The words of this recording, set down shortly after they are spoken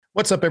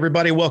What's up,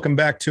 everybody? Welcome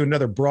back to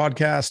another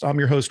broadcast. I'm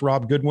your host,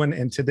 Rob Goodwin,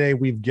 and today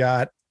we've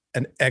got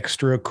an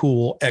extra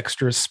cool,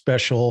 extra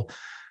special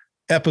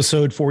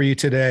episode for you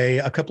today.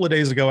 A couple of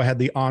days ago, I had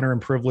the honor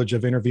and privilege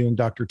of interviewing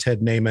Dr.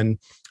 Ted Naiman.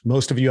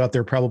 Most of you out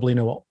there probably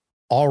know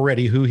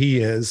already who he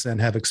is and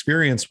have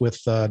experience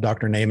with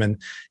Dr. Naiman.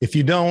 If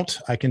you don't,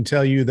 I can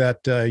tell you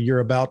that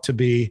you're about to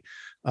be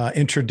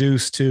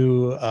introduced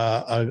to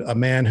a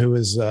man who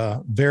is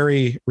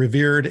very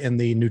revered in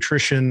the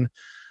nutrition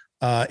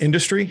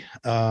industry,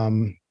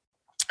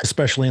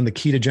 especially in the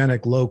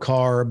ketogenic, low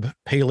carb,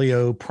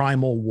 paleo,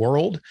 primal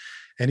world.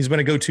 And he's been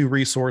a go-to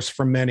resource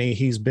for many.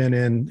 He's been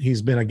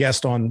a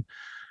guest on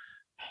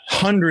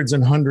hundreds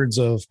and hundreds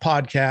of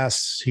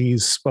podcasts.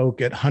 He's spoke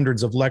at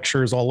hundreds of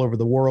lectures all over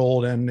the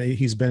world. And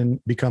he's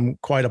become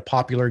quite a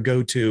popular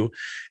go-to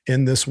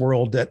in this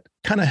world that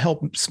kind of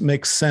helps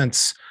make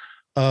sense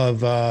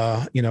of,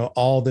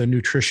 all the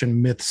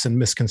nutrition myths and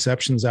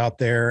misconceptions out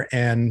there.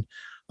 And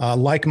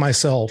like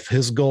myself,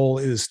 his goal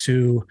is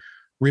to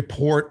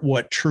report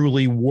what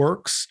truly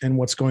works and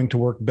what's going to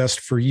work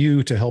best for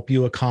you to help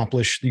you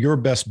accomplish your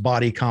best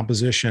body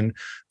composition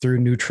through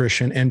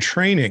nutrition and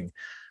training.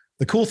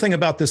 The cool thing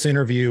about this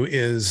interview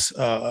is,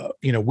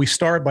 we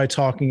start by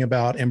talking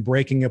about and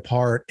breaking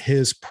apart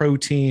his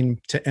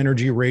protein to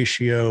energy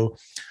ratio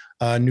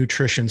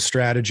nutrition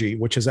strategy,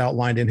 which is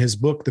outlined in his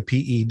book, The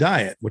PE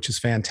Diet, which is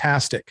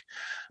fantastic.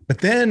 But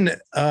then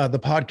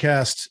the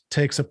podcast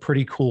takes a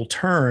pretty cool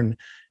turn.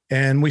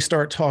 And we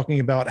start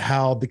talking about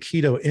how the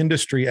keto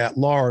industry at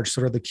large,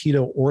 sort of the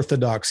keto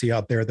orthodoxy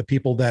out there, the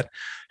people that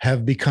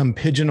have become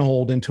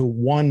pigeonholed into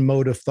one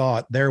mode of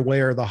thought, their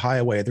way or the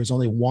highway. There's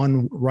only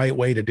one right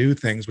way to do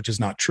things, which is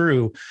not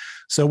true.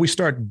 So we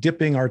start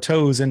dipping our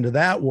toes into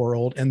that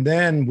world, and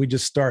then we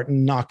just start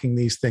knocking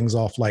these things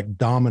off like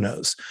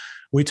dominoes.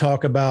 We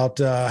talk about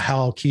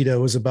how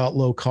keto is about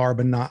low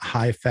carb and not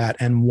high fat,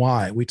 and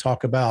why. We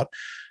talk about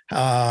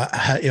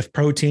if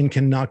protein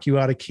can knock you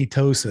out of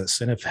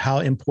ketosis, and how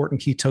important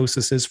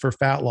ketosis is for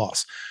fat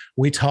loss.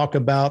 We talk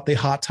about the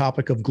hot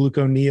topic of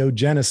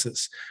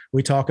gluconeogenesis.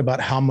 We talk about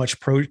how much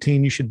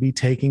protein you should be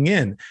taking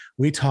in.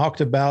 We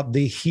talked about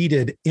the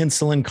heated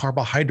insulin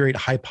carbohydrate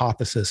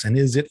hypothesis, and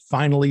is it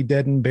finally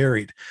dead and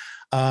buried?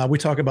 We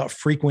talk about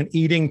frequent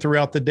eating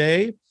throughout the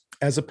day,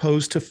 as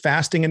opposed to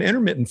fasting and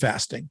intermittent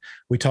fasting.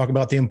 We talk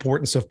about the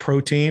importance of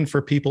protein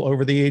for people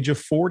over the age of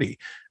 40.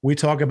 We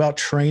talk about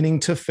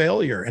training to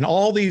failure and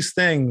all these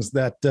things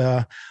that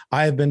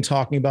I have been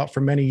talking about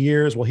for many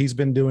years. Well, he's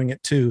been doing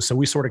it too. So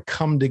we sort of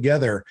come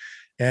together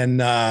and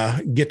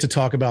get to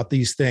talk about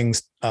these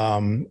things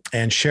and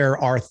share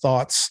our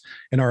thoughts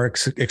and our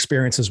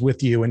experiences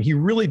with you. And he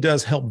really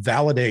does help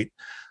validate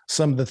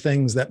some of the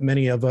things that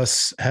many of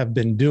us have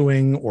been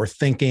doing or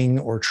thinking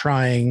or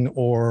trying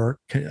or,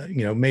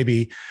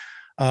 maybe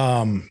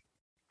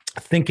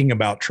thinking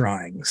about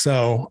trying.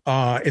 So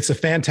it's a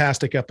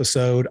fantastic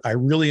episode. I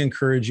really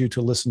encourage you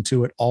to listen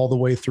to it all the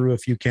way through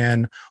if you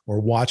can, or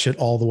watch it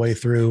all the way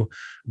through,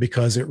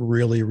 because it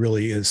really,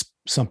 really is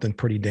something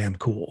pretty damn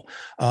cool.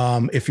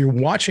 If you're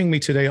watching me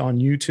today on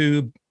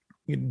YouTube,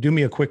 do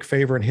me a quick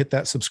favor and hit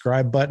that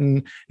subscribe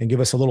button and give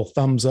us a little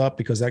thumbs up,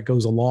 because that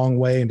goes a long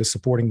way into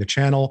supporting the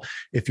channel.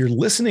 If you're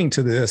listening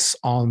to this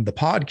on the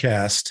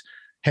podcast,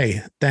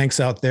 hey, thanks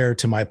out there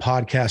to my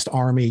podcast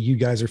army. You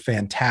guys are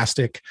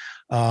fantastic.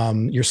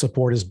 Your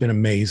support has been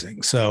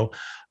amazing. So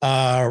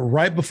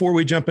right before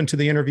we jump into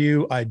the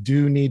interview, I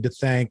do need to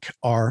thank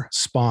our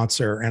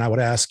sponsor, and I would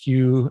ask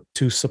you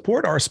to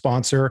support our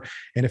sponsor.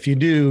 And if you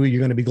do,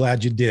 you're going to be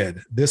glad you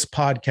did. This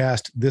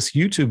podcast, this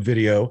YouTube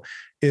video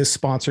is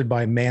sponsored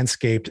by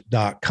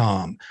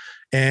Manscaped.com.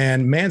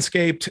 And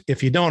Manscaped,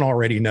 if you don't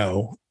already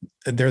know,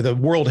 they're the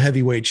world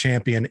heavyweight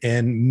champion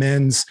in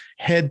men's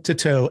head to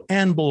toe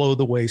and below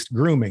the waist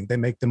grooming. They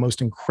make the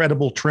most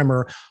incredible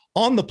trimmer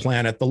on the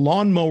planet, the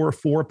Lawnmower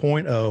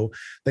 4.0.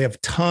 They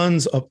have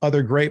tons of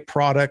other great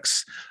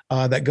products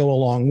that go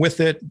along with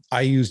it.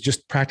 I use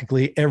just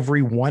practically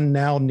every one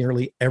now,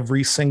 nearly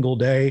every single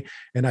day.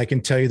 And I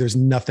can tell you there's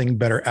nothing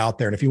better out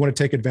there. And if you want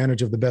to take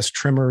advantage of the best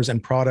trimmers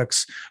and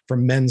products for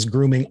men's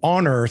grooming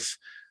on earth,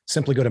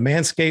 simply go to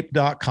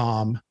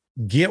manscaped.com,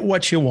 get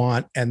what you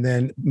want, and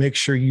then make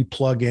sure you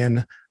plug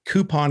in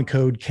coupon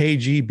code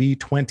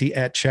KGB20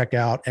 at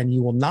checkout, and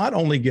you will not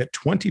only get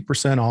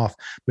 20% off,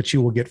 but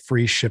you will get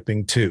free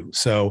shipping too.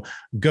 So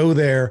go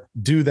there,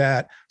 do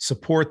that,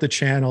 support the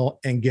channel,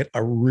 and get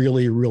a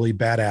really, really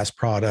badass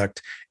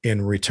product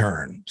in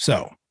return.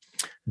 So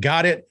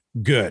got it?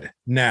 Good.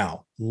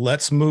 Now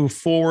let's move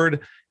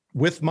forward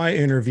with my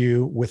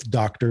interview with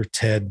Dr.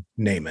 Ted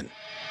Naiman.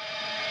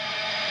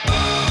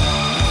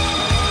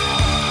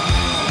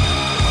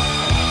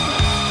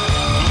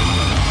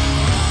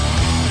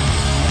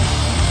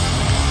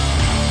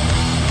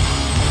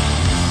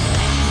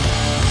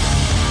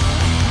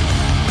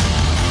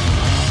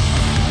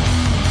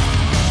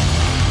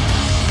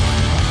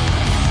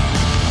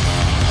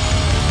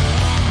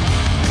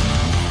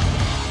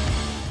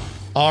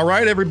 All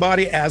right,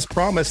 everybody, as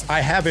promised,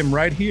 I have him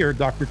right here,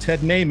 Dr.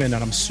 Ted Naiman, and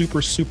I'm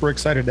super, super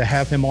excited to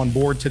have him on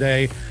board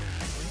today.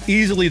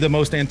 easily the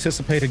most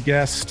anticipated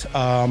guest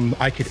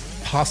I could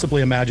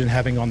possibly imagine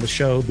having on the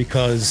show,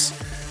 because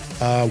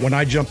when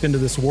I jumped into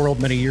this world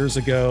many years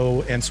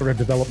ago and sort of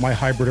developed my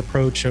hybrid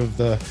approach of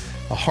a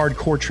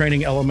hardcore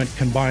training element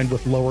combined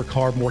with lower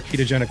carb, more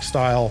ketogenic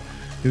style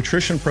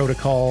nutrition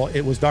protocol,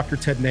 it was Dr.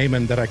 Ted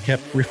Naiman that I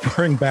kept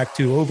referring back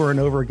to over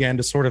and over again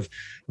to sort of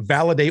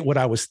validate what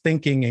I was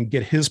thinking and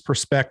get his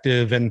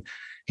perspective. And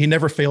he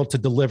never failed to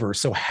deliver.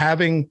 So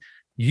having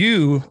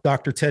you,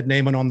 Dr. Ted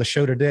Naiman, on the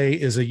show today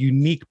is a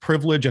unique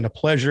privilege and a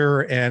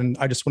pleasure. And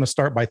I just want to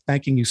start by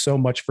thanking you so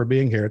much for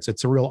being here.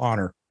 It's a real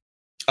honor.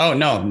 Oh,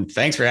 no,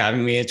 thanks for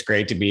having me. It's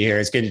great to be here.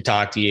 It's good to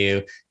talk to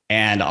you.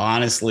 And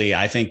honestly,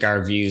 I think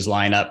our views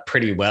line up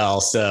pretty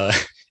well. So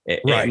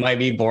it might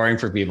be boring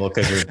for people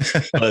because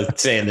we're both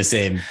saying the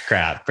same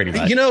crap pretty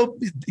much. You know,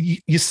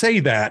 you say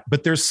that,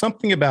 but there's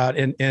something about,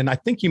 and I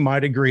think you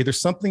might agree,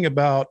 there's something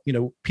about,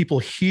 people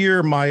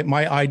hear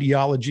my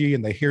ideology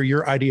and they hear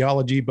your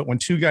ideology, but when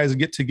two guys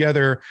get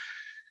together,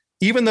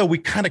 even though we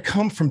kind of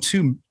come from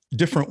two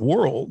different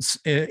worlds,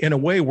 in a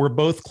way, we're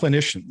both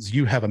clinicians.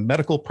 You have a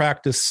medical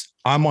practice.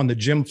 I'm on the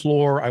gym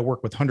floor. I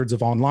work with hundreds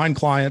of online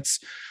clients.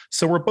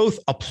 So we're both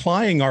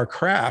applying our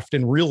craft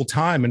in real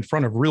time in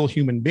front of real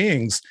human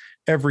beings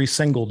every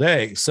single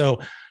day. So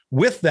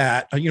with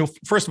that,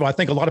 first of all, I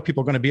think a lot of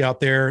people are going to be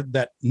out there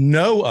that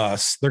know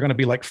us. They're going to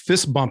be like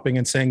fist bumping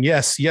and saying,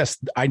 yes,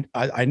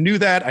 I knew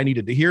that. I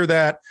needed to hear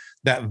that.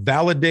 That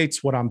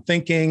validates what I'm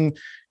thinking.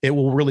 It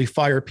will really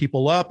fire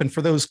people up. And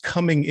for those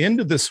coming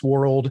into this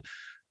world,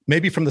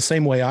 maybe from the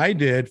same way I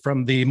did,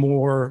 from the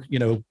more,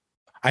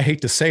 I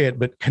hate to say it,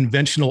 but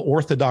conventional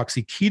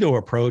orthodoxy keto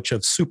approach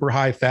of super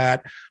high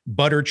fat,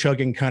 butter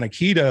chugging kind of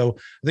keto,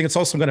 I think it's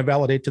also going to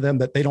validate to them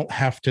that they don't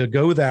have to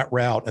go that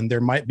route. And there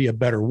might be a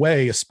better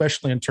way,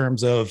 especially in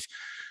terms of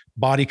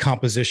body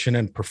composition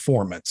and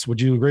performance.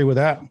 Would you agree with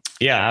that?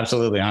 Yeah,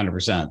 absolutely.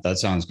 100%. That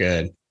sounds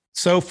good.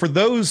 So for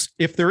those,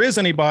 if there is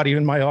anybody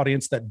in my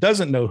audience that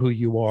doesn't know who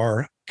you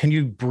are, can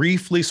you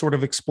briefly sort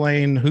of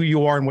explain who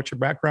you are and what your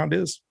background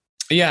is?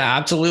 Yeah,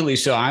 absolutely.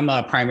 So I'm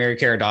a primary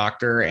care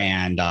doctor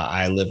and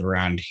I live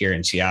around here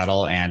in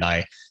Seattle, and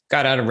I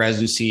got out of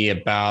residency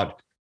about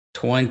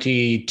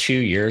 22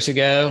 years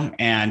ago.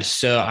 And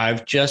so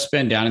I've just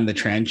been down in the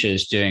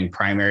trenches doing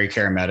primary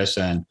care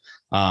medicine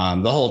the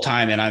whole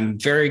time. And I'm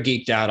very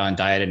geeked out on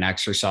diet and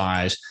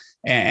exercise.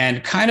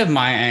 And kind of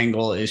my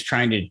angle is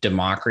trying to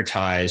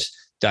democratize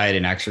diet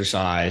and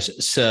exercise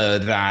so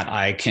that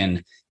I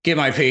can get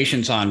my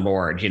patients on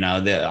board.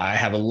 That I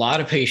have a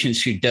lot of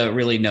patients who don't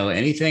really know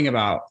anything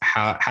about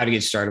how to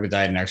get started with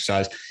diet and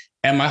exercise.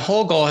 And my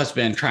whole goal has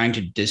been trying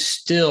to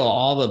distill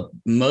all the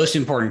most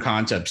important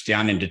concepts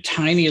down into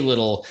tiny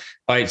little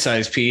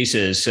bite-sized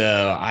pieces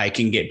so I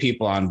can get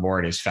people on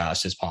board as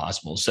fast as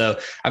possible. So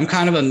I'm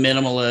kind of a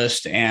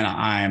minimalist, and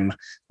I'm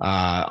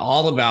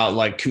all about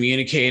like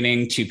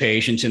communicating to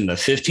patients in the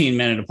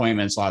 15-minute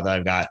appointment slot that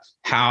I've got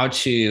how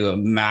to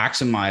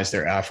maximize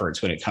their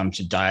efforts when it comes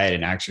to diet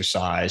and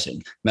exercise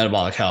and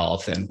metabolic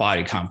health and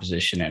body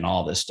composition and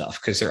all this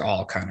stuff, because they're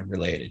all kind of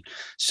related.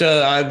 So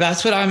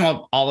that's what I'm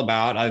all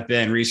about. I've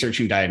been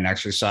researching diet and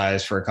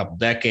exercise for a couple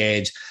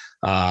decades.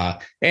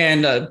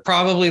 And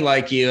probably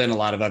like you and a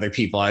lot of other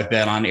people, I've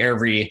been on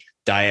every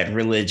diet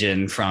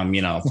religion from,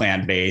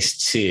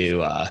 plant-based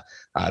to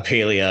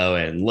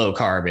paleo and low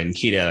carb and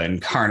keto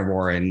and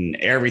carnivore and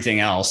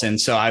everything else.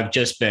 And so I've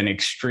just been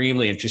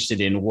extremely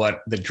interested in what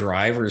the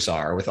drivers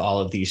are with all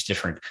of these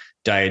different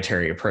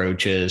dietary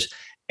approaches,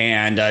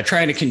 and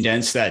trying to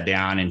condense that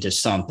down into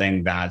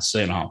something that's,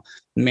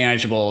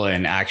 manageable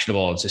and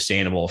actionable and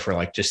sustainable for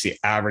like just the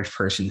average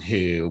person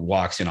who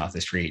walks in off the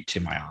street to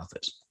my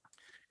office.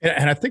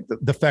 And I think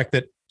that the fact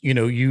that,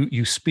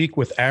 you speak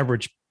with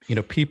average,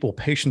 people,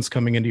 patients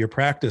coming into your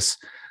practice,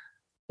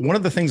 one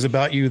of the things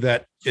about you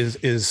that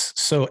is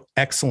so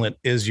excellent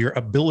is your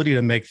ability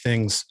to make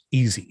things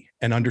easy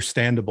and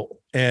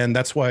understandable. And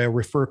that's why I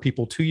refer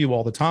people to you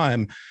all the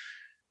time.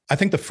 I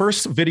think the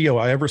first video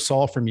I ever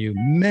saw from you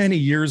many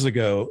years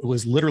ago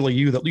was literally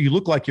you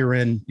look like you're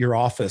in your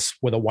office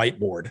with a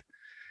whiteboard,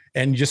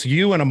 and just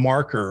you and a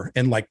marker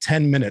in like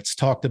 10 minutes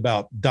talked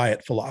about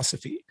diet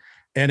philosophy.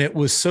 And it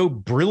was so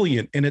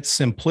brilliant in its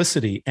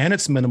simplicity and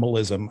its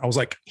minimalism. I was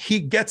like, he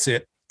gets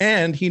it,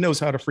 and he knows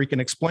how to freaking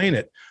explain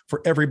it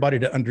for everybody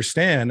to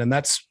understand. And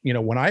that's,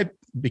 when I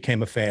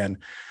became a fan.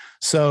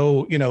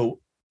 So,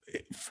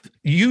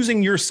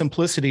 using your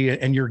simplicity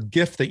and your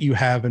gift that you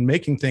have in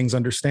making things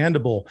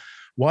understandable,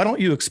 why don't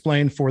you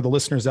explain for the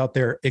listeners out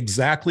there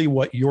exactly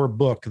what your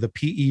book, The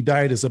PE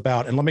Diet, is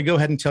about? And let me go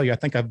ahead and tell you, I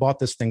think I've bought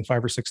this thing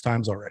 5 or 6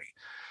 times already.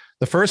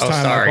 The first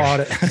time I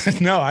bought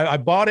it, I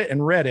bought it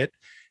and read it,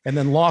 and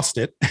then lost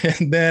it.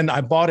 And then I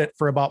bought it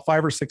for about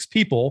 5 or 6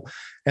 people.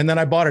 And then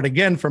I bought it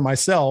again for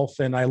myself,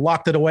 and I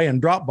locked it away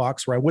in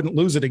Dropbox where I wouldn't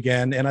lose it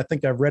again. And I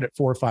think I've read it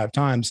 4 or 5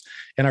 times,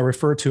 and I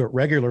refer to it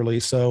regularly.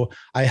 So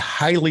I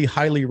highly,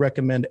 highly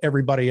recommend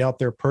everybody out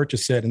there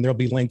purchase it. And there'll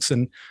be links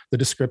in the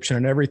description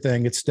and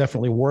everything. It's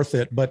definitely worth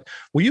it. But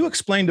will you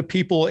explain to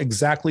people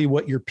exactly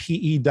what your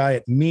PE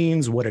diet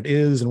means, what it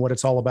is, and what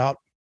it's all about?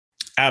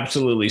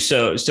 Absolutely.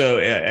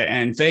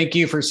 And thank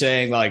you for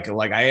saying like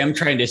I am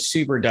trying to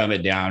super dumb it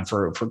down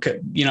for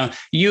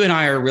you and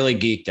I are really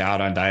geeked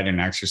out on diet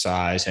and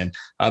exercise, and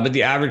but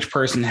the average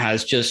person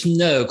has just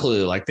no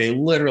clue. Like they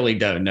literally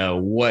don't know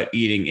what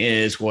eating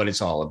is, what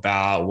it's all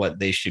about, what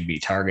they should be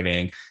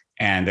targeting,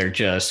 and they're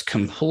just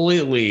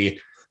completely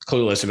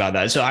clueless about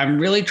that. So I'm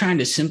really trying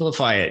to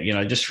simplify it,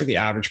 just for the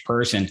average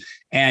person.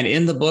 And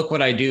in the book,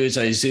 what I do is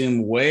I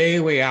zoom way,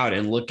 way out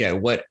and look at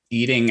what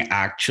eating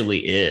actually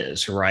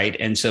is, right?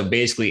 And so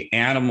basically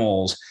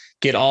animals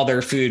get all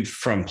their food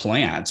from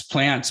plants.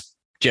 Plants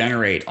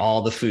generate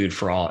all the food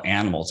for all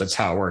animals. That's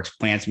how it works.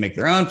 Plants make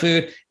their own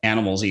food,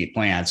 animals eat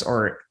plants,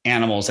 or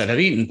animals that have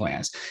eaten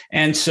plants.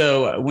 And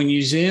so when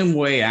you zoom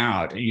way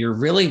out, you're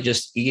really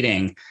just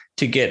eating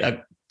to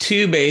get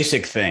two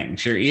basic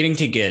things. You're eating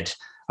to get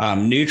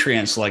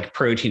nutrients like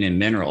protein and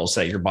minerals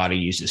that your body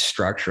uses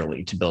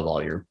structurally to build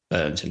all your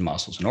bones and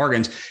muscles and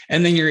organs.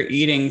 And then you're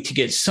eating to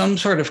get some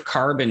sort of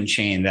carbon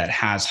chain that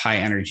has high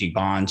energy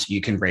bonds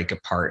you can break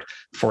apart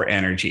for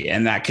energy.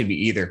 And that could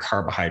be either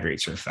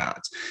carbohydrates or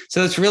fats.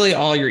 So that's really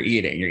all you're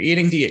eating. You're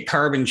eating to get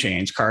carbon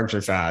chains, carbs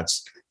or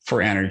fats,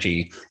 for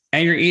energy.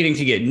 And you're eating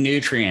to get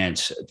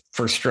nutrients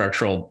for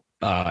structural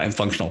and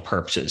functional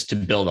purposes to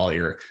build all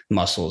your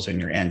muscles and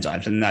your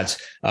enzymes. And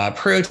that's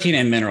protein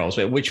and minerals,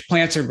 which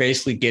plants are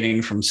basically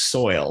getting from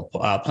soil.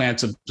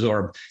 Plants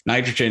absorb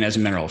nitrogen as a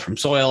mineral from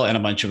soil and a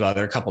bunch of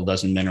other couple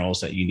dozen minerals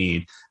that you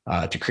need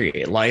to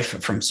create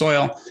life from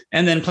soil.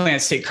 And then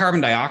plants take carbon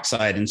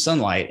dioxide and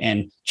sunlight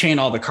and chain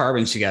all the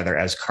carbons together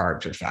as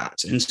carbs or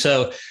fats. And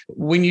so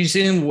when you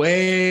zoom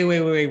way,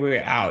 way, way,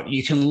 way out,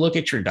 you can look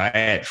at your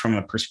diet from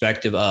a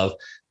perspective of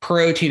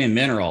protein and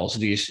minerals,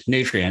 these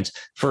nutrients,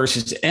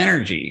 versus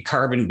energy,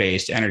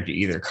 carbon-based energy,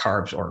 either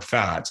carbs or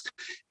fats.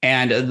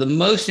 And the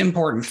most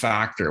important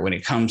factor when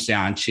it comes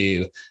down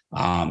to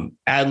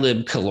ad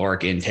lib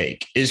caloric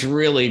intake is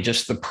really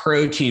just the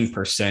protein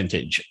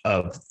percentage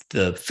of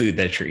the food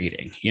that you're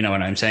eating. You know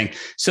what I'm saying?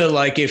 So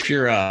like if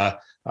you're a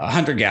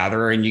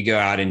hunter-gatherer and you go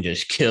out and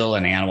just kill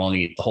an animal and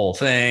eat the whole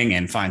thing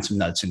and find some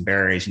nuts and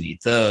berries and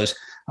eat those,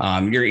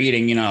 you're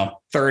eating,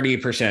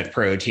 30%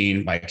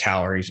 protein by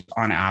calories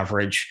on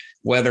average,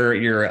 whether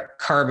your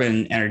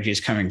carbon energy is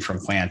coming from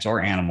plants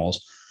or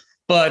animals.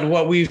 But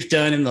what we've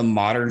done in the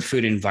modern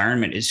food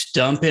environment is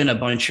dump in a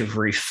bunch of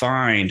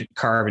refined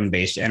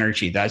carbon-based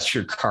energy. That's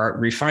your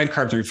refined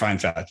carbs and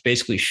refined fats,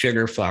 basically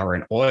sugar, flour,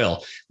 and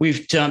oil.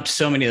 We've dumped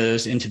so many of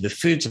those into the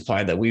food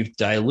supply that we've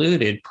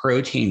diluted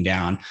protein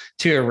down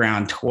to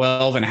around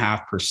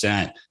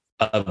 12.5%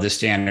 of the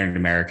standard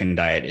American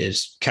diet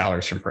is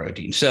calories from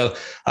protein. So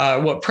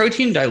what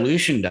protein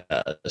dilution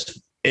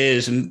does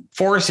is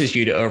forces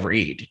you to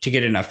overeat to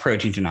get enough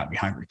protein to not be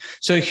hungry.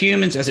 So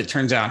humans, as it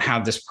turns out,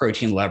 have this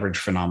protein leverage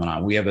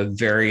phenomenon. We have a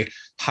very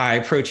high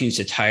protein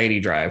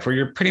satiety drive where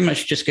you're pretty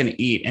much just going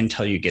to eat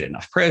until you get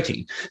enough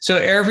protein. So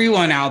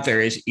everyone out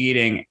there is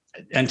eating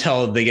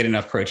until they get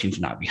enough protein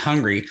to not be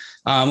hungry,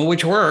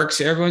 which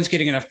works. Everyone's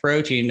getting enough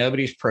protein.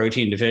 Nobody's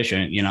protein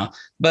deficient,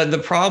 But the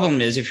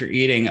problem is if you're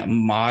eating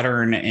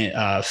modern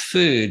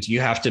foods, you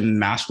have to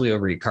massively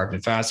overeat carbs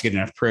and fats to get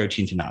enough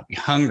protein to not be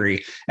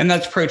hungry. And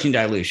that's protein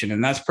dilution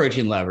and that's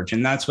protein leverage.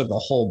 And that's what the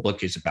whole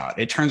book is about.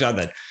 It turns out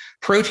that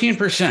protein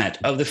percent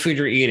of the food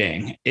you're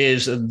eating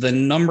is the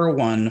number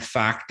one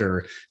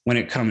factor when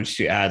it comes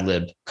to ad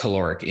lib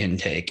caloric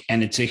intake.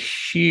 And it's a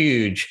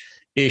huge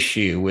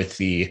issue with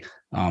the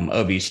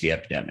obesity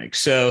epidemic.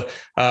 So,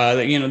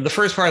 the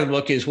first part of the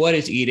book is what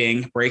is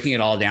eating, breaking it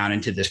all down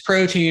into this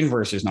protein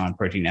versus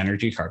non-protein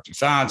energy, carbs and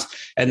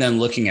fats, and then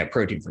looking at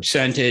protein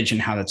percentage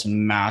and how that's a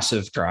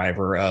massive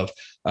driver of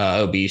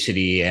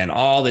obesity and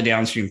all the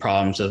downstream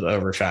problems of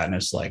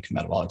overfatness like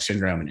metabolic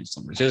syndrome and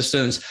insulin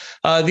resistance.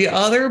 The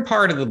other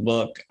part of the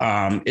book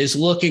is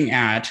looking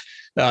at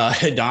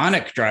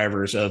hedonic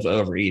drivers of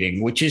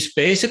overeating, which is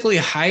basically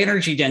high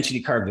energy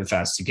density carbs and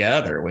fats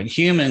together. When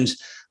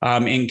humans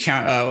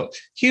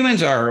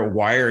humans are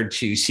wired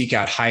to seek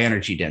out high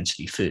energy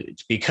density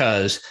foods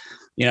because,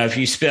 if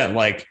you spent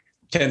like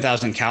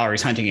 10,000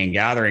 calories hunting and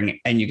gathering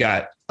and you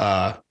got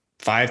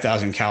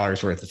 5,000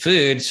 calories worth of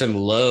food, some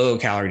low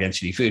calorie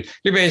density food,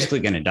 you're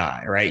basically going to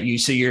die, right?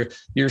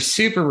 You're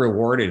super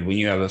rewarded when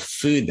you have a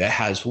food that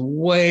has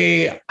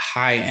way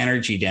high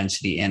energy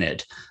density in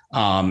it.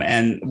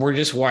 And we're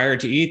just wired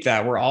to eat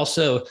that. We're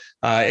also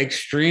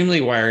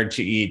extremely wired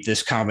to eat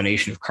this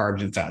combination of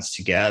carbs and fats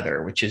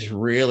together, which is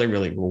really,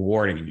 really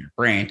rewarding in your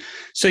brain.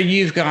 So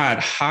you've got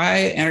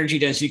high energy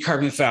density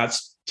carbs and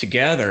fats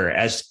together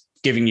as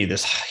giving you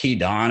this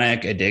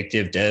hedonic,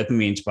 addictive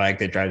dopamine spike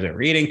that drives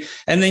overeating.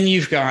 And then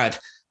you've got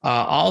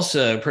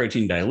also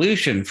protein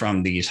dilution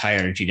from these high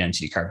energy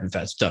density carbs and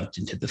fats dumped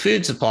into the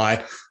food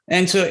supply.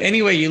 And so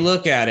any way you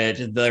look at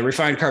it, the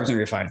refined carbs and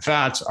refined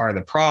fats are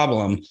the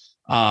problem.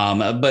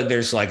 But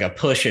there's like a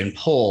push and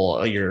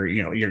pull.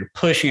 You're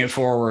pushing it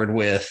forward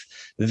with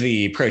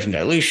the protein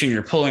dilution.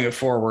 You're pulling it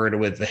forward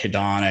with the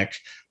hedonic,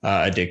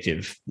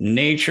 addictive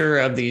nature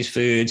of these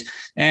foods.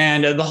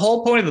 And the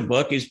whole point of the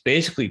book is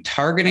basically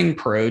targeting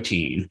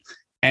protein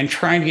and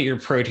trying to get your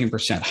protein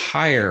percent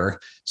higher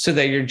so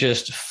that you're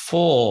just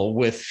full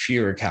with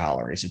fewer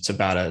calories. It's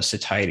about a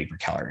satiety per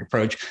calorie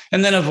approach.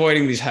 And then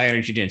avoiding these high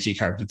energy density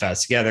carbs and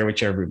fats together,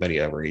 which everybody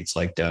overeats,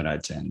 like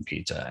donuts and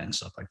pizza and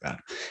stuff like that.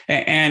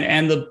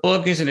 And the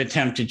book is an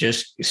attempt to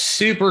just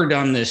super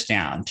dumb this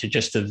down to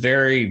just the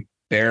very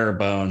bare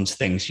bones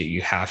things that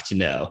you have to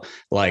know.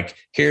 Like,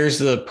 here's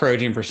the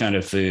protein percent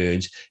of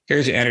foods,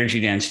 here's the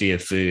energy density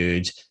of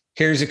foods,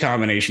 here's the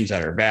combinations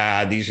that are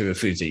bad, these are the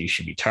foods that you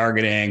should be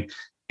targeting.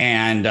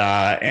 And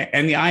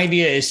the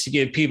idea is to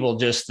give people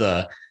just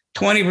the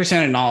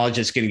 20% of knowledge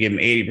that's going to give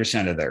them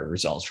 80% of their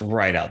results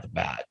right out the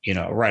bat,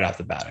 right off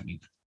the bat. I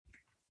mean,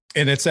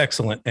 and it's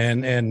excellent.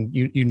 And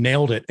you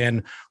nailed it.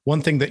 And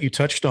one thing that you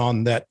touched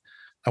on that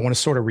I want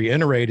to sort of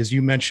reiterate is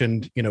you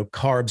mentioned,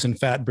 carbs and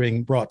fat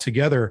being brought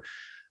together.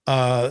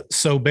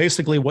 So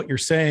basically what you're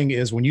saying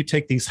is when you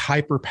take these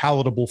hyper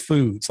palatable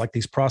foods, like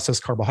these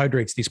processed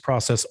carbohydrates, these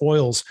processed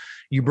oils,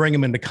 you bring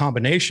them into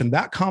combination.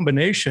 That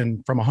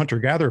combination from a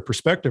hunter-gatherer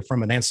perspective,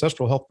 from an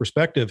ancestral health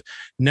perspective,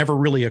 never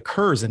really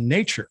occurs in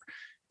nature.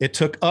 It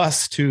took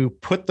us to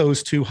put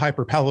those two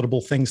hyper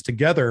palatable things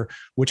together,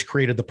 which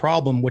created the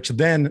problem, which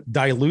then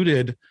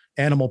diluted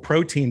animal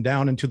protein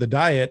down into the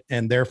diet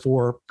and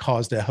therefore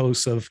caused a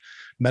host of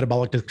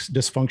metabolic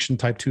dysfunction,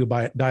 type 2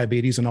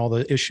 diabetes, and all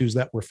the issues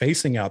that we're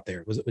facing out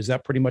there. Was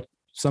that pretty much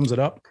sums it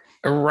up?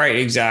 Right,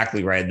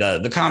 exactly right.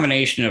 The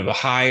combination of a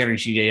high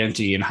energy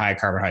density and high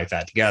carbon, high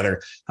fat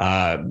together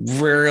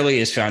rarely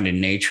is found in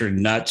nature.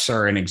 Nuts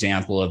are an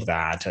example of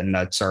that. And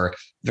nuts are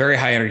very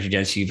high energy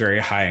density, very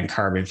high in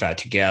carbon, fat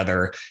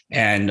together.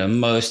 And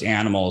most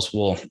animals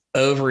will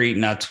overeat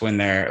nuts when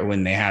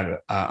they have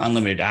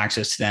unlimited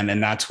access to them.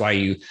 And that's why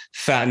you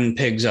fatten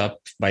pigs up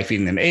by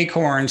feeding them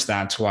acorns.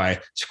 That's why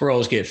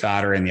squirrels get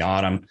fatter in the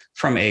autumn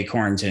from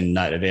acorns and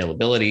nut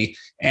availability.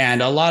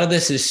 And a lot of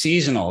this is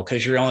seasonal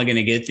because you're only going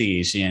to get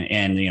these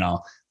in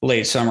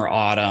late summer,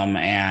 autumn,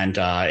 and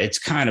it's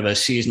kind of a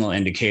seasonal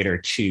indicator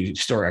to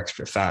store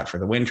extra fat for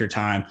the winter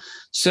time.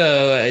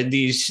 So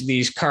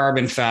these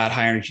carbon, fat,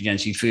 high energy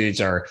density foods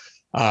are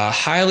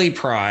highly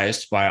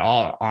prized by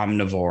all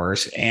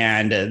omnivores,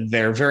 and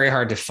they're very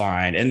hard to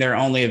find, and they're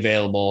only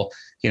available,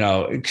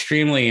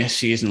 extremely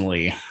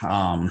seasonally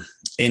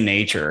in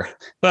nature.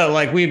 But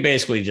like, we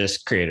basically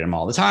just created them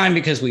all the time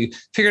because we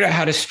figured out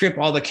how to strip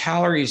all the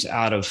calories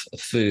out of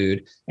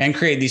food and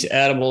create these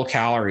edible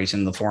calories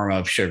in the form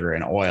of sugar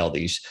and oil,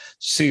 these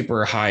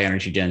super high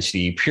energy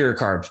density, pure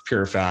carbs,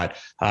 pure fat.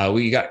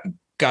 We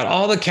got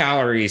all the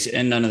calories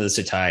and none of the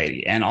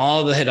satiety, and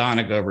all the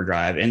hedonic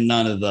overdrive and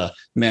none of the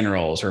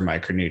minerals or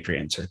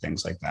micronutrients or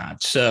things like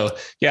that. So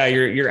yeah,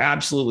 you're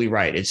absolutely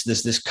right. It's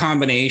this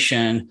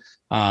combination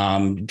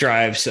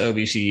drives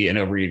obesity and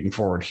overeating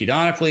forward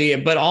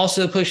hedonically, but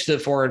also pushes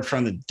it forward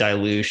from the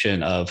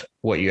dilution of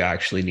what you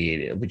actually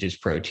need, which is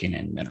protein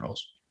and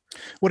minerals.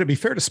 Would it be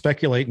fair to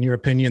speculate, in your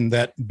opinion,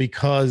 that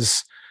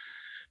because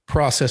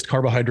processed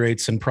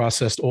carbohydrates and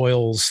processed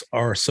oils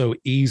are so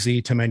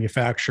easy to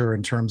manufacture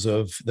in terms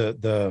of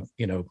the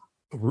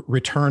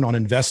return on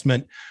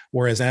investment,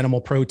 whereas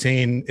animal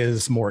protein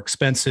is more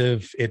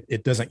expensive,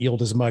 it doesn't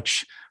yield as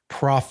much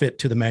profit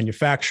to the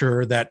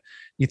manufacturer, that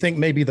you think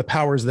maybe the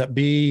powers that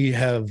be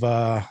have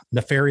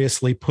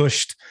nefariously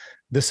pushed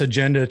this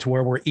agenda to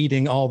where we're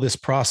eating all this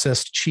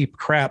processed cheap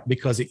crap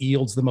because it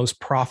yields the most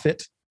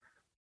profit?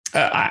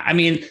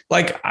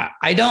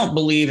 I don't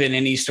believe in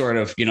any sort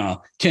of,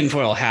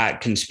 tinfoil hat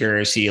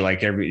conspiracy. Like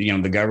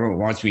the government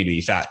wants me to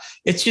be fat.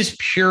 It's just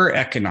pure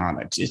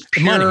economics. It's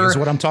pure money is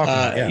what I'm talking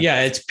about.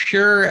 Yeah. It's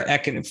pure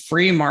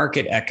free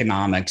market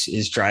economics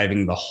is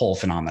driving the whole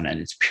phenomenon.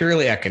 It's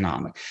purely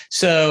economic.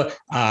 So,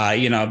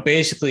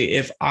 basically,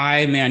 if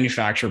I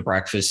manufacture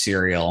breakfast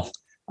cereal,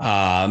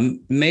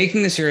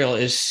 making the cereal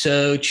is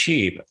so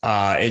cheap.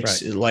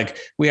 It's right. Like,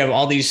 we have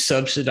all these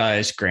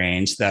subsidized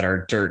grains that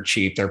are dirt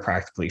cheap. They're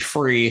practically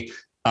free.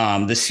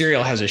 The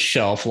cereal has a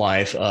shelf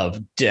life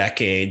of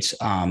decades.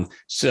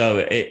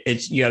 So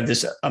you have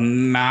this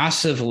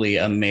massively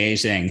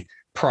amazing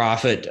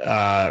profit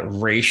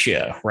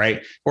ratio,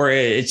 right? Where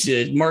it's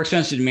more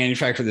expensive to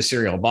manufacture the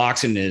cereal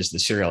box than it is the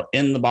cereal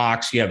in the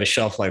box. You have a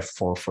shelf life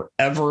for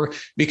forever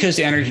because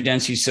the energy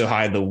density is so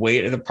high. The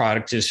weight of the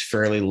product is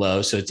fairly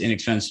low, so it's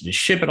inexpensive to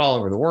ship it all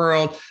over the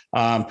world.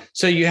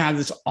 So you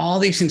have all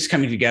these things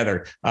coming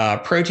together.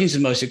 Protein is the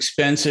most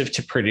expensive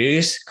to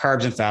produce.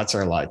 Carbs and fats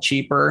are a lot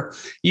cheaper.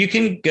 You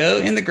can go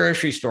in the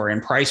grocery store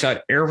and price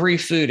out every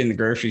food in the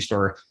grocery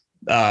store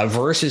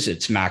versus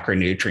its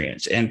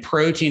macronutrients. And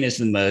protein is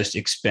the most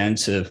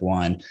expensive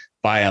one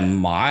by a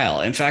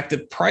mile. In fact, the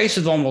price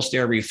of almost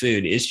every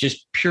food is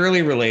just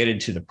purely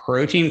related to the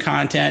protein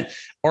content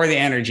or the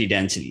energy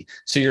density.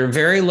 So your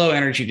very low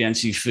energy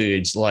density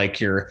foods, like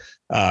your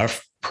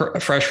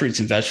fresh fruits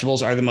and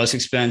vegetables, are the most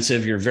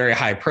expensive. Your very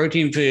high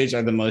protein foods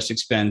are the most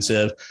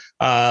expensive.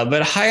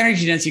 But high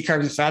energy density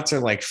carbs and fats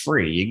are like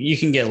free. You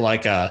can get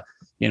like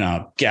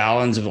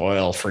gallons of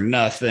oil for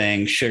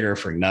nothing, sugar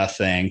for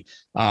nothing.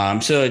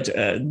 So it's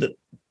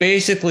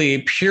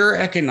basically pure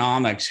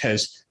economics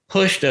has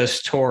pushed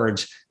us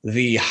towards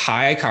the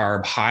high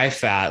carb, high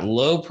fat,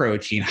 low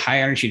protein,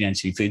 high energy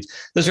density foods,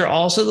 those are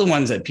also the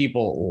ones that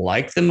people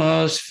like the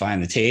most,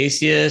 find the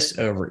tastiest,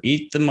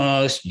 overeat the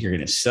most, you're going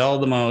to sell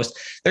the most.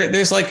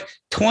 There's like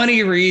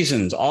 20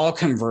 reasons all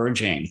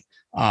converging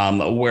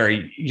where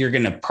you're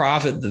going to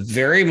profit the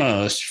very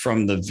most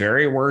from the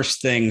very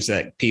worst things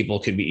that people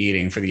could be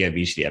eating for the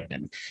obesity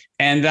epidemic.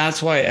 And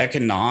that's why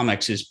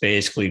economics is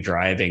basically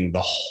driving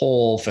the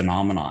whole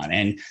phenomenon.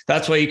 And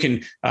that's why you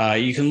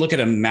can look at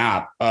a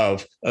map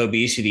of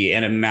obesity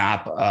and a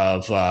map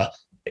of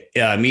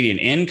median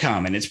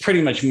income, and it's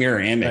pretty much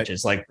mirror image. Right.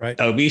 It's like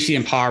obesity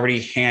and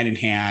poverty hand in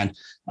hand,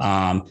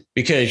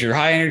 because your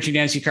high energy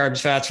density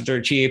carbs, fats, which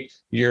are cheap,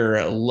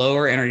 your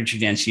lower energy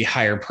density,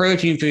 higher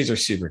protein foods are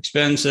super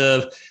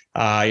expensive.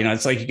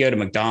 It's like you go to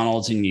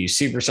McDonald's and you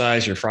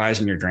supersize your fries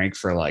and your drink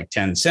for like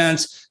 10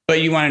 cents,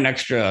 but you want an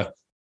extra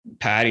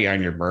patty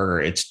on your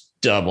burger. It's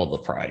double the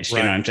price. Right.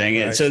 You know what I'm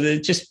saying? Right. So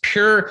it's just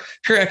pure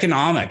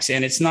economics,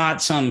 and it's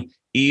not some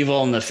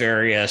evil,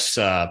 nefarious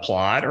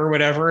plot or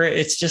whatever.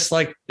 It's just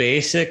like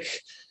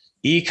basic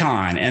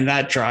econ, and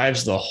that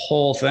drives the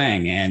whole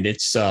thing. And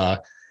it's,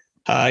 I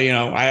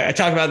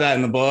talk about that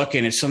in the book,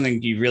 and it's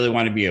something you really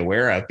want to be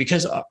aware of,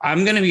 because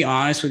I'm going to be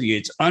honest with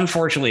you.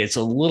 Unfortunately, it's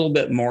a little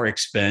bit more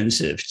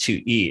expensive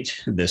to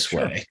eat this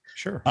way.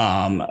 Sure.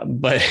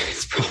 But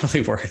it's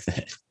probably worth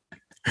it.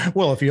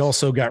 Well, if you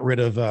also got rid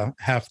of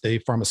half the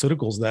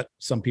pharmaceuticals that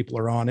some people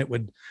are on, it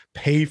would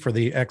pay for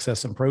the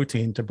excess in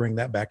protein to bring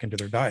that back into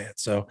their diet.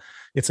 So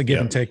it's a give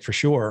and take for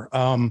sure.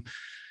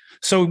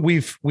 So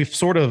we've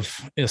sort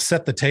of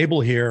set the table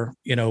here.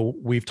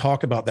 We've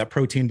talked about that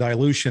protein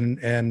dilution,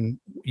 and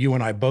you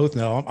and I both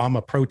know I'm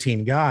a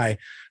protein guy.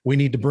 We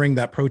need to bring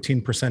that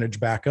protein percentage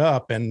back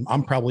up, and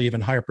I'm probably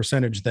even higher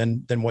percentage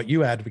than what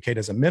you advocate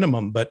as a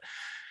minimum. But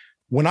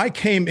when I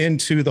came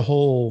into the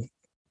whole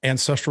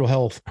ancestral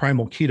health,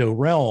 primal keto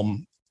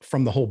realm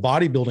from the whole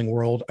bodybuilding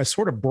world, I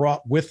sort of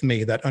brought with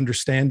me that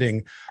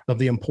understanding of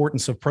the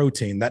importance of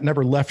protein that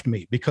never left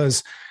me.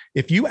 Because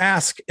if you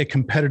ask a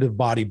competitive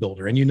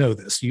bodybuilder, and you know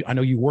this, I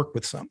know you work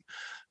with some,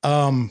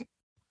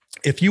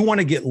 if you want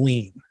to get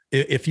lean,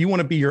 if you want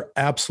to be your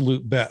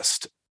absolute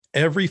best,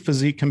 every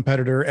physique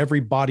competitor,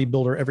 every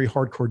bodybuilder, every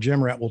hardcore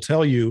gym rat will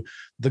tell you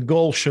the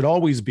goal should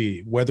always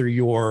be, whether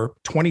you're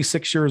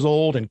 26 years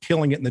old and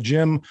killing it in the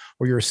gym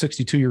or you're a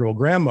 62-year-old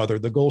grandmother,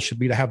 the goal should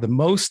be to have the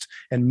most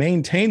and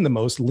maintain the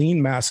most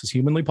lean mass as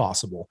humanly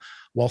possible,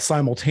 while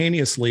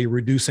simultaneously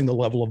reducing the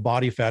level of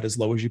body fat as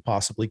low as you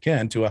possibly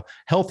can to a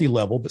healthy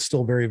level, but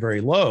still very,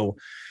 very low.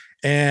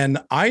 And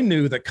I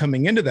knew that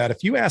coming into that,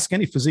 if you ask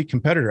any physique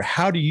competitor,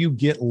 how do you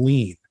get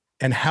lean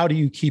and how do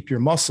you keep your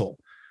muscle?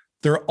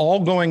 They're all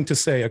going to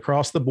say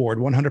across the board,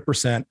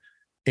 100%,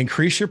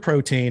 increase your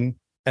protein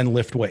and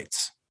lift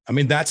weights. I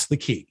mean, that's the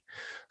key.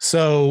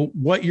 So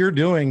what you're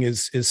doing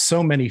is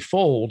so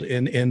many-fold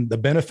in the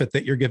benefit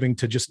that you're giving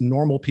to just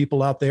normal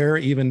people out there,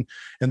 even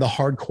in the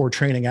hardcore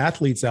training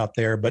athletes out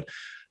there. But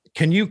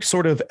can you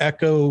sort of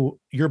echo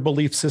your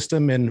belief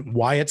system and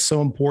why it's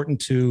so important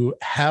to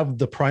have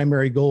the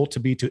primary goal to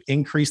be to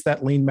increase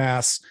that lean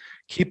mass,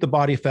 keep the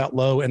body fat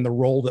low, and the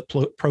role that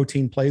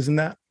protein plays in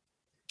that?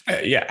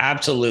 Yeah,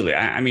 absolutely.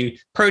 I mean,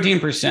 protein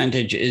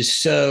percentage is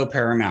so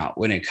paramount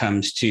when it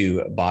comes to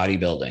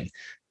bodybuilding.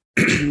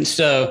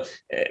 So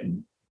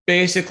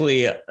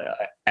basically,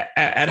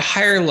 at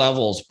higher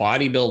levels,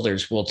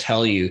 bodybuilders will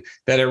tell you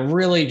that it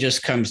really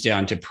just comes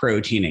down to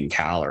protein and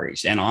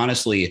calories. And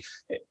honestly,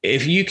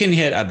 if you can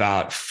hit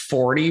about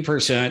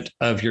 40%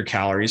 of your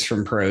calories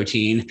from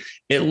protein,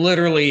 it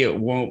literally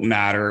won't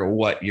matter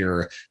what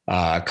your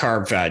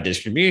carb fat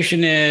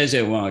distribution is.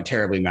 It won't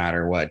terribly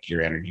matter what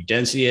your energy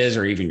density is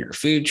or even your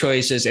food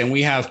choices. And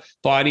we have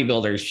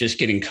bodybuilders just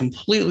getting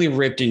completely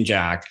ripped and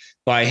jacked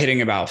by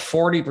hitting about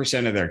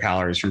 40% of their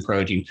calories from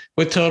protein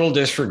with total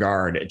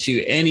disregard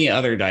to any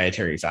other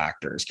dietary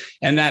factors.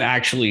 And that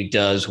actually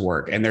does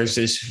work. And there's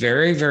this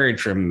very, very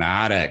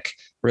dramatic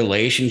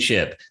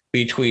relationship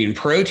between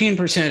protein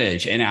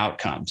percentage and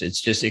outcomes. It's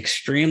just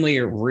extremely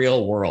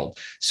real world.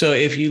 So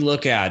if you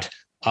look at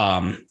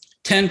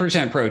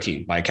 10%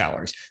 protein by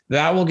calories,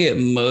 that will get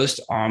most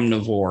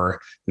omnivore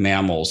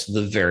mammals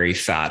the very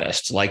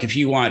fattest. Like if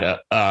you want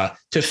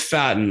to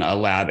fatten a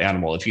lab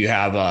animal, if you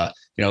have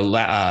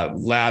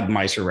lab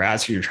mice or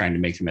rats, and you're trying to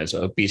make them as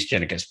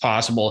obesogenic as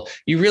possible,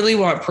 you really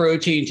want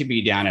protein to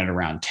be down at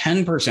around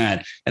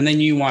 10%. And then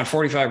you want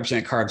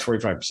 45% carbs,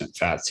 45%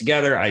 fats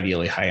together,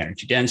 ideally high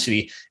energy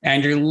density.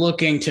 And you're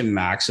looking to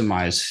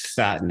maximize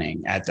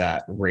fattening at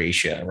that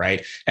ratio,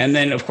 right? And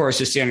then, of course,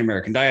 the standard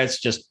American diet's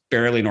just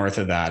barely north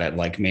of that at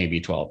like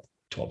maybe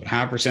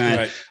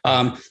 12.5%.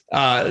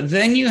 Right.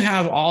 Then you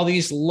have all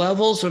these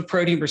levels of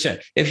protein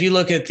percent. If you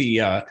look at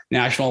the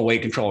National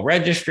Weight Control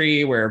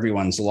Registry, where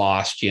everyone's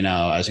lost,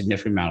 a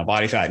significant amount of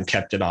body fat and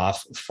kept it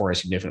off for a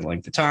significant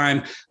length of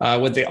time,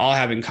 what they all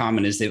have in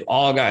common is they've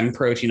all gotten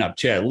protein up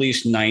to at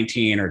least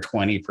 19 or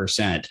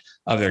 20%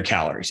 of their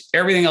calories.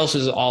 Everything else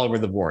is all over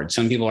the board.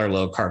 Some people are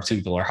low carb, some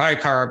people are high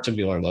carb, some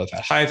people are low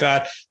fat, high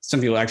fat. Some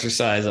people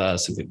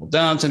exercise, some people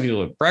don't. Some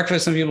people have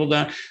breakfast, some people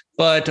don't.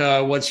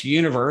 But what's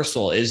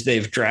universal is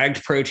they've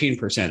dragged protein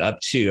percent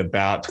up to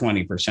about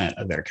 20%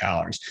 of their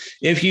calories.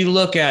 If you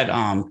look at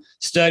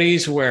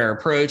studies where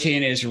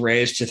protein is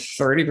raised to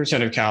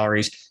 30% of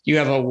calories, you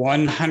have a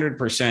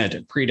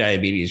 100%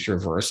 prediabetes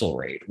reversal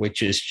rate,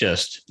 which is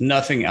just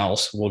nothing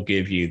else will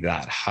give you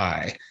that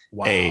high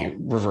a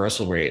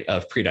reversal rate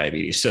of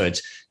prediabetes. So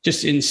it's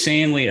just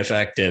insanely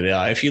effective.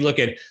 If you look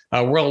at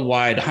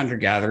worldwide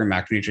hunter-gatherer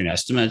macronutrient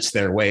estimates,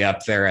 they're way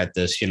up there at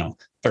this,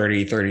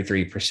 30,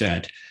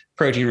 33%.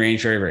 Protein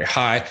range, very, very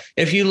high.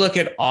 If you look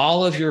at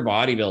all of your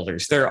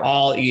bodybuilders, they're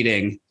all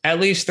eating at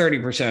least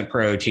 30%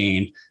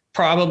 protein,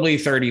 probably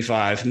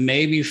 35,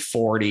 maybe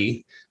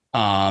 40.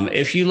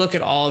 If you look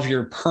at all of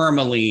your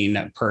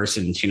perma-lean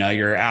persons,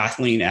 your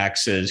Athlean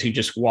X's who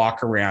just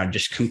walk around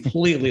just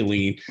completely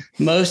lean,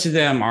 most of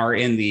them are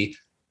in the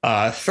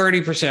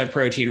 30%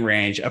 protein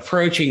range,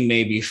 approaching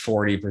maybe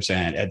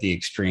 40% at the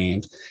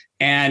extremes.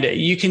 And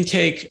you can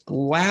take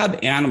lab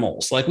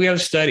animals, like we have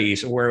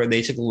studies where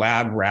they took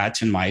lab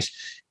rats and mice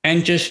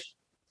and just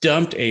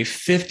dumped a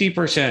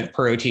 50%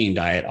 protein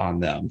diet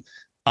on them.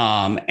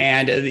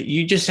 And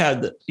you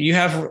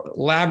have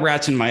lab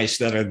rats and mice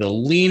that are the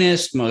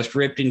leanest, most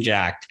ripped and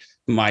jacked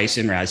mice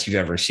and rats you've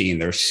ever seen.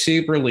 They're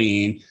super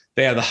lean.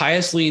 They have the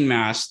highest lean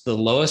mass, the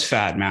lowest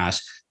fat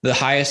mass, the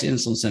highest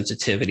insulin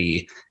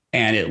sensitivity.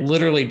 And it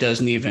literally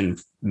doesn't even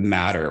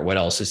matter what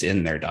else is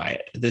in their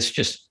diet. This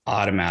just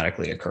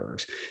automatically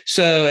occurs.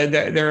 So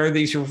there are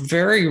these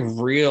very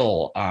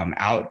real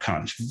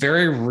outcomes,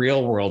 very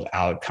real world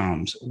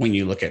outcomes when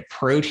you look at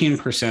protein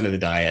percent of the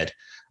diet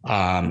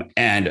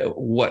and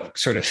what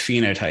sort of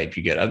phenotype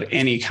you get of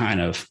any kind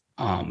of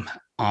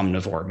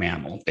omnivore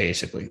mammal,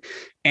 basically.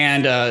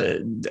 And,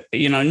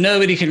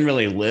 nobody can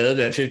really live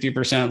at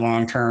 50%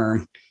 long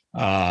term.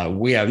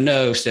 We have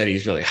no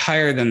studies really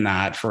higher than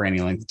that for any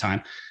length of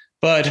time.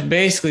 But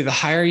basically, the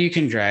higher you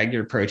can drag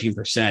your protein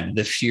percent,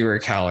 the fewer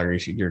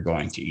calories you're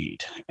going to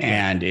eat.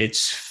 And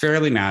it's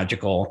fairly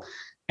magical.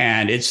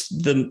 And it's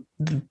the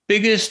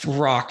biggest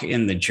rock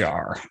in the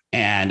jar.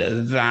 And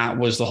that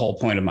was the whole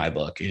point of my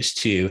book, is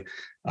to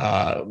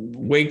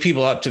wake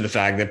people up to the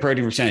fact that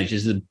protein percentage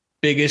is the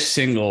biggest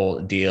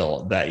single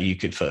deal that you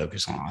could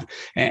focus on.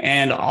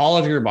 And all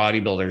of your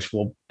bodybuilders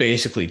will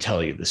basically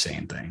tell you the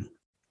same thing.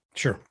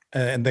 Sure.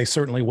 And they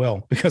certainly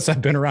will, because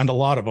I've been around a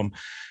lot of them,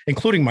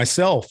 including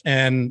myself.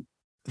 And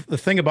the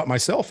thing about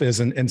myself is,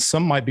 and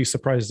some might be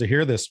surprised to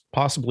hear this,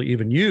 possibly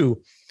even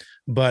you,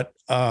 but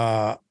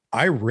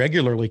I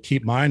regularly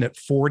keep mine at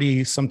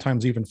 40,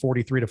 sometimes even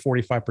 43 to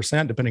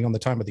 45%, depending on the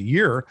time of the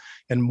year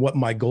and what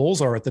my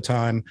goals are at the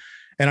time.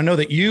 And I know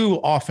that you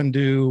often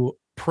do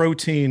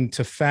protein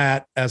to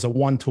fat as a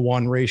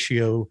 1-to-1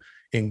 ratio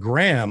in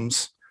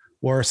grams,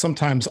 where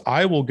sometimes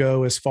I will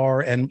go as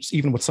far, and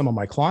even with some of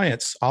my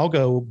clients, I'll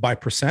go by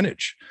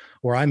percentage,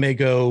 where I may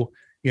go,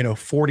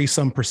 40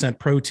 some percent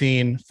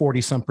protein,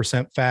 40 some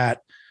percent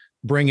fat,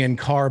 bring in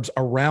carbs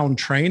around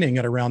training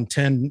at around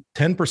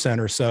 10%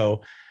 or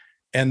so.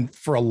 And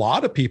for a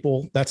lot of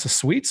people, that's a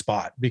sweet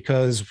spot,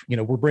 because,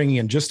 we're bringing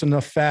in just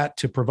enough fat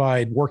to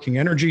provide working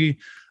energy,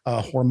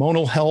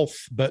 hormonal health,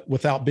 but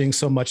without being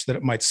so much that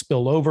it might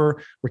spill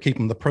over. We're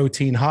keeping the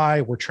protein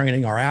high. We're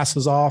training our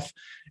asses off.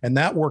 And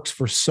that works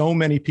for so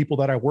many people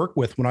that I work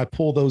with. When I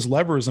pull those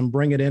levers and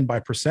bring it in by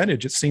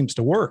percentage, it seems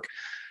to work.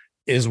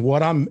 Is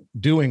what I'm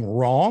doing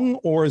wrong?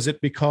 Or is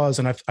it because,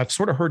 and I've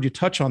sort of heard you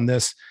touch on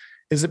this,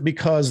 is it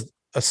because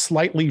a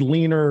slightly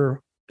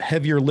leaner,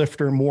 heavier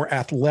lifter, more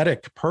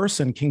athletic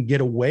person can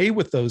get away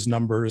with those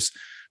numbers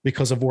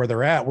because of where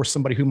they're at, where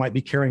somebody who might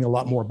be carrying a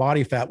lot more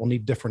body fat will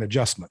need different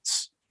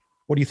adjustments?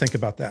 What do you think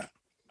about that?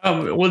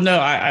 Well, no,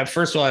 I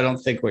first of all, I don't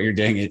think what you're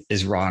doing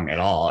is wrong at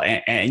all.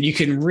 And you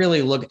can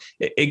really look,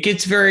 it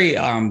gets very,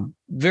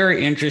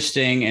 very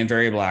interesting and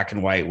very black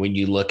and white when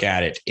you look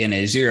at it in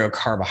a zero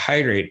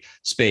carbohydrate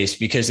space,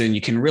 because then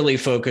you can really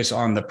focus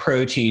on the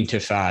protein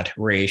to fat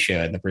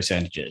ratio and the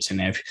percentages.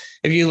 And if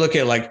you look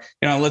at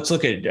let's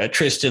look at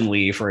Tristan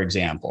Lee, for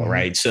example, mm-hmm.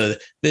 right? So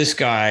this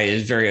guy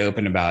is very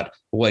open about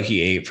what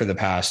he ate for the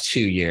past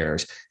 2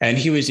 years. And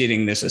he was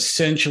eating this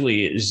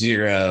essentially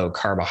zero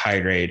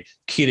carbohydrate,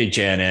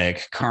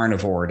 ketogenic,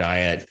 carnivore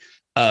diet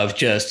of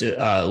just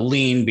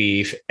lean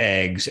beef,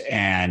 eggs,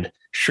 and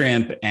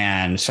shrimp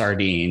and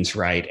sardines,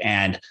 right?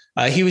 And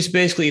he was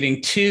basically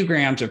eating 2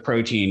 grams of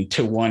protein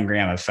to 1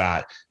 gram of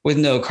fat with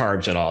no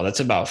carbs at all.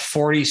 That's about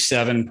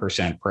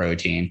 47%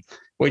 protein,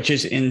 which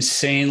is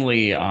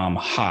insanely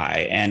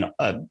high. And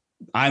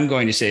I'm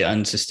going to say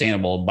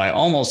unsustainable by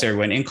almost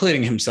everyone,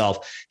 including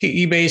himself.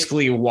 He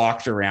basically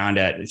walked around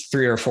at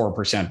 3 or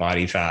 4%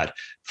 body fat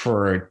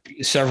for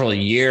several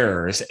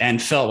years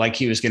and felt like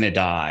he was going to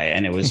die.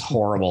 And it was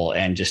horrible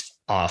and just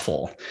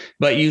awful.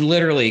 But you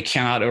literally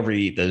cannot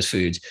overeat those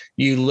foods.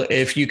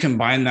 If you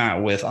combine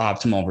that with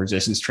optimal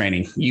resistance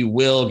training, you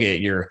will get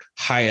your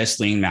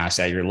highest lean mass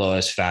at your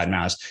lowest fat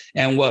mass.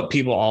 And what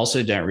people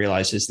also don't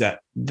realize is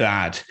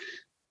that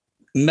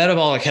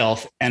metabolic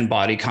health and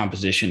body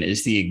composition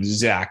is the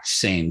exact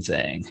same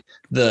thing.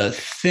 The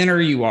thinner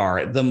you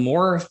are, the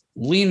more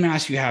lean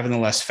mass you have and the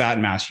less fat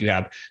mass you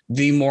have,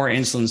 the more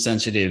insulin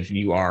sensitive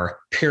you are,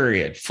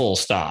 period, full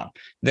stop.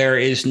 There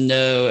is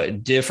no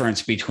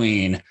difference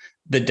between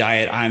the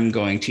diet I'm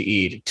going to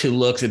eat to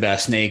look the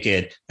best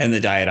naked and the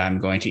diet I'm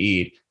going to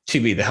eat to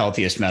be the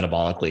healthiest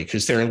metabolically,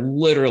 because they're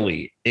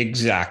literally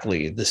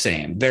exactly the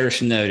same. There's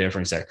no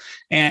difference there.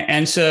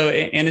 And so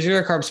in a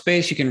zero carb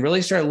space, you can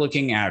really start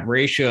looking at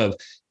ratio of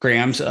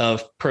grams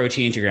of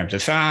protein to grams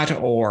of fat,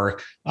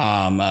 or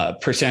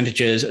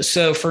percentages.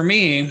 So for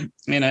me,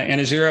 in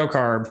a zero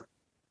carb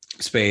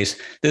space,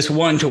 this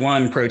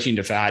 1-to-1 protein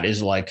to fat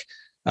is like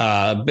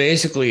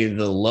basically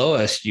the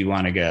lowest you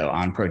want to go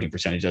on protein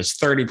percentage. That's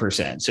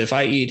 30%. So if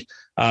I eat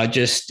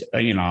just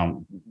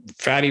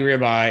fatty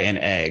ribeye and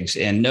eggs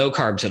and no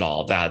carbs at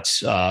all,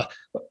 that's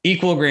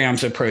equal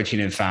grams of protein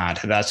and fat.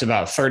 That's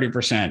about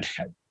 30%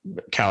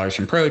 calories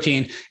from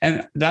protein.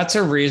 And that's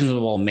a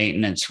reasonable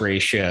maintenance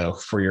ratio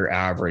for your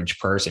average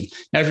person.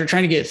 Now, if you're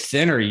trying to get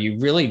thinner, you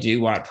really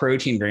do want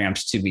protein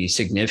grams to be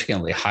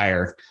significantly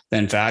higher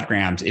than fat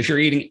grams. If you're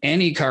eating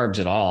any carbs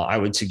at all, I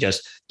would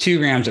suggest 2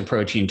 grams of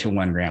protein to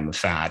 1 gram of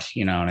fat.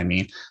 You know what I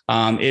mean?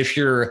 If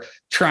you're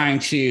trying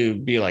to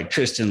be like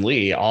Tristan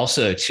Lee,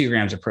 also 2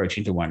 grams of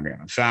protein to 1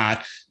 gram of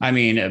fat. I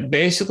mean,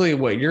 basically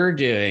what you're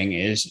doing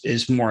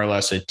is more or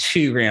less a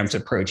 2 grams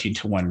of protein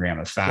to 1 gram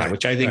of fat, right,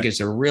 which I think is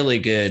a really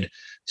good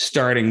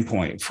starting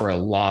point for a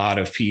lot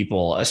of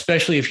people,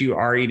 especially if you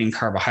are eating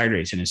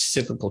carbohydrates in a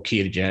cyclical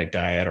ketogenic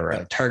diet or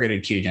a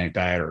targeted ketogenic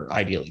diet, or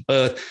ideally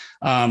both.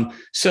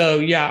 So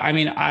yeah, I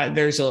mean, I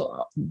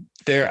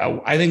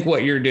think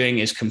what you're doing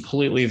is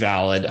completely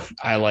valid.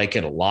 I like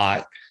it a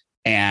lot.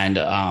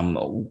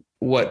 And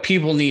what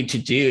people need to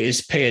do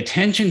is pay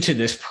attention to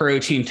this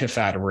protein to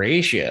fat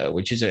ratio,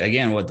 which is,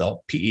 again, what the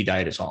PE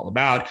diet is all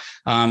about,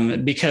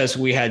 because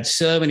we had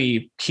so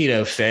many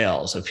keto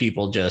fails of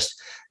people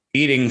just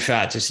eating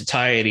fat to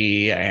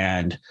satiety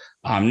and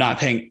not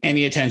paying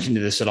any attention to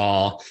this at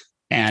all.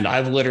 And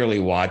I've literally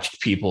watched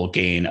people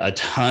gain a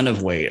ton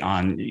of weight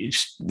on,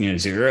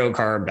 zero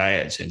carb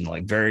diets and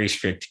like very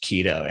strict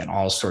keto and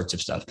all sorts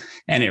of stuff.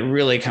 And it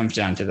really comes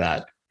down to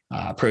that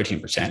protein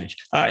percentage.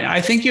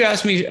 I think you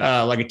asked me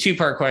like a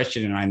 2-part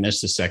question and I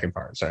missed the second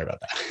part. Sorry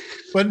about that.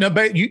 But no,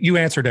 but you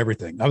answered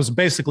everything. I was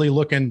basically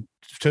looking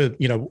to,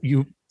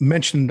 you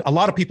mentioned a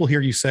lot of people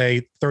hear you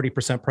say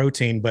 30%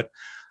 protein, but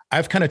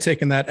I've kind of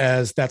taken that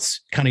as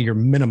that's kind of your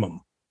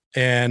minimum.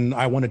 And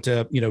I wanted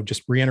to,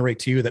 just reiterate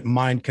to you that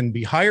mine can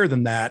be higher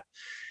than that.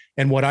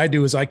 And what I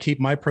do is I keep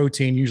my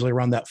protein usually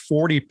around that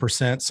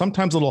 40%,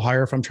 sometimes a little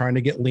higher if I'm trying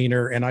to get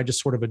leaner. And I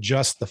just sort of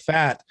adjust the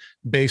fat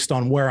based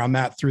on where I'm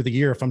at through the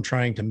year. If I'm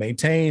trying to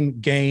maintain,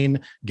 gain,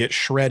 get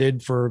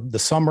shredded for the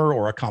summer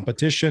or a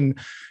competition.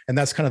 And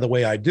that's kind of the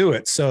way I do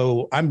it.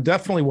 So I'm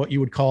definitely what you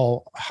would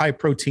call high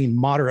protein,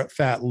 moderate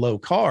fat, low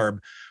carb,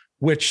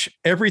 which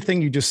everything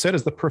you just said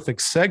is the perfect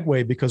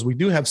segue, because we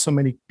do have so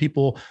many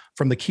people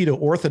from the keto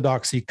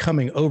orthodoxy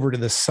coming over to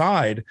this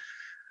side.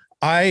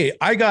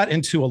 I got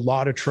into a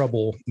lot of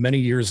trouble many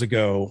years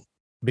ago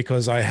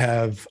because I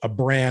have a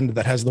brand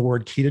that has the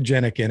word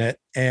ketogenic in it.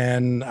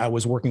 And I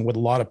was working with a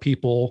lot of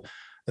people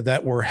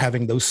that were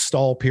having those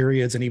stall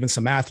periods, and even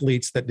some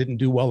athletes that didn't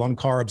do well on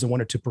carbs and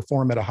wanted to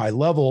perform at a high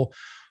level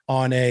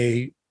on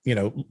a,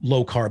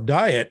 low carb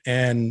diet.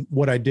 And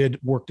what I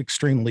did worked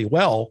extremely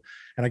well.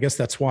 And I guess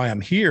that's why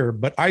I'm here.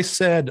 But I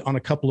said on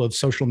a couple of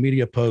social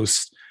media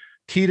posts,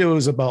 keto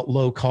is about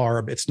low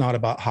carb. It's not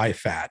about high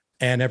fat.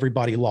 And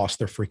everybody lost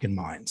their freaking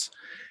minds.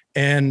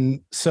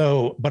 And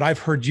so, but I've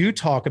heard you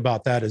talk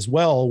about that as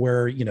well,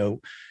 where,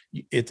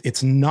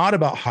 it's not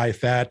about high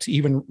fat to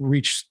even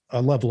reach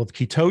a level of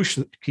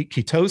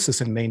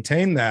ketosis and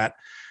maintain that,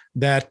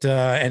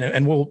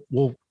 and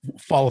we'll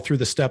follow through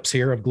the steps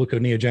here of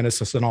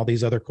gluconeogenesis and all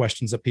these other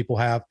questions that people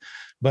have.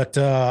 But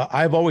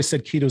I've always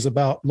said keto is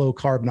about low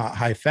carb, not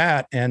high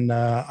fat. And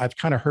I've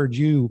kind of heard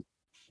you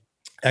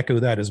echo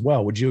that as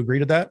well. Would you agree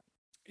to that?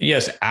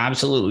 Yes,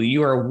 absolutely.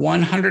 You are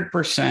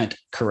 100%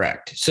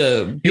 correct.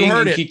 So you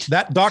heard it.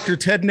 That Dr.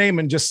 Ted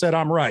Naiman just said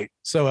I'm right.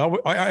 So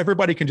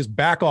everybody can just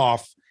back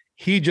off.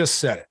 He just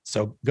said it.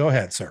 So go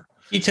ahead, sir.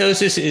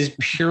 Ketosis is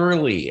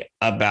purely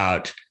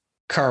about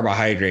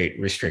carbohydrate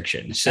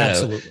restriction. So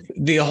absolutely.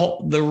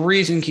 The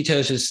reason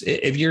ketosis,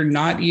 if you're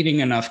not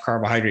eating enough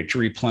carbohydrate to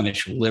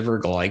replenish liver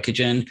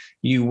glycogen,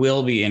 you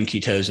will be in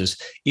ketosis,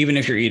 even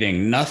if you're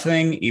eating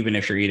nothing, even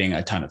if you're eating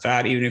a ton of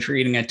fat, even if you're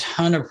eating a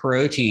ton of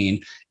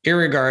protein,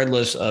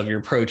 irregardless of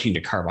your protein to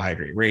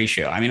carbohydrate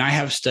ratio. I mean, I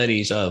have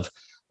studies of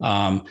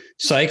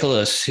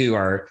cyclists who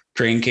are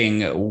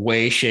drinking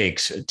whey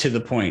shakes to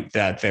the point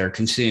that they're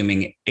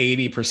consuming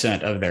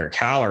 80% of their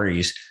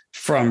calories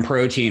from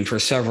protein for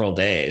several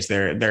days.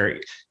 They're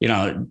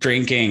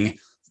drinking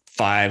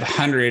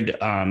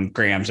 500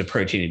 grams of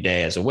protein a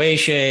day as a whey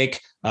shake,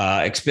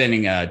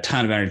 expending a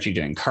ton of energy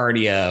doing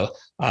cardio,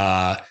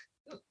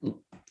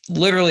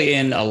 literally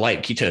in a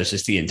light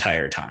ketosis the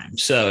entire time.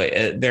 So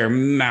they're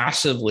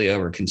massively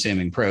over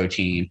consuming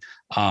protein,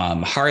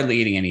 hardly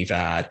eating any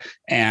fat,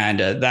 and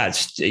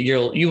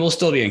you will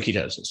still be in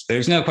ketosis.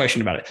 There's no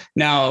question about it.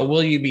 Now,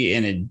 will you be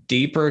in a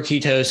deeper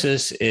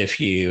ketosis if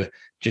you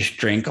just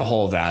drink a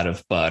whole vat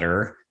of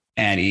butter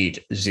and eat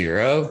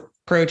zero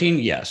protein?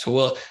 Yes.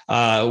 Well,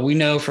 we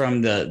know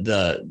from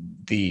the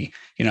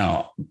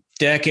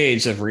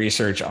decades of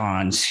research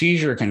on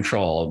seizure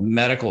control,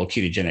 medical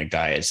ketogenic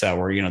diets that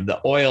were, the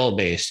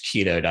oil-based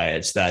keto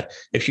diets, that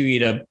if you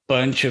eat a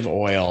bunch of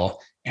oil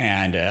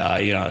and,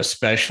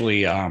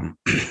 especially,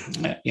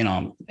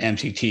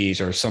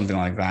 MCTs or something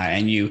like that,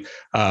 and you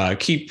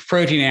keep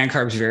protein and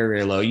carbs very,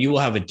 very low, you will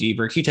have a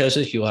deeper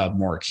ketosis, you'll have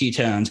more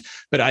ketones.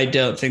 But I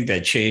don't think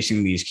that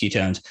chasing these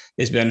ketones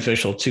is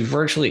beneficial to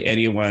virtually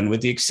anyone, with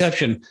the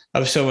exception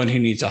of someone who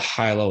needs a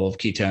high level of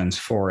ketones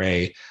for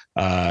a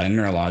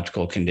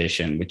neurological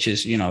condition, which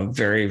is,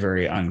 very,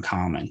 very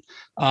uncommon.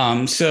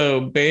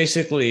 So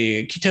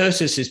basically,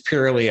 ketosis is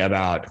purely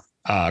about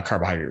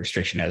carbohydrate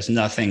restriction. It has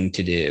nothing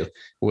to do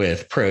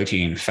with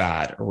protein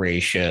fat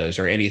ratios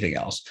or anything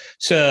else.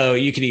 So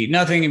you could eat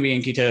nothing and be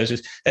in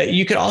ketosis.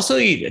 You could also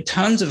eat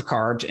tons of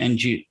carbs and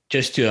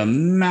just do a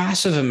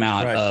massive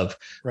amount of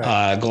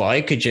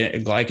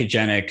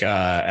glycogenic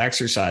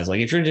exercise. Like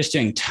if you're just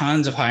doing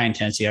tons of high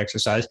intensity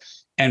exercise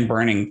and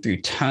burning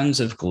through tons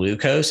of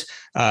glucose,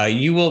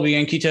 you will be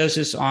in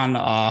ketosis on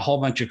a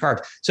whole bunch of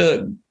carbs.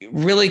 So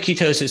really,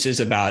 ketosis is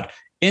about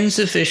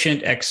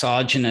insufficient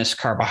exogenous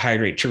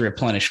carbohydrate to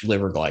replenish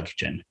liver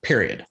glycogen,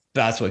 period.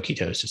 That's what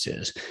ketosis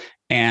is.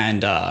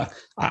 And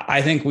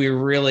I think we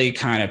really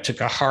kind of took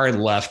a hard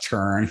left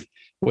turn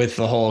with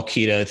the whole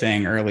keto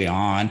thing early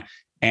on,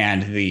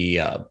 and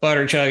the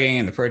butter chugging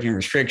and the protein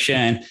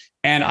restriction.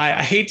 And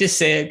I hate to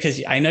say it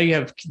because I know you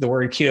have the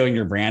word keto in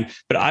your brand,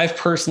 but I've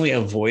personally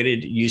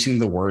avoided using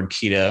the word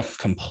keto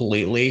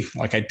completely.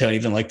 Like, I don't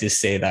even like to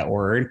say that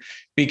word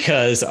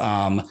because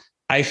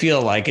I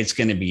feel like it's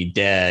going to be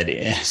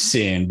dead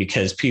soon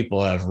because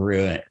people have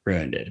ruined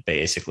it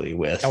basically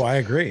with I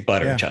agree.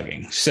 Butter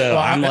chugging. So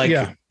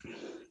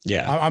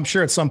I'm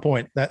sure at some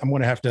point that I'm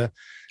going to have to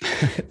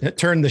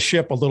turn the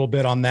ship a little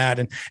bit on that.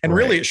 And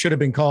really it should have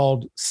been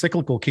called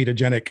cyclical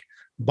ketogenic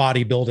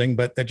bodybuilding,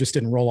 but that just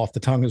didn't roll off the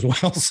tongue as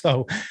well.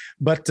 So,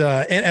 but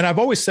I've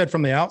always said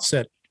from the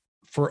outset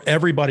for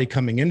everybody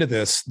coming into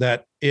this,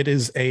 that it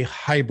is a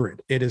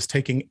hybrid. It is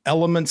taking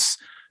elements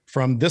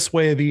from this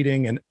way of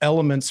eating and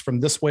elements from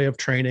this way of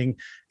training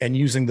and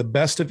using the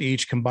best of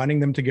each,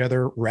 combining them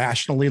together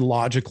rationally,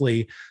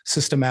 logically,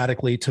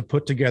 systematically to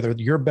put together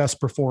your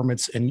best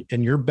performance and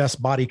your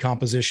best body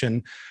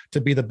composition to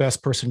be the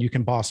best person you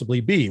can possibly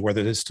be,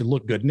 whether it is to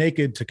look good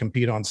naked, to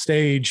compete on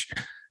stage,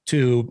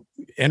 to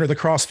enter the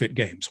CrossFit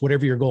Games,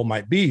 whatever your goal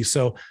might be.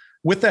 So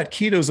with that,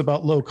 keto is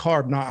about low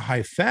carb, not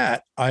high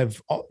fat.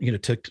 I've,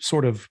 to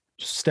sort of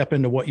step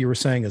into what you were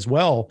saying as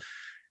well,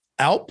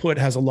 output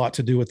has a lot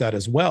to do with that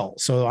as well.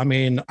 So, I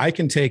mean, I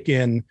can take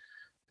in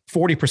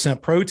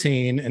 40%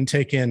 protein and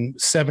take in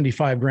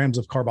 75 grams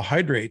of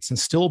carbohydrates and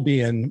still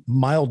be in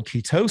mild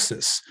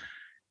ketosis.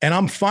 And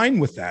I'm fine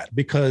with that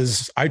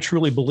because I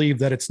truly believe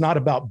that it's not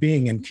about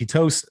being in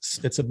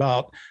ketosis. It's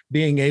about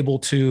being able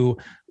to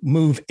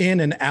move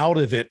in and out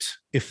of it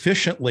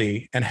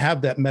efficiently and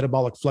have that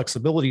metabolic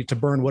flexibility to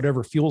burn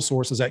whatever fuel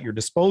source is at your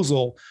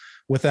disposal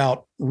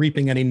without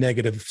reaping any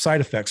negative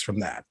side effects from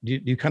that. Do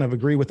you kind of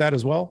agree with that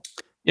as well?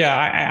 Yeah,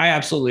 I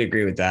absolutely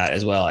agree with that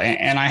as well.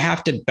 And I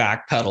have to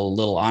backpedal a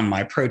little on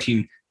my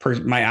protein,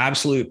 my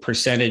absolute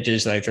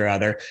percentages that I throw out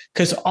there,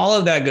 because all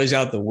of that goes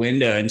out the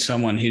window in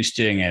someone who's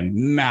doing a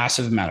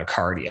massive amount of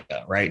cardio,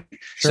 right?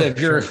 Sure, so if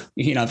you're,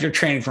 if you're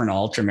training for an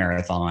ultra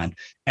marathon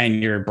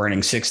and you're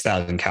burning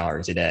 6,000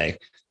 calories a day,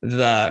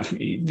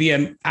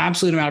 the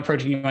absolute amount of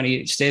protein you want to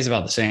eat stays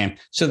about the same.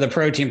 So the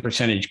protein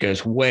percentage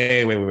goes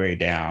way, way, way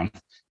down.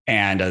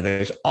 And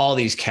there's all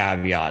these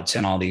caveats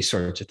and all these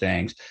sorts of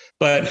things.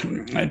 But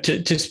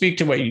to speak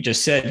to what you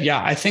just said,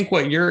 yeah, I think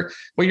what you're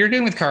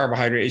doing with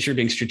carbohydrate is you're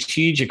being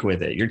strategic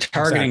with it. You're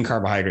targeting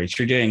carbohydrates.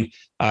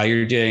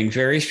 You're doing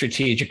very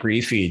strategic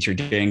refeeds. You're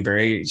doing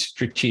very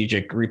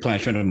strategic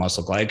replenishment of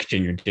muscle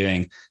glycogen. You're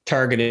doing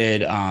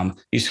targeted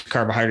use of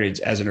carbohydrates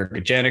as an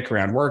ergogenic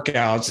around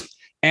workouts.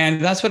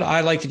 And that's what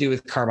I like to do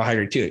with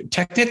carbohydrate too.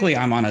 Technically,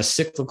 I'm on a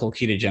cyclical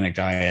ketogenic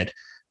diet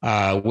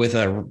with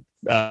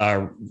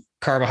a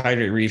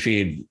carbohydrate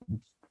refeed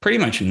pretty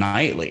much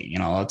nightly.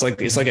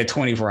 It's like a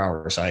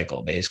 24-hour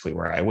cycle basically,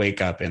 where I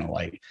wake up in a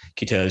light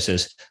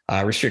ketosis,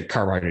 restrict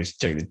carbohydrates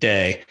during the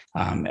day,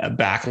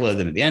 backload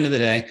them at the end of the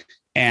day.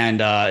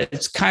 And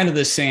it's kind of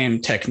the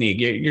same technique.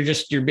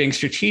 You're being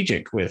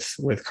strategic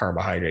with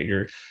carbohydrate.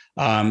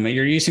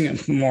 You're using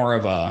it more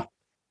of a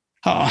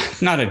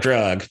not a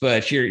drug,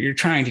 but you're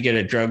trying to get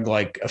a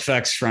drug-like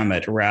effects from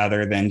it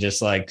rather than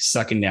just like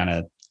sucking down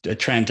a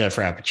Trenta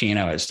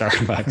Frappuccino at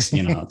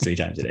Starbucks, 3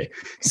 times a day.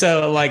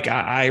 So like,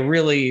 I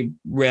really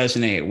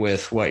resonate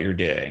with what you're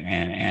doing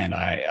and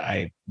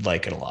I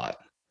like it a lot.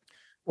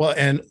 Well,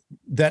 and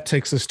that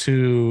takes us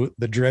to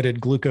the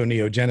dreaded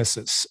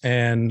gluconeogenesis.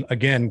 And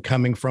again,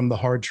 coming from the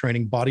hard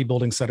training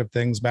bodybuilding side of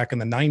things back in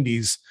the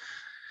 90s,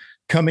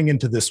 coming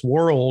into this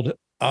world,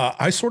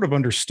 I sort of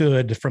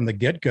understood from the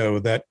get-go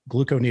that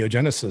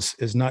gluconeogenesis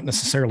is not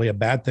necessarily a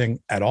bad thing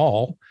at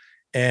all.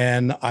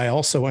 And I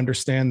also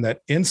understand that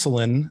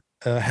insulin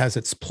has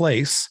its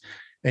place,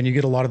 and you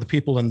get a lot of the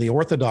people in the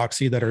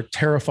orthodoxy that are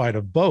terrified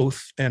of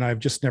both. And I've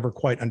just never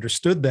quite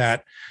understood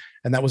that.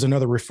 And that was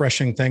another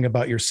refreshing thing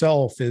about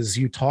yourself, is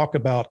you talk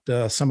about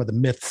some of the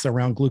myths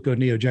around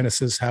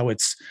gluconeogenesis, how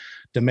it's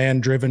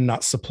demand driven,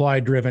 not supply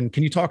driven.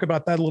 Can you talk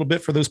about that a little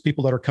bit for those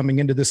people that are coming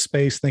into this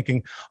space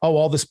thinking, oh,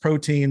 all this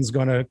protein's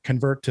going to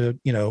convert to,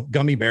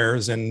 gummy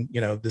bears, and,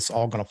 this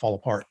all going to fall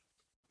apart?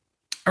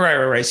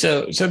 Right.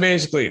 So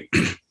basically,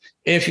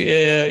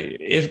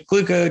 if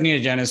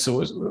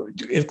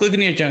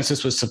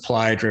gluconeogenesis was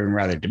supply driven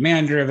rather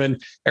demand driven,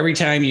 every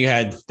time you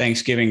had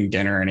Thanksgiving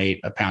dinner and ate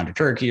a pound of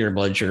turkey, your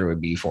blood sugar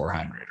would be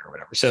 400 or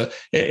whatever. So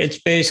it's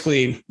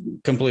basically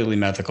completely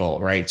mythical,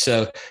 right?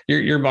 So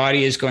your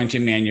body is going to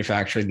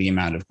manufacture the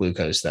amount of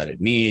glucose that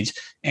it needs,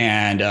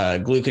 and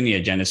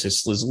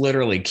gluconeogenesis is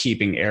literally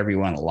keeping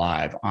everyone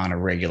alive on a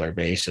regular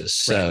basis.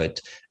 So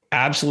it's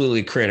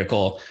absolutely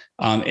critical.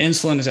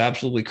 Insulin is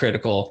absolutely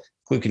critical.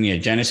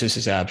 Gluconeogenesis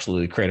is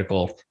absolutely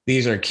critical.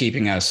 These are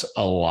keeping us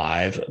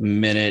alive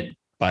minute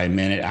by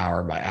minute,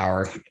 hour by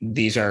hour.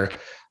 These are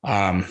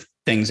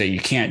things that you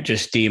can't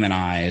just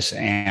demonize,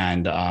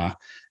 and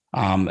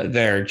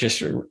they're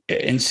just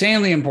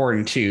insanely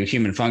important to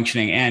human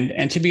functioning.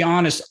 And to be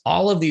honest,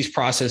 all of these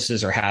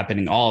processes are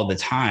happening all the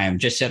time,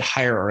 just at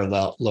higher or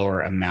lower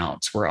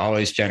amounts. We're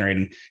always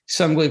generating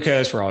some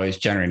glucose. We're always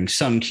generating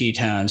some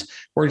ketones.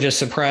 We're just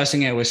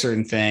suppressing it with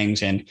certain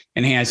things and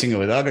enhancing it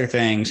with other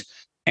things.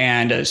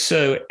 And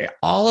so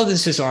all of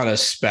this is on a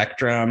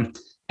spectrum,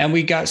 and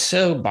we got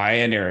so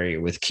binary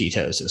with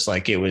ketosis.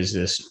 Like, it was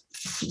this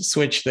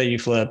switch that you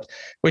flipped,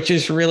 which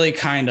is really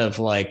kind of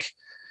like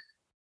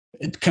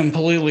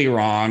completely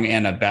wrong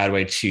and a bad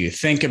way to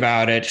think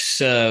about it.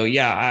 So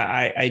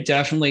yeah, I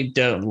definitely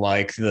don't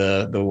like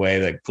the way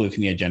that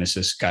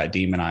gluconeogenesis got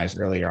demonized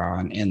earlier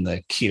on in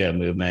the keto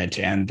movement.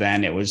 And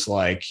then it was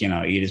like,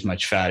 eat as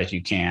much fat as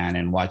you can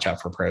and watch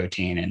out for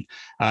protein.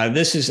 And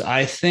this is,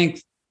 I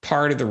think,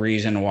 part of the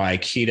reason why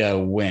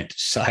keto went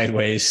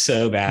sideways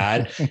so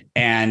bad.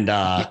 And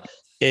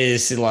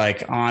is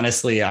like,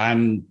 honestly,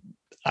 I'm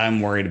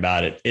worried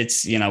about it.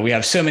 It's, we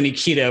have so many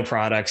keto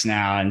products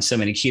now and so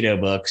many keto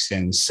books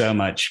and so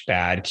much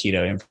bad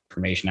keto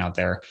information out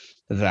there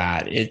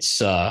that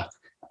it's, yeah,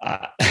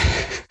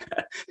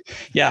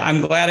 I'm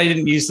glad I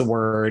didn't use the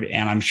word,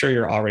 and I'm sure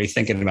you're already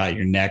thinking about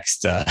your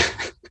next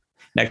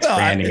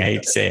branding. I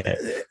hate to say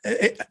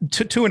it.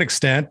 To an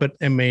extent, but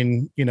I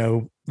mean,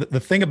 the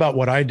thing about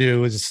what I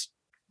do is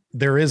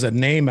there is a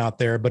name out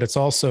there, but it's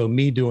also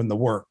me doing the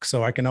work.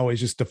 So I can always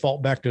just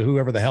default back to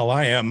whoever the hell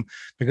I am,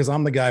 because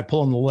I'm the guy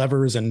pulling the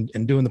levers and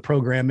doing the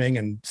programming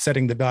and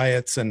setting the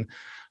diets. And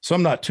so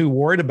I'm not too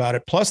worried about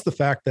it. Plus the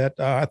fact that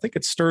I think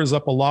it stirs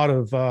up a lot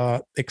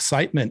of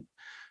excitement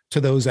to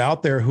those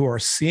out there who are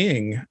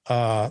seeing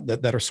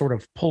that are sort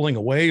of pulling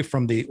away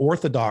from the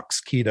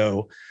orthodox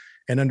keto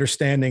and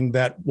understanding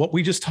that what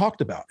we just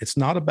talked about, it's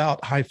not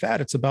about high fat,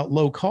 it's about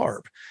low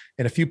carb.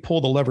 And if you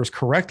pull the levers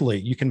correctly,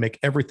 you can make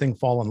everything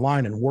fall in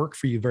line and work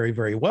for you very,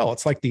 very well.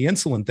 It's like the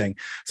insulin thing.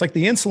 It's like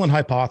the insulin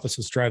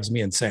hypothesis drives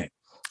me insane.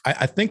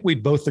 I think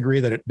we'd both agree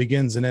that it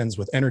begins and ends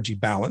with energy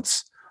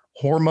balance.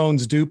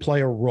 Hormones do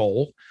play a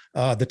role.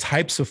 The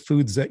types of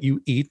foods that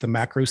you eat, the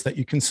macros that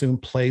you consume,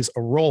 plays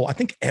a role. I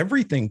think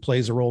everything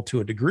plays a role to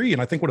a degree.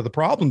 And I think one of the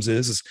problems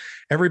is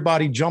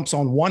everybody jumps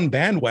on one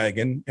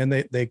bandwagon and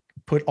they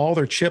put all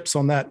their chips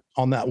on that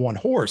one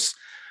horse,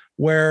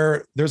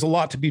 where there's a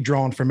lot to be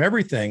drawn from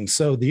everything.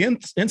 So the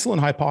insulin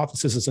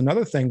hypothesis is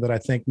another thing that I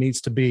think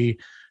needs to be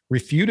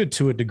refuted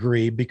to a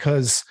degree,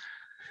 because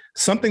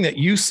something that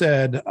you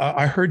said,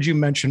 I heard you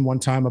mention one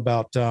time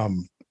about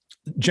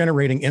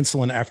generating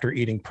insulin after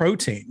eating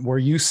protein, where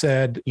you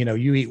said,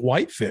 you eat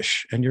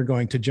whitefish and you're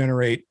going to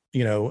generate,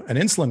 an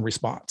insulin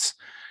response.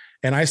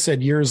 And I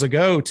said years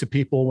ago to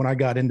people when I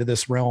got into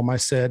this realm, I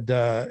said,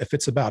 if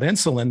it's about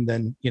insulin,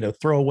 then,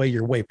 throw away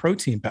your whey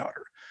protein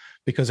powder.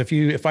 Because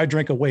if I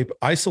drink a whey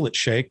isolate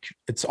shake,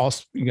 it's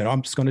also,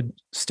 I'm just going to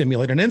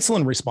stimulate an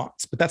insulin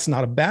response. But that's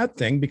not a bad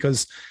thing,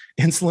 because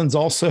insulin's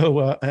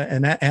also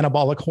an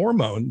anabolic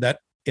hormone that,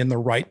 in the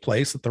right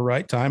place at the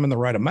right time and the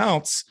right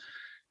amounts,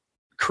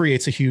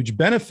 creates a huge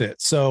benefit.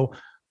 So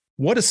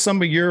what is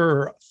some of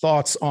your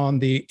thoughts on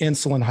the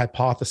insulin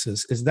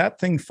hypothesis? Is that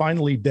thing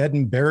finally dead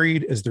and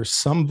buried? Is there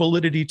some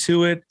validity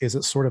to it? Is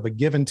it sort of a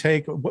give and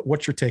take?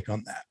 What's your take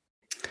on that?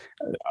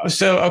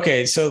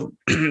 So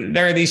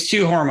there are these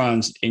two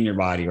hormones in your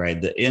body,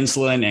 right? The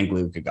insulin and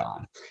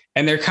glucagon,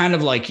 and they're kind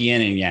of like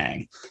yin and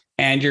yang.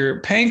 And your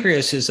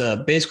pancreas is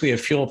basically a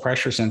fuel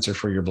pressure sensor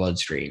for your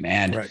bloodstream.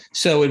 And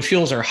so when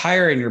fuels are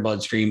higher in your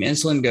bloodstream,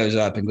 insulin goes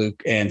up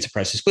and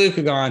suppresses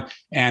glucagon.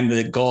 And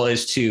the goal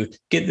is to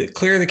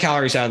clear the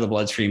calories out of the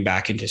bloodstream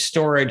back into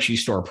storage. You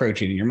store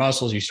protein in your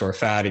muscles, you store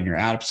fat in your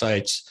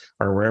adipocytes,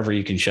 or wherever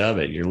you can shove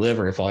it, your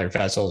liver, if all your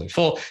fat cells are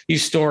full, you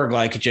store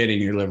glycogen in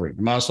your liver and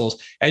your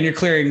muscles, and you're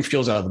clearing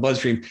fuels out of the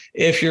bloodstream.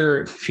 If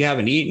you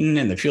haven't eaten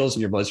and the fuels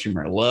in your bloodstream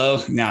are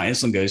low, now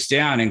insulin goes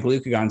down and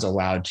glucagon's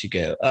allowed to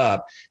go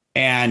up.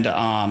 And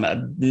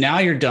now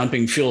you're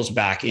dumping fuels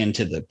back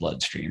into the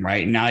bloodstream,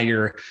 right? Now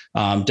you're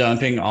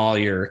dumping all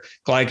your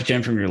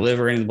glycogen from your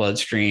liver into the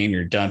bloodstream.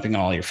 You're dumping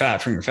all your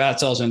fat from your fat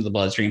cells into the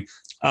bloodstream.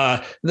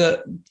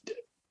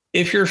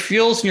 If your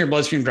fuels in your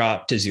bloodstream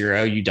drop to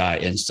zero, you die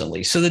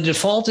instantly. So the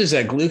default is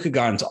that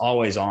glucagon's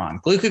always on.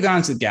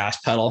 Glucagon's the gas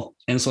pedal,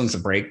 insulin's the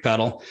brake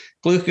pedal.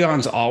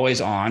 Glucagon's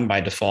always on by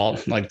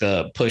default, like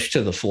the push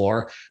to the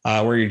floor,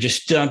 where you're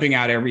just dumping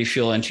out every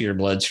fuel into your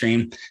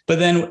bloodstream. But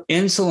then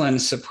insulin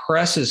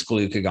suppresses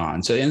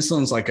glucagon. So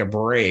insulin's like a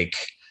brake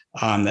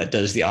that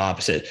does the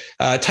opposite.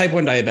 Type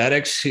 1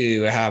 diabetics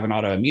who have an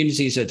autoimmune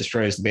disease that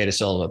destroys the beta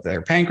cell of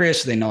their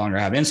pancreas, so they no longer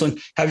have insulin,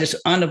 have just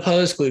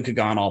unopposed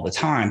glucagon all the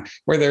time,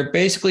 where they're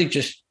basically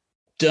just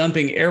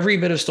dumping every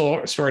bit of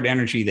stored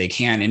energy they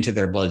can into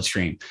their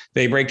bloodstream.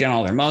 They break down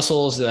all their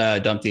muscles,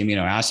 dump the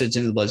amino acids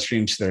into the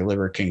bloodstream so their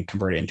liver can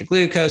convert it into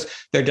glucose.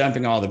 They're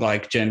dumping all the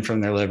glycogen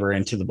from their liver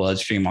into the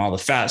bloodstream, all the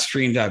fat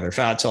streams out of their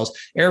fat cells.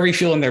 Every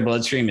fuel in their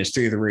bloodstream is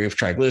through the roof: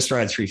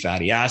 triglycerides, free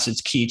fatty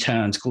acids,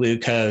 ketones,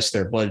 glucose.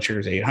 Their blood sugar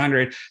is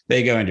 800.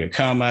 They go into a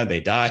coma, they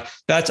die.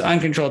 That's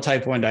uncontrolled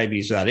type 1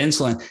 diabetes without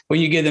insulin. When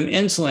you give them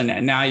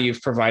insulin, now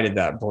you've provided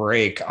that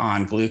brake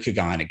on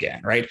glucagon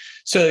again, right?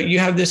 So you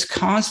have this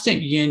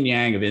constant yin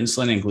yang of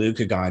insulin and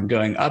glucagon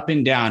going up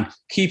and down,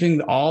 keeping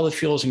all the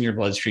fuels in your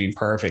bloodstream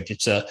perfect.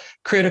 It's a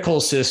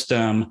critical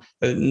system.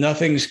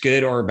 Nothing's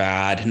good or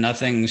bad.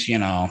 Nothing's,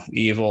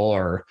 evil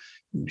or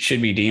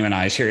should be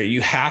demonized here. You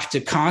have to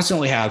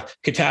constantly have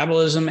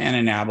catabolism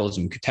and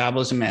anabolism,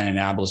 catabolism and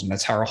anabolism.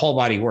 That's how our whole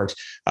body works.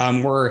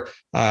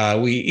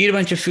 We eat a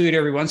bunch of food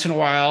every once in a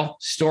while,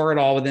 store it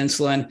all with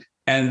insulin,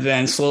 and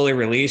then slowly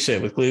release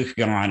it with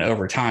glucagon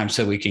over time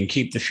so we can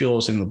keep the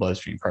fuels in the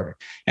bloodstream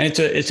perfect. And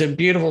it's a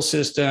beautiful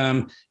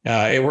system.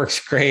 It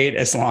works great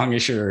as long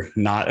as you're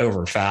not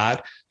over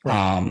fat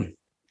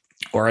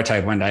or a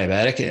type 1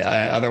 diabetic.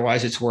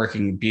 Otherwise, it's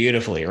working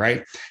beautifully,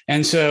 right?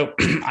 And so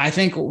I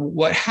think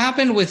what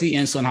happened with the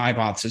insulin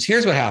hypothesis,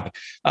 here's what happened.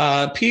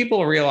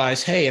 People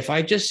realize, hey, if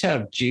I just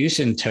have juice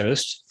and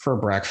toast for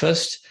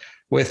breakfast,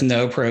 with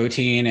no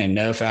protein and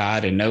no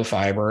fat and no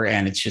fiber,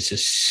 and it's just a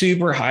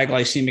super high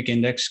glycemic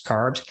index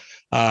carbs,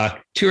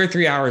 2 or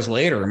 3 hours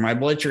later, my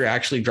blood sugar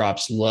actually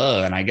drops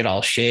low and I get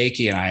all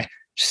shaky and I'm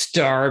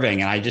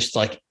starving and I just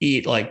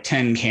eat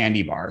 10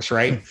 candy bars,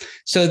 right?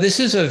 So this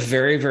is a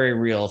very, very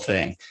real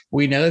thing.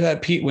 We know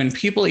that when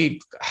people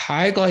eat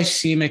high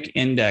glycemic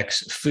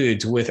index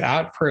foods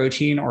without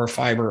protein or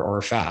fiber or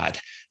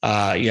fat,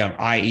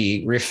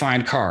 i.e.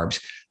 refined carbs,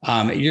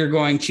 you're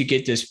going to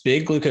get this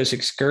big glucose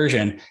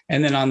excursion.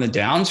 And then on the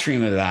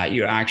downstream of that,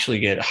 you actually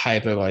get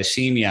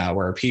hypoglycemia,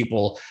 where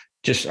people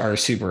just are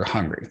super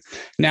hungry.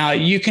 Now,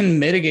 you can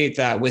mitigate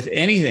that with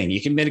anything.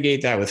 You can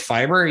mitigate that with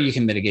fiber. You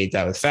can mitigate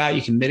that with fat.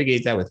 You can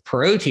mitigate that with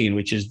protein,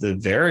 which is the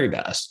very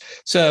best.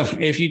 So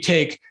if you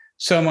take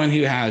someone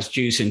who has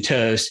juice and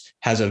toast,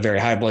 has a very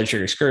high blood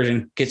sugar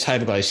excursion, gets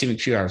hypoglycemic a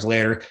few hours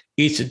later,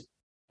 eats a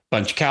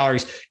bunch of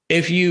calories.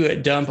 If you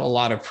dump a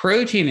lot of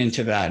protein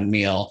into that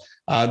meal,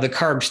 the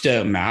carbs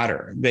don't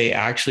matter. They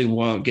actually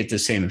won't get the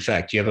same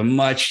effect. You have a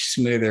much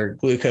smoother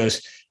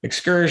glucose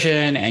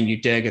excursion and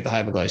you did get the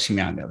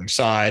hypoglycemia on the other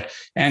side.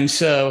 And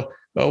so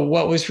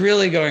what was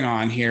really going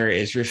on here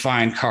is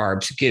refined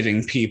carbs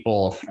giving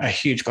people a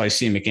huge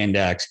glycemic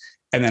index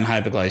and then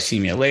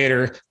hypoglycemia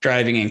later,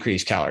 driving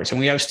increased calories. And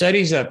we have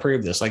studies that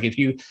prove this. Like if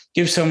you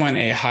give someone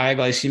a high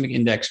glycemic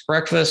index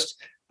breakfast,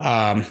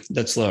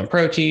 that's low in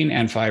protein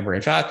and fiber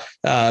and fat,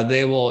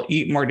 they will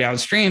eat more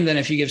downstream than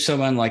if you give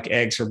someone like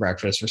eggs for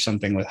breakfast or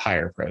something with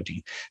higher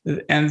protein.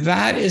 And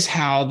that is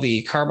how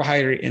the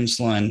carbohydrate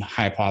insulin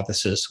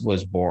hypothesis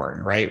was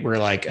born, right? We're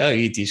like, oh,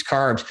 you eat these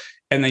carbs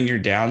and then your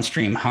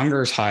downstream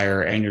hunger is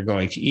higher and you're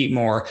going to eat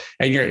more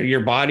and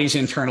your body's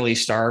internally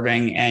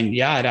starving. And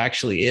yeah, it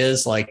actually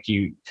is like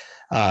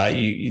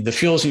the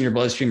fuels in your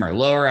bloodstream are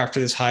lower after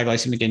this high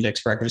glycemic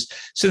index breakfast.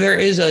 So there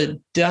is a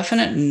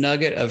definite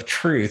nugget of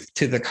truth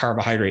to the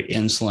carbohydrate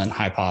insulin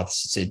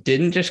hypothesis. It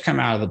didn't just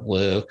come out of the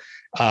blue.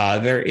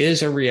 There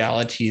is a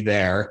reality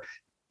there.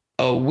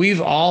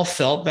 We've all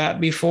felt that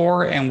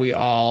before, and we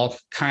all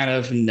kind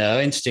of know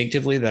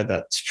instinctively that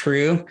that's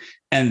true.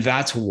 And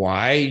that's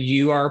why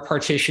you are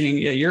partitioning.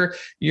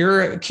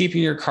 You're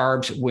keeping your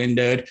carbs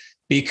windowed,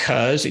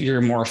 because you're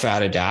more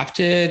fat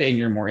adapted and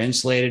you're more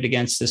insulated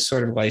against this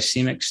sort of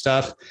glycemic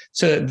stuff.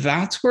 So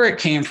that's where it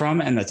came from.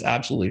 And that's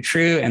absolutely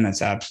true. And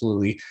that's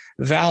absolutely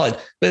valid.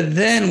 But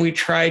then we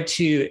tried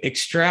to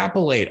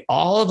extrapolate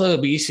all of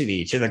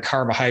obesity to the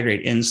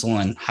carbohydrate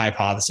insulin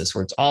hypothesis,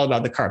 where it's all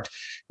about the carbs,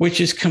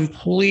 which is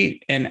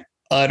complete and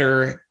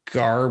utter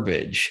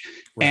garbage.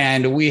 Right.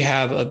 And we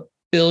have a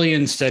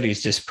billion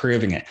studies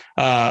disproving it.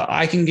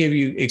 I can give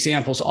you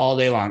examples all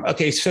day long.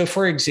 Okay, so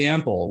for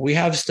example, we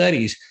have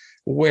studies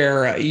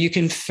where you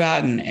can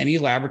fatten any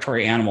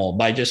laboratory animal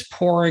by just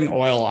pouring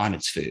oil on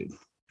its food.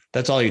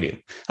 That's all you do.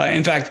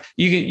 In fact,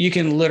 you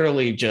can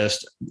literally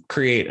just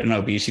create an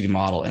obesity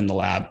model in the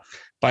lab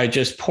by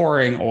just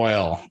pouring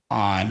oil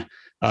on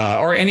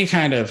or any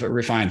kind of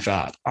refined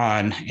fat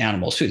on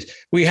animals' foods.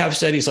 We have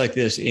studies like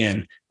this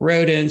in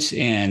rodents,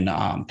 in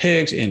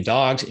pigs, in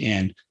dogs,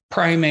 in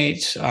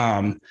primates.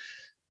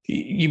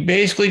 You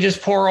basically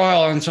just pour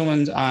oil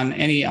on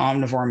any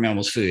omnivore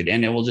mammal's food,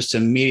 and it will just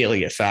immediately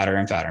get fatter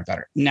and fatter and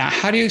fatter. Now,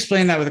 how do you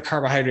explain that with a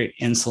carbohydrate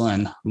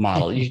insulin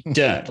model? You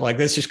don't. Like,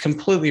 that's just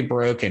completely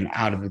broken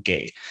out of the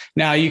gate.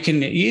 Now, you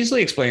can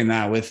easily explain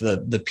that with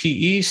the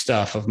PE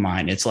stuff of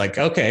mine. It's like,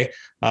 okay,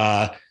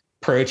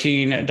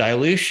 protein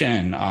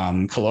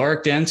dilution,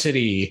 caloric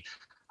density,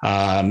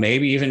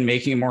 maybe even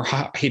making it more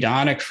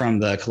hedonic from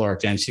the caloric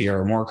density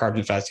or more carbs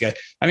and fats together.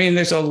 I mean,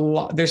 there's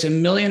a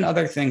million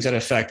other things that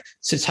affect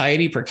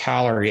satiety per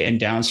calorie and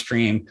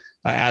downstream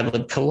ad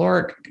lib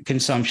caloric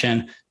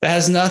consumption that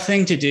has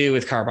nothing to do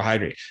with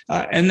carbohydrate.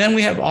 And then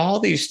we have all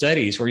these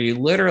studies where you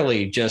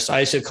literally just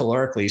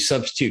isocalorically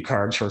substitute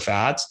carbs for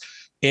fats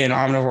in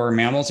omnivore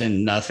mammals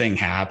and nothing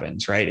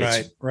happens, right?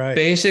 It's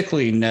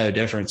basically no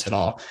difference at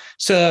all.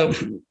 So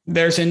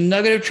there's a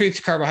nugget of truth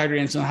to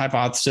carbohydrate insulin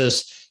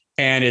hypothesis.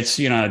 And it's,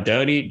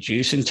 don't eat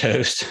juice and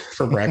toast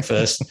for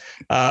breakfast.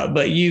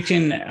 But you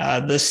can,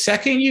 the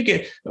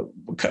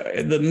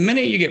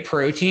minute you get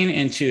protein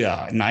into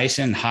a nice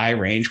and high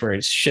range where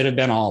it should have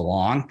been all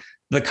along,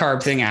 the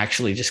carb thing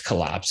actually just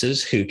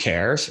collapses. Who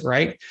cares,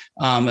 right?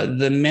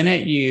 The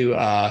minute you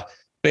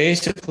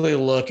basically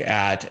look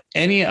at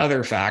any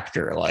other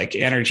factor like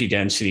energy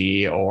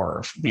density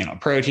or,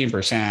 protein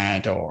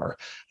percent or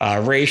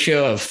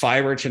ratio of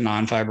fiber to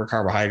non-fiber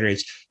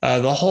carbohydrates,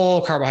 the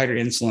whole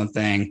carbohydrate insulin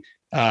thing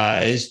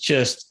is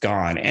just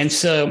gone. And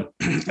so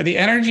the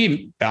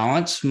energy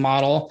balance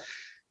model,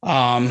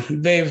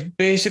 they've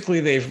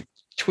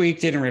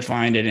tweaked it and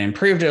refined it and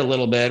improved it a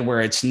little bit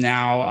where it's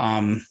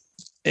now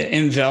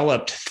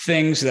enveloped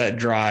things that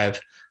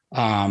drive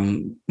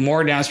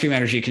more downstream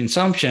energy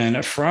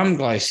consumption from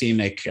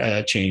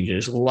glycemic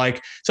changes.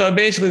 So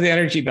basically the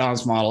energy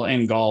balance model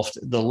engulfed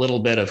the little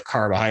bit of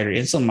carbohydrate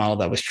insulin model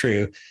that was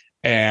true.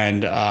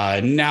 And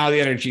now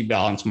the energy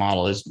balance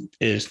model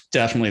is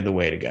definitely the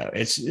way to go.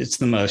 It's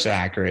the most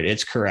accurate.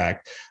 It's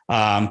correct.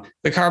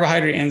 The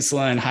carbohydrate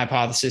insulin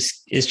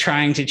hypothesis is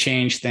trying to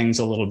change things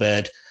a little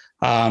bit.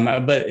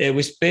 But it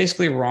was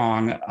basically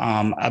wrong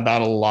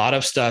about a lot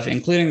of stuff,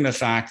 including the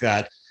fact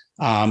that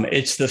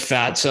it's the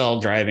fat cell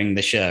driving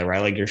the show,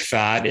 right? Like your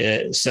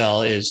fat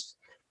cell is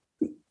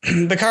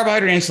the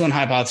carbohydrate insulin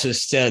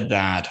hypothesis said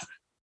that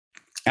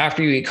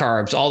after you eat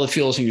carbs, all the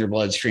fuels in your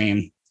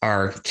bloodstream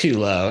are too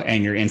low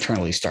and you're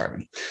internally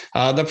starving.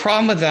 The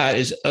problem with that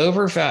is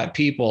overfat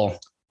people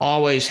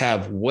always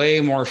have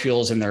way more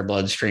fuels in their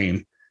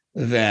bloodstream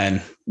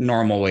than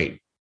normal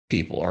weight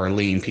people or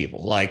lean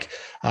people. Like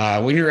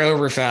when you're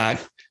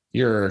overfat,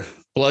 your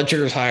blood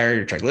sugar is higher,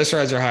 your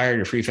triglycerides are higher,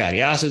 your free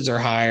fatty acids are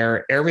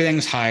higher,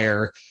 everything's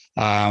higher,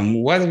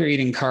 whether you're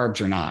eating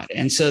carbs or not.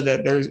 And so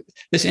that there's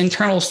this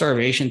internal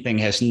starvation thing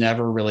has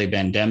never really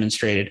been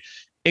demonstrated,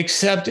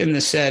 except in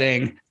the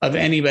setting of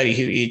anybody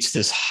who eats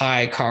this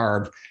high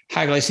carb,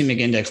 high glycemic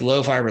index,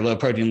 low fiber, low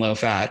protein, low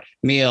fat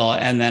meal,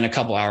 and then a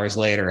couple hours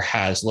later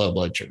has low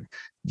blood sugar.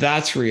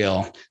 That's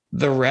real.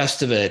 The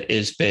rest of it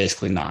is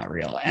basically not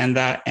real. And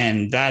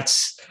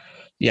that's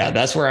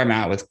where I'm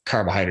at with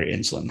carbohydrate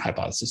insulin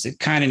hypothesis. It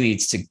kind of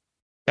needs to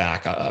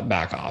back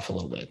off a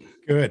little bit.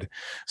 Good.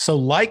 So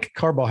like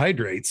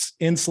carbohydrates,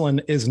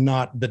 insulin is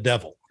not the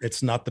devil.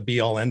 It's not the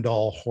be all end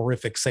all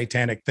horrific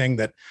satanic thing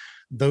that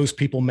those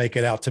people make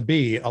it out to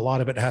be. A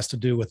lot of it has to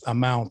do with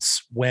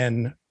amounts,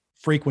 when,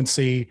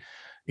 frequency,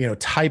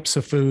 types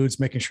of foods,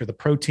 making sure the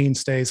protein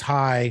stays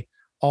high.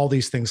 All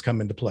these things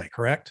come into play,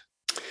 correct?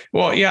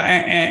 Well, yeah.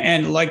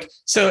 And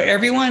so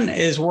everyone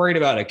is worried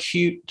about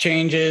acute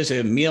changes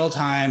in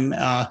mealtime,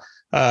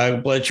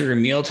 blood sugar,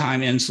 mealtime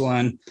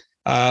insulin.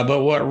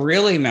 But what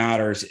really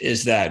matters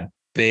is that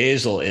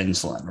basal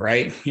insulin,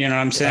 right? You know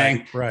what I'm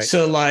saying? Right.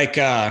 So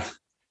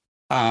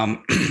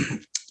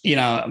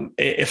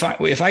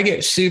if I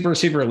get super,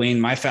 super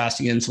lean, my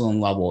fasting insulin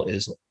level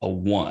is a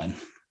 1,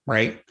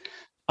 right?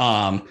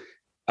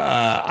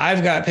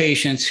 I've got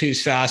patients who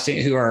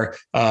are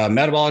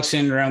metabolic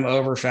syndrome,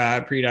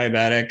 overfat,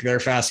 pre-diabetic. Their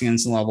fasting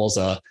insulin levels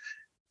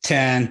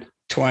 10,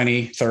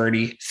 20,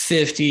 30,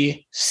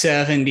 50,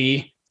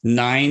 70,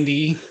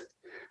 90.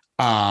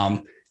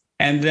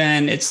 And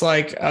then it's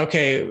like,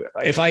 okay,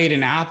 if I eat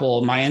an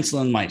apple, my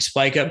insulin might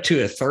spike up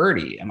to a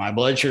 30 and my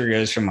blood sugar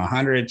goes from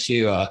 100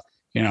 to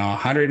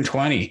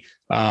 120.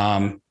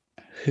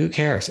 Who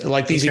cares?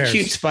 Like these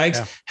acute spikes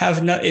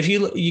have no, if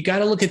you got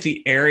to look at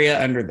the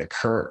area under the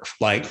curve,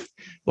 like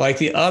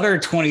the other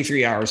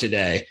 23 hours a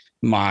day,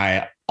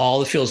 all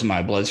the fuels in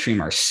my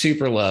bloodstream are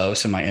super low.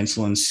 So my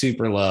insulin's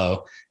super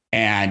low.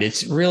 And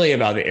it's really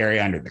about the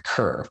area under the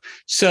curve.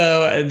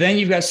 So then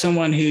you've got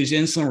someone who's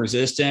insulin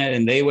resistant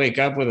and they wake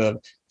up with a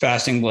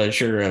fasting blood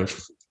sugar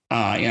of,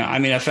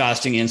 a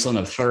fasting insulin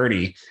of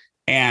 30.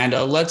 And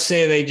let's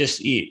say they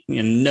just eat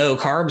no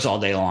carbs all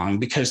day long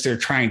because they're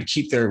trying to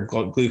keep their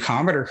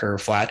glucometer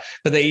curve flat,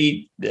 but they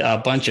eat a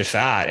bunch of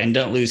fat and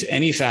don't lose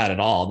any fat at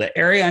all. The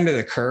area under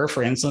the curve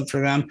for insulin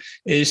for them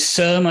is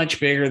so much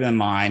bigger than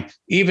mine,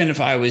 even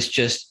if I was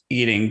just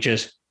eating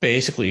just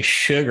basically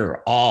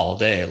sugar all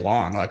day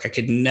long. Like I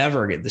could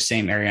never get the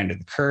same area under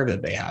the curve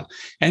that they have.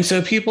 And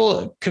so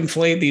people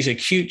conflate these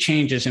acute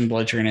changes in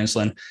blood sugar and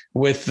insulin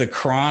with the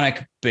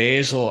chronic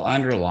basal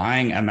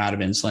underlying amount of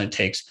insulin it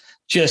takes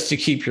just to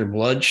keep your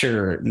blood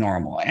sugar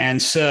normal.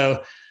 And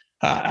so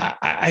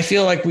I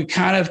feel like we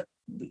kind of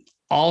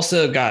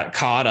also got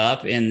caught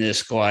up in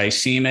this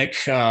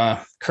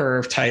glycemic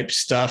curve type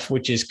stuff,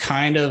 which is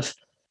kind of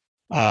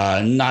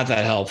not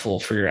that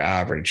helpful for your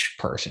average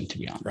person, to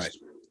be honest. Right.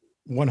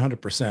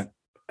 100%.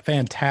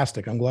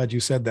 Fantastic. I'm glad you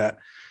said that.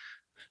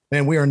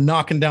 Man, we are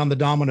knocking down the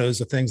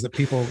dominoes of things that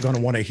people are going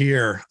to want to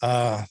hear.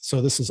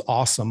 So this is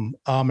awesome.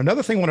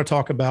 Another thing I want to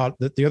talk about,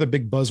 that the other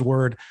big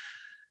buzzword,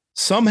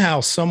 somehow,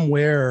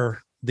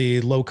 somewhere, the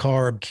low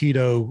carb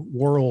keto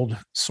world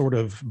sort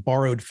of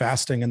borrowed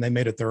fasting and they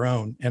made it their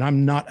own. And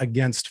I'm not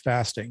against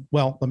fasting.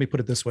 Well, let me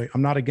put it this way.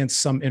 I'm not against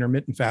some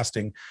intermittent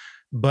fasting,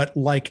 but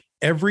like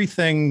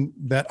everything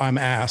that I'm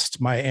asked,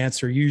 my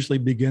answer usually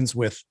begins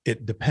with,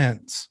 it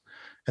depends.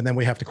 And then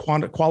we have to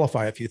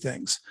qualify a few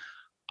things.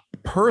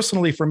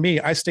 Personally, for me,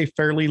 I stay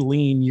fairly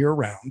lean year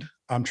round.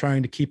 I'm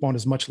trying to keep on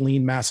as much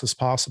lean mass as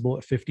possible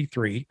at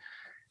 53.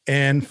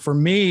 And for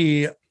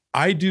me,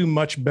 I do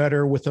much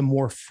better with a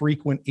more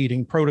frequent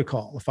eating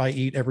protocol. If I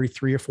eat every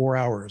 3 or 4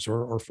 hours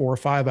or 4 or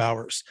 5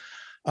 hours,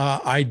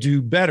 I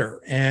do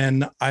better.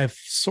 And I've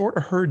sort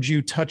of heard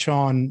you touch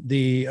on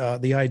the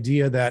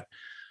idea that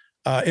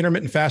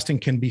intermittent fasting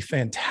can be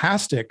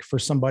fantastic for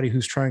somebody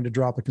who's trying to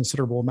drop a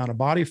considerable amount of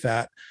body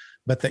fat,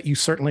 but that you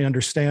certainly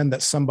understand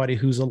that somebody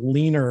who's a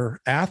leaner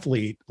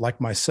athlete like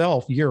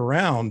myself year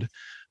round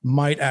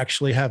might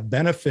actually have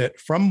benefit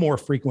from more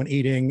frequent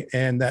eating,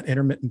 and that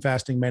intermittent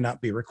fasting may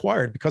not be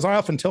required. Because I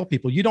often tell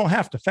people, you don't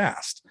have to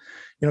fast.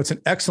 It's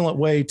an excellent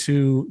way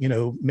to,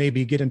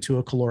 maybe get into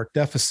a caloric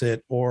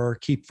deficit or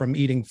keep from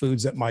eating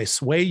foods that might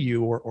sway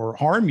you or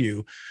harm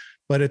you.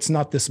 But it's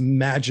not this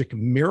magic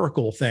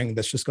miracle thing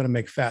that's just going to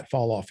make fat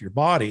fall off your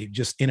body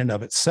just in and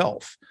of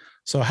itself.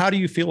 So how do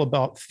you feel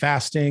about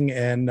fasting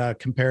and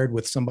compared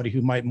with somebody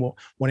who might want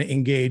to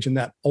engage in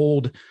that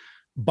old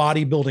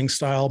bodybuilding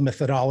style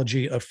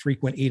methodology of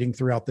frequent eating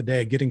throughout the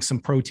day, getting some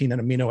protein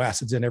and amino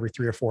acids in every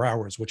 3 or 4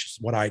 hours, which is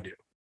what I do?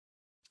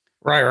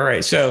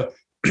 Right. So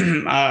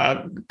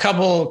a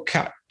couple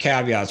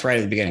caveats right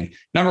at the beginning.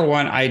 Number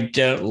one, I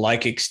don't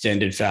like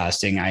extended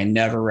fasting. I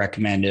never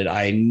recommend it.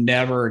 I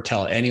never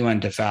tell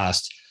anyone to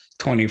fast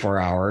 24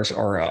 hours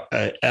or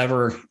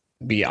ever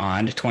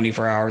beyond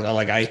 24 hours.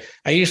 I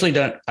usually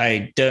don't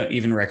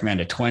even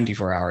recommend a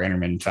 24-hour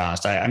intermittent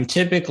fast. I'm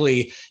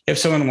typically, if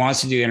someone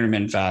wants to do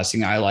intermittent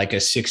fasting, I like a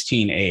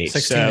 16-8.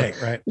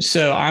 16-8, right.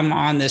 So I'm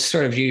on this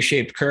sort of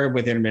U-shaped curve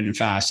with intermittent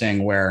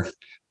fasting where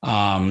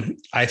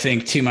I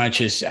think too much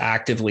is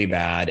actively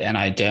bad and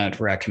I don't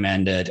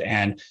recommend it.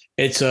 And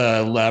it's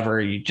a lever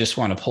you just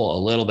want to pull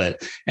a little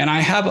bit. And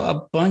I have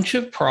a bunch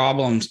of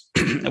problems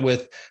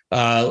with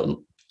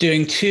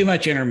doing too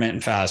much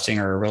intermittent fasting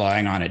or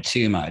relying on it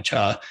too much.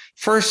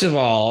 First of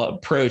all,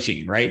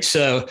 protein, right?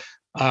 So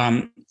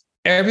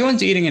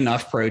everyone's eating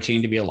enough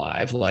protein to be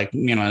alive.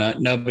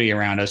 Nobody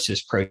around us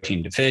is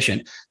protein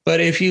deficient.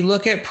 But if you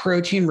look at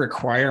protein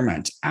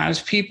requirements,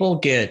 as people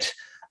get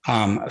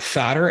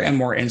fatter and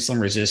more insulin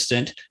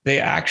resistant, they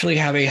actually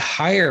have a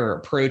higher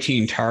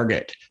protein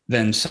target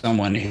than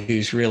someone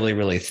who's really,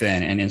 really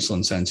thin and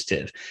insulin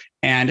sensitive.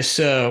 And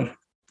so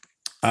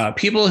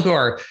people who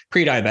are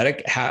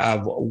pre-diabetic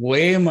have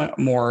way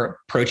more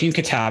protein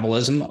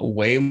catabolism,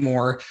 way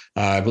more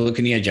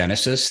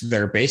gluconeogenesis.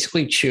 They're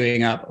basically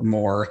chewing up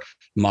more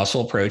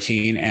muscle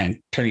protein and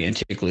turning it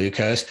into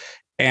glucose.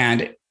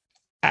 And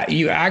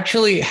you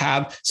actually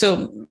have,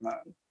 so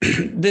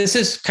this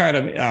is kind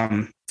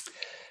of,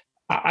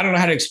 I don't know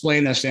how to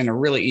explain this in a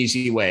really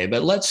easy way,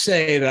 but let's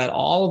say that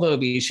all of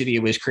obesity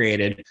was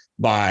created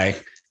by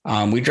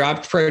we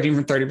dropped protein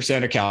from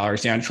 30% of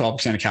calories down to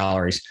 12% of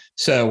calories.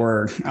 So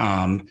we're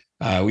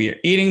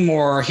eating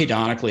more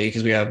hedonically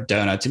because we have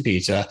donuts and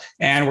pizza,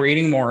 and we're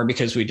eating more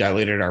because we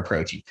diluted our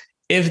protein.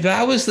 If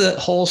that was the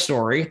whole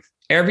story,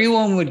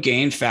 everyone would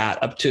gain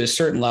fat up to a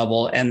certain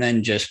level and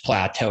then just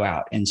plateau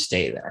out and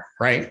stay there,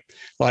 right?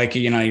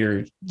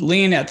 You're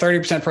lean at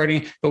 30%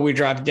 protein, but we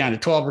dropped it down to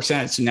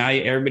 12%. So now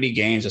everybody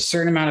gains a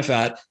certain amount of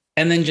fat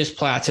and then just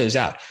plateaus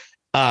out.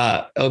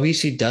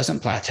 Obesity doesn't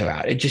plateau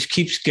out. It just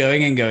keeps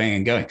going and going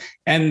and going.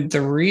 And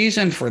the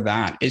reason for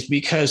that is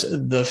because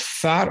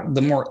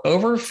the more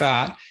over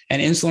fat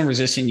and insulin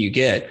resistant you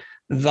get,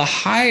 the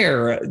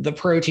higher the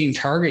protein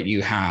target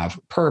you have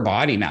per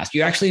body mass.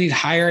 You actually need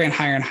higher and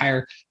higher and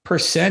higher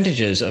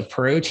percentages of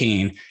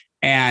protein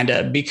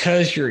And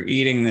because you're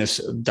eating this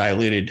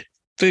diluted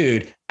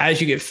food,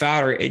 as you get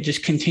fatter, it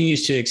just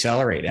continues to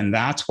accelerate. And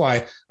that's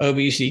why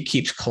obesity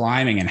keeps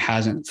climbing and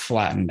hasn't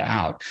flattened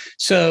out.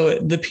 So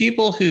the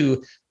people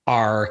who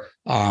are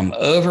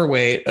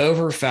overweight,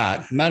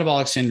 overfat,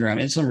 metabolic syndrome,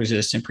 insulin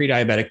resistant,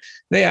 pre-diabetic,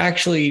 they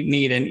actually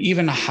need an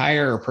even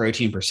higher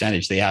protein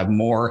percentage. They have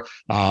more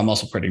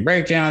muscle protein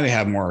breakdown. They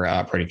have more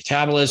protein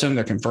catabolism.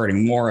 They're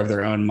converting more of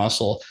their own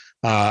muscle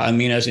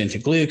aminos into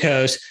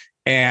glucose.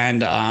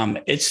 And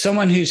it's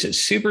someone who's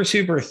super,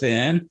 super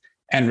thin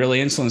and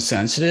really insulin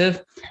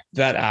sensitive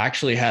that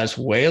actually has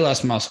way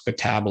less muscle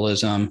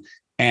catabolism,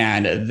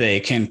 and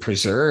they can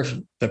preserve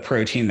the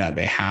protein that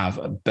they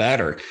have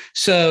better.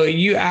 So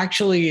you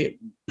actually,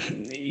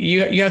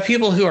 you have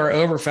people who are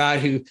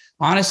overfat who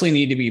honestly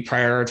need to be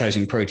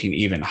prioritizing protein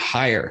even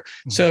higher.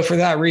 Mm-hmm. So for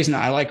that reason,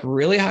 I like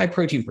really high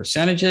protein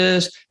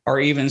percentages, or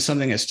even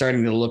something that's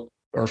starting to look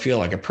or feel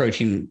like a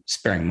protein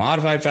sparing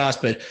modified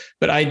fast, but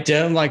I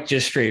don't like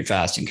just straight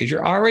fasting, because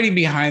you're already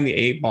behind the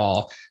 8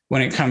 ball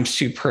when it comes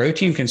to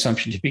protein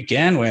consumption to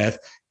begin with.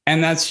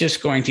 And that's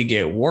just going to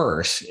get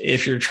worse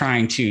if you're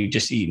trying to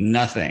just eat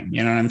nothing.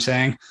 You know what I'm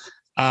saying?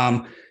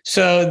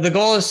 So the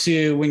goal is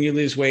to, when you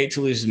lose weight,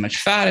 to lose as much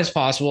fat as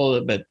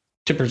possible, but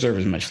to preserve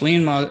as much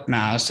lean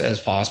mass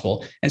as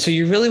possible. And so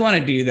you really want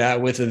to do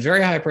that with a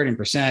very high protein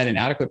percent and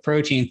adequate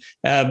protein,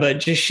 but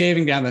just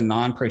shaving down the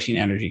non-protein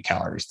energy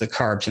calories, the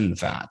carbs and the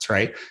fats,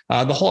 right?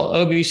 The whole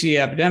obesity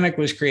epidemic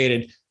was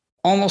created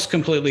almost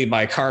completely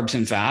by carbs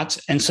and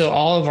fats. And so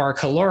all of our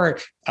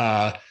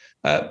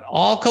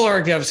all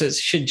caloric deficits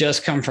should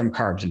just come from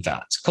carbs and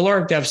fats.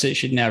 Caloric deficit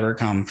should never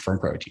come from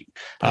protein.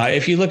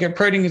 If you look at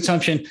protein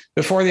consumption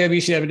before the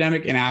obesity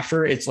epidemic and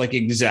after, it's like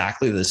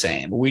exactly the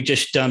same. We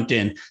just dumped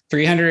in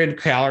 300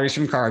 calories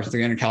from carbs,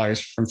 300 calories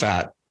from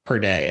fat per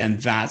day,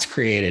 and that's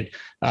created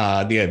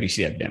the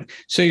obesity epidemic.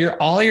 So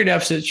all your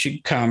deficits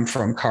should come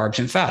from carbs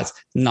and fats,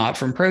 not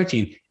from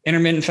protein.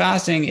 Intermittent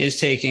fasting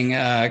is taking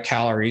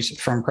calories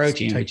from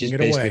protein, which is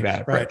basically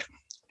bad. Right.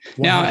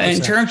 Now,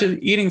 in terms of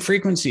eating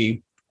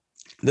frequency,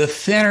 the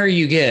thinner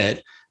you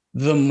get,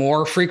 the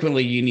more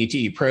frequently you need to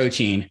eat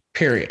protein,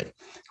 period.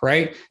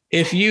 Right?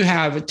 If you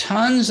have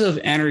tons of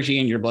energy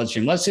in your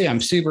bloodstream, let's say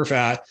I'm super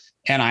fat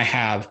and I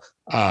have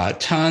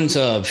tons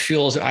of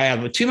fuels. I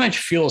have too much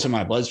fuels in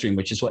my bloodstream,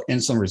 which is what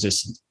insulin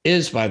resistance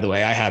is, by the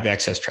way. I have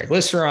excess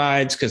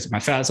triglycerides because my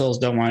fat cells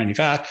don't want any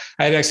fat.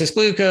 I have excess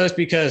glucose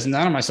because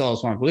none of my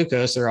cells want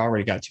glucose. They're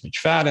already got too much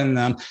fat in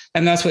them.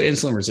 And that's what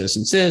insulin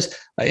resistance is.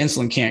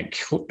 Insulin can't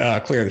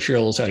clear the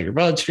fuels out of your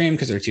bloodstream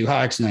because they're too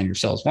high, because none of your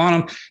cells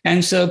want them.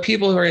 And so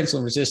people who are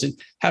insulin resistant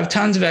have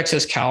tons of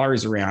excess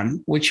calories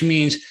around, which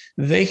means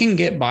they can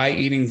get by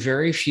eating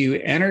very few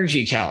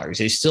energy calories.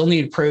 They still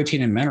need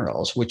protein and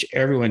minerals, which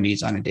everyone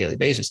needs on a daily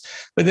basis,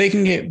 but they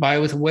can get by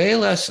with way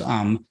less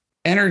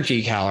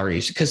energy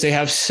calories because they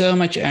have so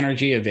much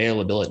energy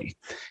availability.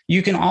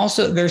 You can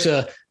also, there's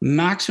a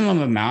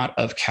maximum amount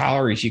of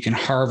calories you can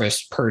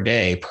harvest per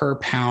day per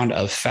pound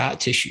of fat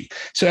tissue.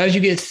 So as you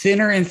get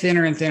thinner and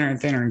thinner and thinner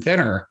and thinner and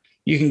thinner,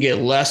 you can get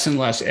less and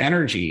less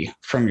energy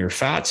from your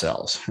fat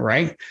cells,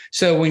 right?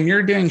 So when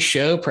you're doing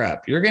show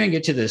prep, you're going to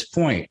get to this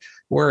point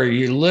where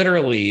you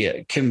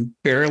literally can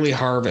barely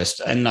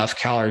harvest enough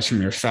calories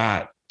from your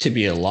fat to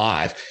be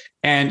alive.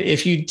 And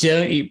if you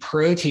don't eat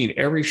protein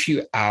every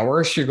few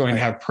hours, you're going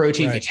to have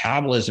protein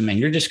metabolism, and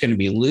you're just going to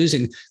be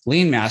losing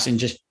lean mass and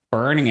just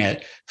burning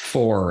it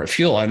for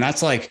fuel. And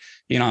that's like,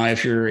 you know,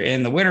 if you're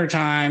in the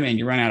wintertime and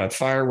you run out of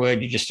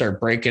firewood, you just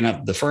start breaking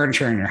up the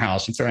furniture in your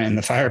house and throwing it in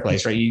the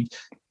fireplace, right? You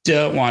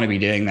don't want to be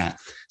doing that.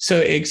 So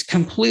it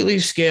completely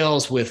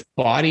scales with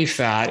body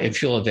fat and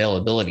fuel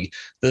availability.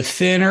 The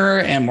thinner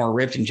and more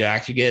ripped and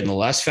jacked you get, and the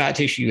less fat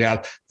tissue you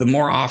have, the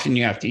more often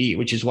you have to eat,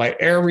 which is why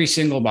every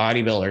single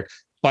bodybuilder,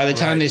 by the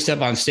time they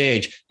step on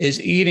stage,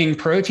 is eating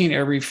protein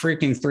every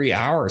freaking 3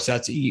 hours.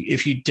 That's,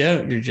 if you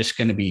don't, you're just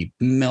going to be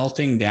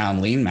melting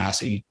down lean mass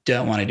that you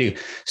don't want to do.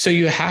 So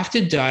you have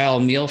to dial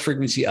meal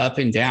frequency up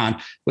and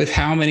down with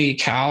how many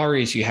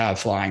calories you have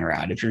flying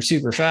around. If you're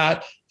super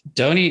fat,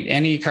 don't eat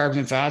any carbs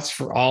and fats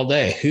for all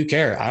day. Who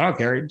cares? I don't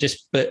care.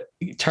 But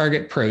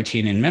target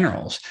protein and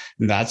minerals.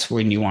 And that's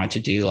when you want to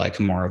do like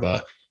more of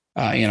a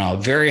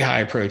very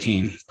high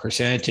protein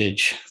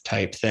percentage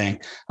type thing.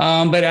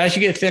 But as you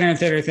get thinner and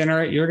thinner and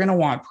thinner, you're going to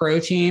want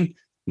protein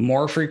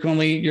more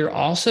frequently. You're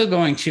also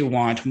going to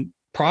want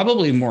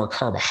probably more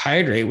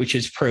carbohydrate, which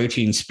is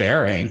protein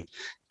sparing,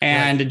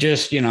 and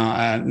just,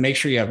 make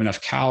sure you have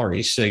enough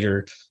calories so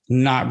you're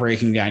not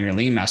breaking down your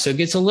lean mass. So it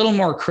gets a little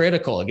more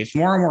critical. It gets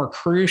more and more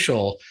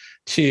crucial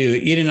to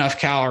eat enough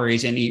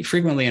calories and eat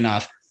frequently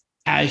enough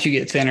as you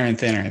get thinner and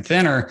thinner and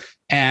thinner.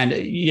 And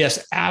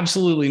yes,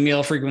 absolutely,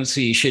 meal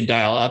frequency should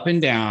dial up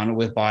and down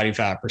with body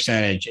fat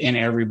percentage in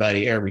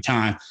everybody every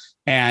time.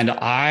 And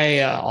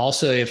I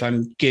also, if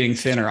I'm getting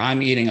thinner,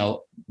 I'm eating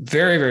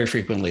very, very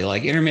frequently.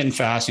 Like intermittent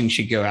fasting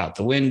should go out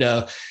the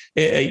window.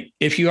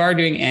 If you are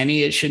doing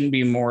any, it shouldn't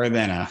be more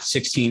than a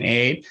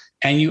 16-8.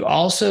 And you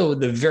also,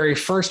 the very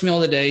first meal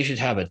of the day should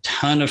have a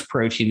ton of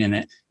protein in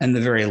it. And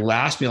the very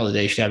last meal of the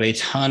day should have a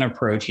ton of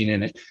protein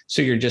in it.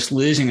 So you're just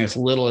losing as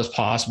little as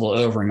possible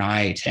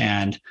overnight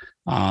and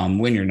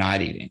when you're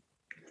not eating.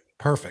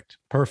 Perfect.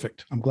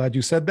 I'm glad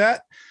you said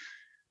that.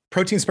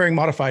 Protein sparing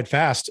modified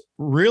fast,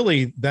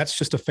 really, that's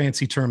just a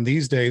fancy term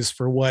these days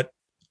for what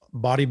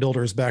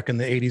bodybuilders back in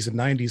the 80s and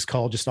 90s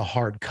call just a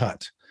hard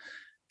cut.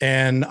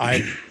 And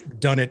I've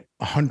done it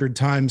 100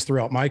 times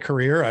throughout my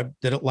career. I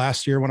did it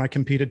last year when I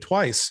competed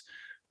twice,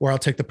 where I'll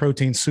take the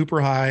protein super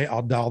high,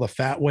 I'll dial the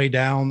fat way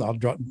down, I'll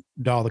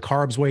dial the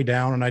carbs way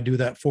down, and I do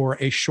that for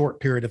a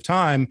short period of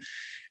time.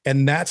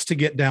 And that's to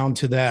get down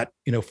to that,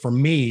 for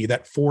me,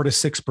 that 4 to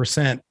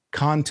 6%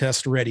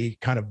 contest ready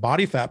kind of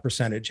body fat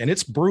percentage. And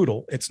it's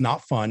brutal. It's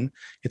not fun.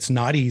 It's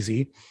not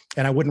easy.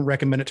 And I wouldn't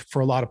recommend it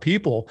for a lot of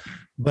people,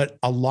 but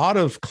a lot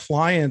of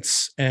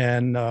clients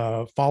and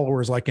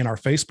followers, like in our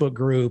Facebook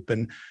group,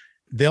 and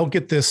they'll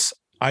get this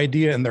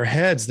idea in their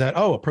heads that,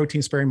 a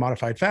protein sparing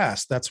modified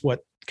fast, that's what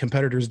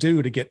competitors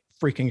do to get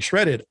freaking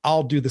shredded.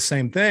 I'll do the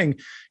same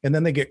thing. And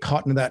then they get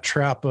caught into that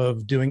trap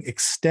of doing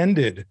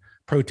extended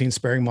protein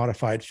sparing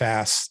modified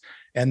fasts.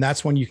 And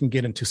that's when you can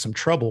get into some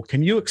trouble.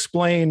 Can you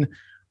explain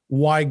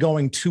why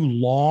going too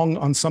long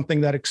on something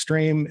that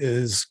extreme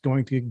is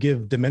going to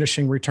give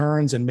diminishing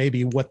returns, and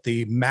maybe what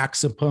the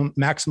maximum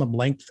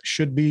length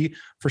should be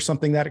for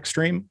something that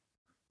extreme?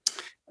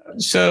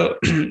 So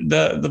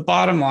the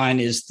bottom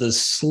line is, the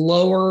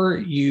slower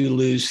you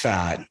lose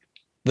fat,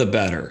 the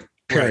better,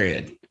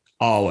 period. Right.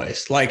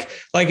 Always. Like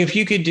if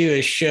you could do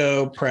a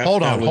show prep.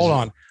 Hold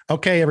on.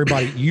 Okay,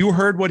 everybody, you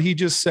heard what he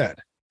just said.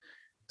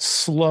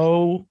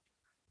 Slow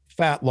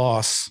fat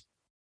loss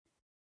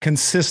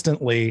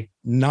consistently,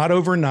 not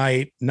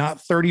overnight,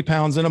 not 30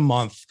 pounds in a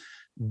month.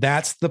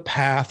 That's the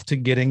path to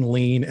getting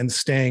lean and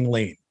staying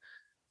lean.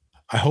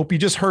 I hope you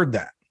just heard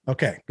that.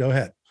 Okay, go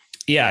ahead.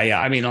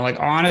 Yeah. I mean, like,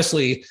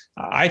 honestly,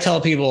 I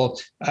tell people,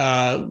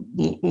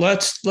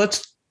 let's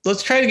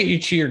try to get you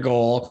to your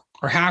goal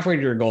or halfway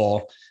to your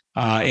goal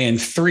in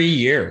 3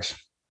 years.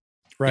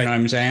 Right. You know what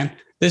I'm saying?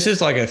 This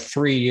is like a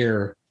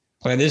 3-year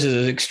plan. This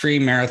is an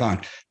extreme marathon.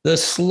 The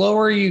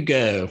slower you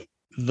go,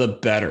 the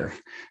better.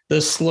 The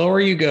slower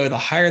you go, the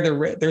higher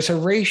there's a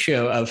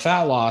ratio of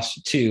fat loss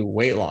to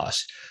weight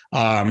loss.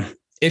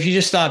 If you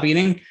just stop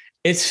eating,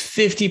 it's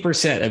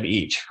 50% of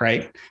each,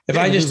 right? If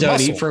I just don't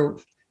eat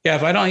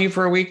if I don't eat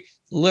for a week,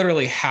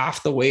 literally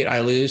half the weight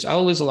I'll lose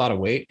a lot of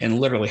weight, and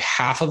literally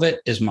half of it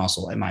is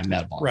muscle, and my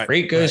metabolic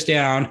rate goes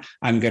down.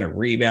 I'm going to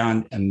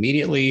rebound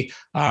immediately.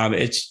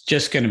 It's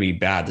just going to be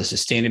bad. The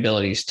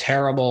sustainability is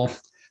terrible.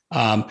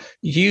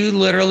 You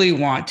literally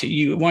want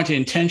to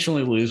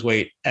intentionally lose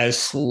weight as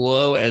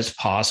slow as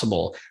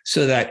possible,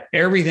 so that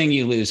everything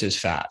you lose is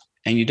fat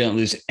and you don't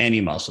lose any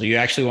muscle. You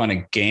actually want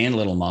to gain a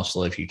little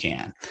muscle if you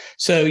can.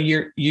 So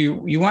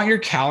you want your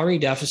calorie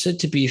deficit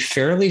to be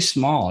fairly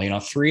small,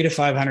 300 to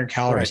 500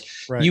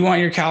 calories. Right. You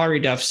want your calorie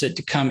deficit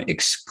to come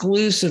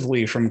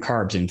exclusively from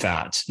carbs and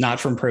fats, not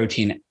from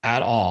protein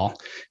at all.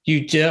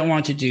 You don't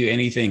want to do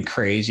anything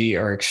crazy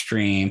or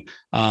extreme.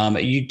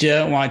 You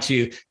don't want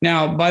to.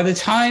 Now, by the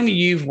time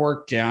you've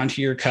worked down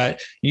to your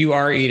cut, you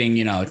are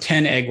eating,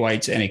 10 egg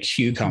whites and a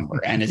cucumber.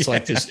 And it's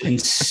like this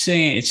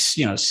insane, it's,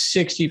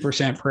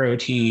 60%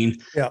 protein,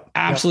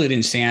 absolute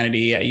insanity.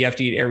 You have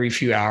to eat every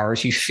few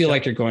hours. You feel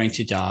like you're going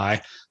to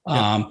die.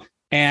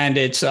 And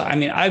it's,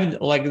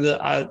 I've like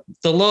the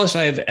lowest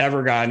I've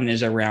ever gotten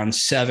is around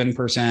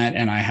 7%.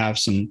 And I have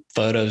some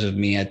photos of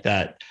me at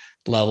that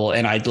level,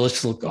 and I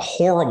just look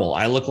horrible.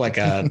 I look like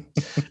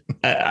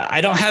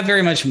I don't have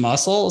very much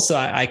muscle, so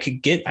I can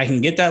get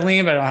that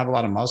lean, but I don't have a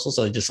lot of muscle.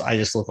 So I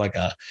just look like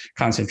a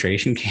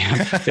concentration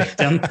camp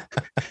victim.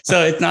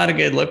 So it's not a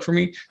good look for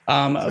me.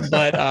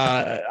 But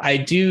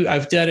I've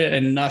done it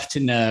enough to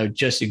know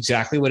just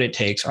exactly what it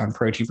takes on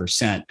protein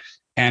percent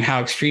and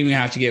how extreme you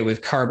have to get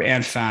with carb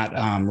and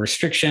fat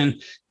restriction.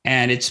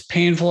 And it's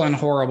painful and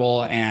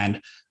horrible.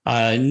 And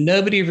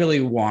nobody really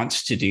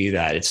wants to do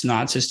that. It's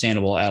not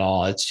sustainable at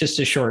all. It's just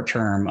a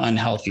short-term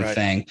unhealthy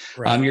thing.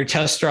 Right. Your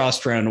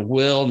testosterone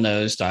will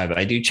nosedive.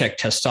 I do check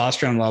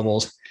testosterone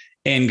levels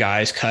in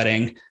guys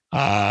cutting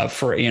and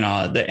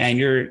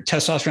your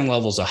testosterone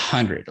level is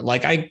 100.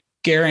 Like, I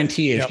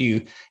guarantee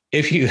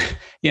if you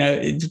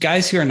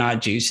guys who are not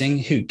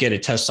juicing, who get a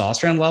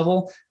testosterone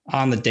level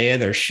on the day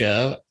of their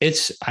show,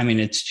 it's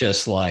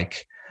just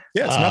like,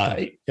 it's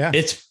nothing.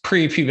 It's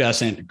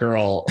prepubescent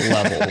girl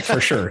level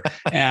for sure.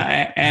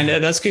 And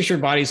that's because your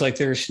body's like,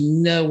 there's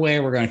no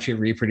way we're going to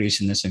reproduce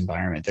in this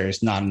environment.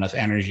 There's not enough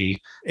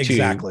energy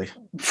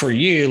for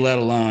you, let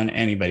alone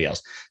anybody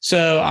else.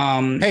 So,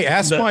 hey,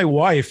 ask my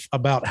wife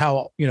about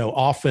how,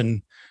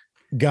 often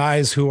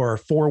guys who are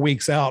 4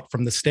 weeks out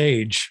from the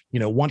stage,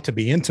 want to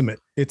be intimate.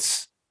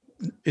 It's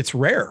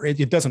rare.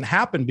 It doesn't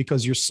happen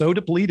because you're so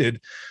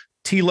depleted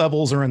T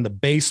levels are in the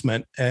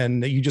basement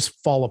and you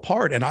just fall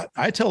apart. And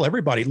I tell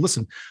everybody,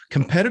 listen,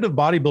 competitive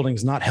bodybuilding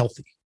is not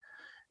healthy.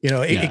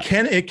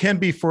 It can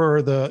be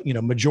for the,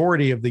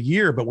 majority of the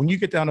year, but when you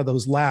get down to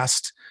those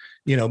last,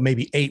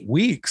 maybe 8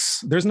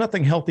 weeks, there's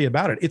nothing healthy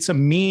about it. It's a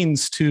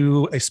means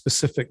to a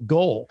specific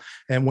goal.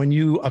 And when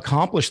you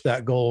accomplish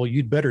that goal,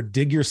 you'd better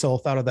dig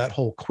yourself out of that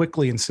hole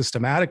quickly and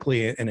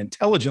systematically and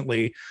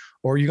intelligently,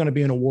 or you're going to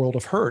be in a world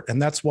of hurt.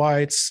 And that's why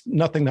it's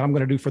nothing that I'm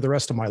going to do for the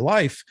rest of my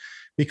life,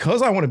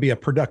 because I want to be a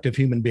productive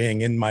human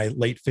being in my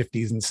late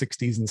 50s and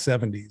 60s and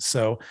 70s.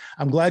 So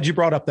I'm glad you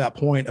brought up that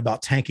point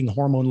about tanking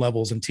hormone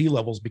levels and T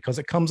levels, because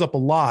it comes up a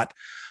lot.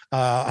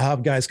 I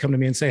have guys come to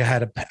me and say, I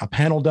had a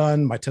panel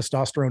done. My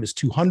testosterone is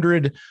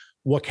 200.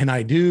 What can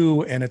I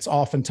do? And it's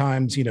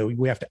oftentimes,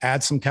 we have to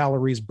add some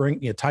calories,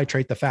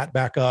 titrate the fat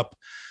back up,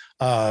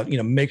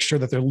 make sure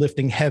that they're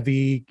lifting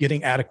heavy,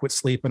 getting adequate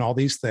sleep and all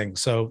these things.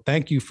 So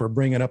thank you for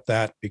bringing up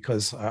that,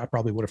 because I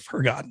probably would have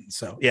forgotten.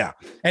 So yeah,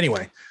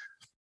 anyway.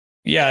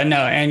 Yeah,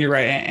 no, and you're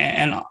right.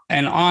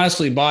 And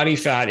honestly, body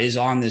fat is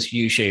on this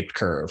U-shaped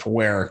curve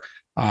where,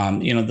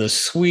 the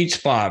sweet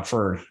spot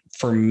for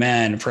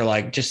men, for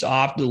like just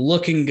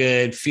looking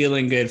good,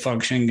 feeling good,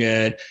 functioning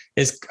good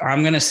is,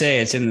 I'm going to say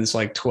it's in this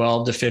like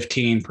 12 to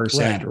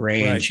 15%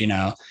 range,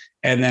 and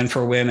then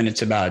for women,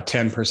 it's about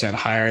 10%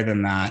 higher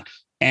than that.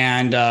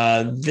 And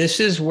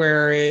this is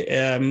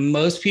where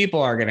most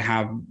people are going to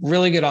have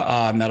really good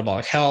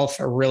metabolic health,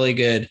 a really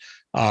good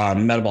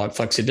metabolic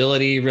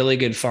flexibility, really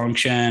good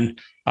function,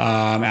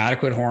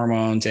 adequate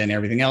hormones and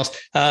everything else.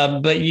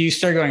 But you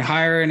start going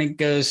higher and it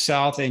goes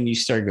south, and you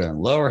start going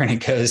lower and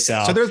it goes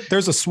south. So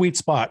there's a sweet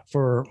spot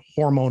for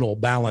hormonal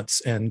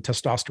balance and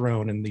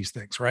testosterone and these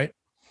things, right?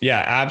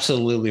 Yeah,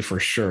 absolutely. For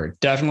sure.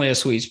 Definitely a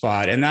sweet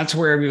spot. And that's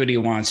where everybody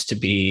wants to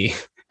be.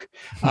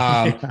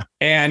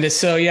 And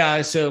so,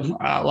 I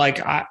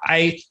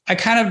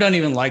kind of don't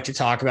even like to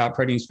talk about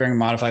protein sparing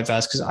modified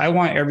fast, because I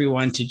want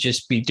everyone to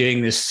just be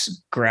doing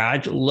this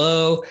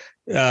gradual,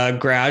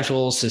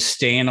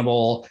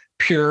 sustainable,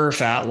 pure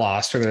fat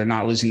loss, where they're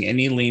not losing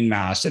any lean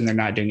mass and they're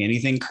not doing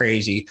anything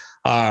crazy.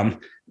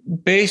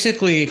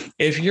 Basically,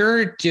 if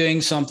you're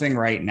doing something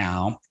right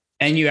now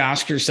and you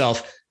ask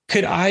yourself,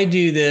 could I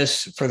do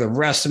this for the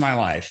rest of my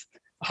life?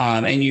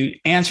 And you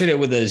answered it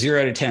with a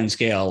 0 to 10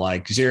 scale,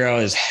 like 0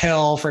 is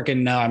hell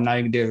freaking no, I'm not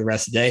even doing the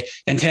rest of the day.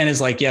 And 10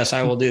 is like, yes,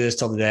 I will do this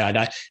till the day I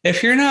die.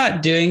 If you're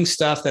not doing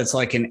stuff that's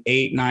like an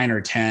 8, 9,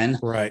 or 10,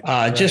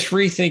 just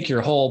rethink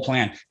your whole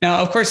plan. Now,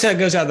 of course, that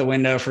goes out the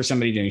window for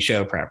somebody doing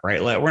show prep,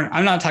 right?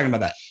 I'm not talking about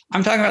that.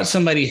 I'm talking about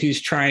somebody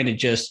who's trying to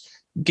just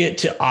get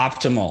to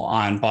optimal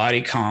on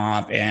body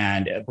comp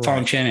and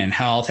function and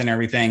health and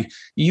everything.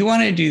 You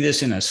want to do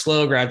this in a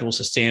slow, gradual,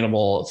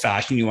 sustainable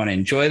fashion. You want to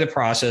enjoy the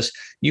process.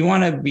 You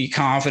want to be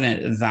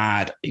confident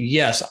that,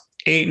 yes,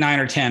 8, 9,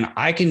 or 10,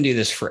 I can do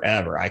this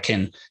forever. I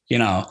can,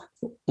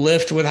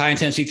 lift with high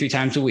intensity 3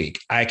 times a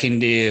week. I can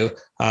do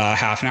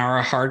half an hour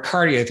of hard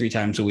cardio 3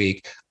 times a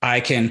week.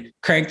 I can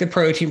crank the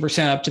protein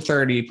percent up to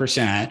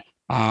 30%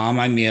 on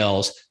my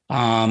meals.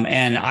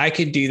 And I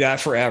could do that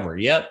forever.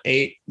 Yep.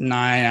 8,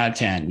 9 out of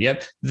 10.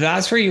 Yep.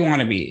 That's where you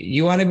want to be.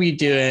 You want to be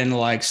doing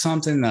like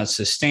something that's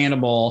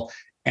sustainable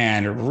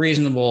and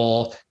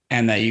reasonable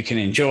and that you can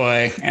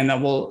enjoy, and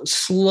that will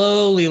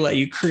slowly let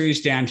you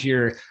cruise down to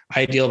your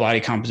ideal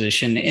body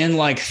composition in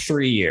like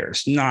 3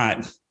 years,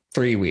 not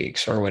 3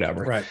 weeks or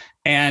whatever. Right.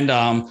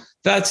 And,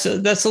 that's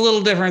a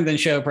little different than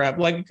show prep.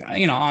 Like,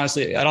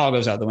 honestly, it all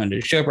goes out the window,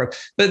 show prep.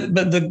 But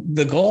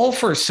the goal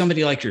for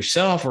somebody like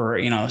yourself, or,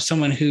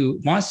 someone who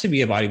wants to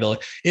be a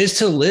bodybuilder, is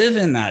to live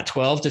in that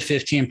 12 to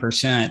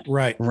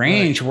 15%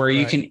 range where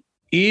you can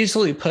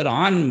easily put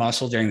on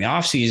muscle during the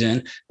off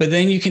season, but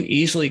then you can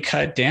easily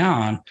cut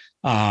down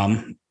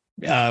when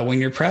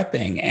you're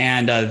prepping.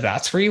 And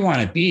that's where you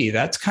want to be.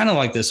 That's kind of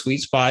like the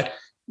sweet spot,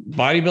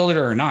 bodybuilder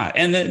or not.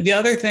 And the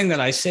other thing that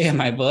I say in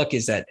my book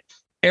is that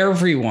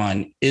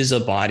everyone is a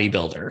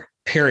bodybuilder,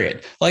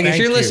 period. Like, if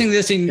you're listening to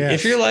this and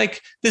if you're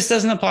like, this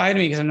doesn't apply to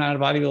me because I'm not a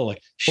bodybuilder,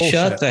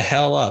 shut the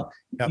hell up.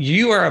 Yep.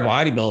 You are a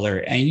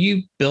bodybuilder and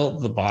you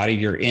built the body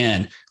you're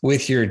in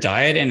with your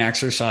diet and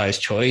exercise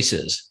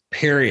choices,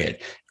 period.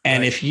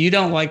 And if you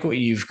don't like what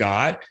you've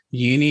got,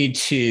 you need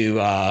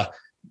to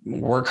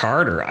work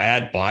harder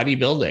at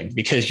bodybuilding,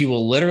 because you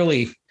will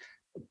literally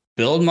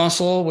build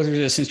muscle with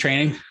resistance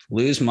training,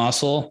 lose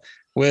muscle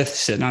with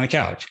sitting on the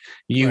couch.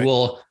 You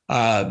will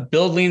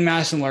build lean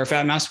mass and lower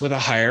fat mass with a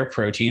higher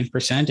protein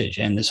percentage,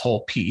 and this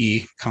whole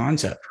PE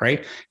concept,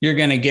 right? You're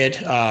going to get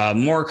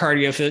more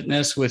cardio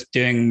fitness with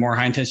doing more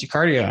high intensity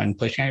cardio and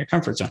pushing out your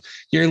comfort zone.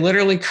 You're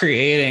literally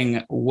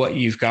creating what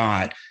you've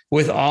got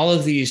with all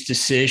of these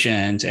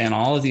decisions and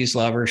all of these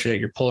levers that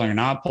you're pulling or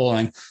not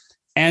pulling.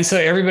 And so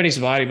everybody's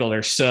a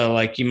bodybuilder. So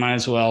like, you might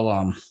as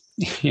well,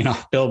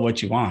 build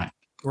what you want.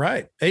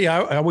 Right. Hey,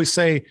 I always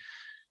say,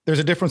 there's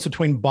a difference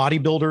between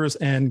bodybuilders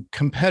and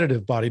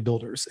competitive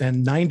bodybuilders.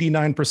 And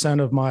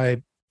 99% of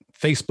my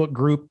Facebook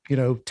group,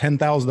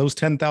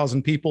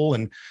 10,000 people,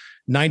 and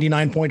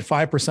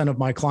 99.5% of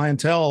my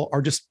clientele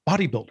are just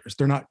bodybuilders.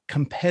 They're not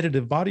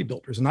competitive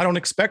bodybuilders. And I don't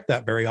expect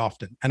that very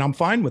often. And I'm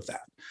fine with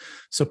that.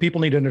 So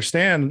people need to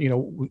understand,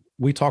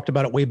 we talked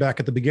about it way back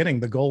at the beginning.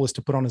 The goal is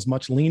to put on as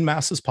much lean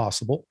mass as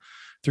possible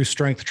through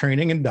strength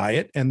training and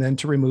diet, and then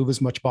to remove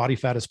as much body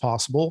fat as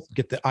possible,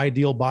 get the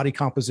ideal body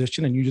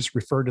composition. And you just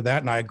referred to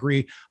that. And I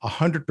agree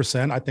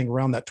 100%. I think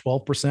around that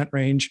 12%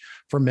 range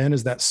for men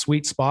is that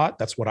sweet spot.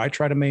 That's what I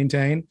try to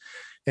maintain.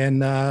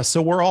 And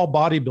so we're all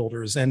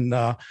bodybuilders. And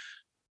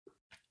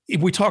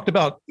if we talked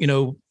about,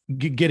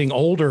 getting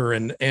older,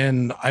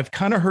 and I've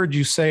kind of heard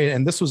you say,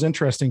 and this was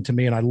interesting to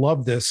me, and I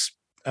love this.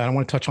 And I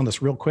want to touch on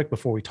this real quick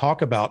before we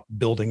talk about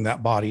building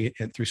that body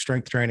and through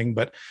strength training.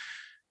 But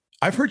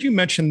I've heard you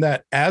mention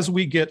that as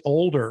we get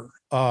older,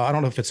 I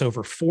don't know if it's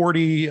over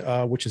 40,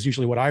 which is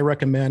usually what I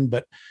recommend,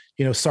 but,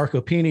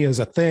 sarcopenia is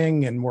a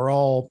thing and we're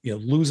all,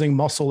 losing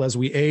muscle as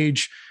we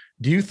age.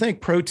 Do you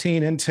think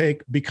protein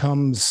intake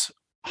becomes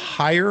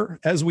higher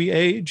as we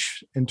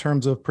age in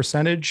terms of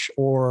percentage,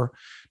 or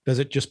does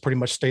it just pretty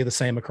much stay the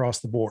same across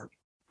the board?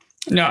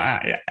 No,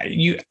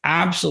 you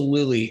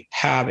absolutely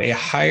have a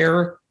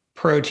higher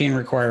protein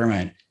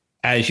requirement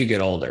as you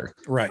get older.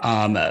 Right.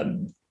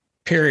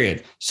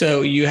 Period.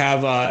 So you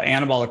have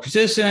anabolic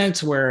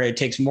resistance, where it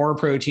takes more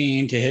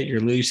protein to hit your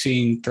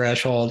leucine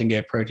threshold and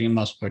get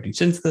muscle protein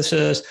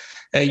synthesis.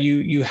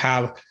 You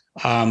have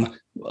a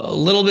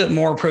little bit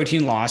more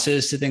protein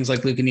losses to things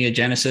like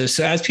gluconeogenesis.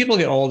 So as people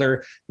get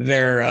older,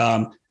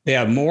 they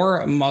have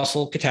more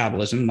muscle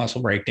catabolism,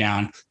 muscle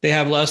breakdown. They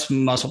have less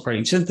muscle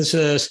protein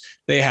synthesis.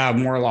 They have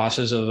more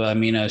losses of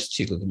aminos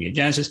to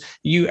gluconeogenesis.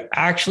 You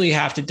actually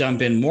have to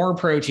dump in more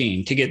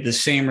protein to get the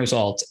same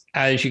results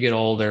as you get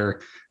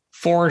older,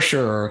 for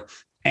sure.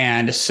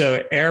 And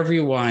so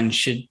everyone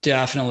should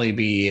definitely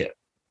be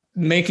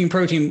making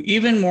protein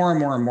even more and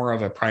more and more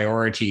of a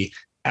priority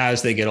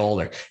as they get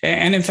older.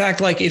 And in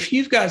fact, like if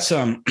you've got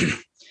some,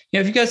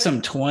 if you've got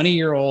some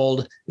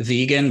 20-year-old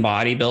vegan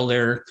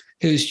bodybuilder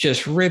who's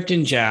just ripped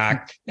and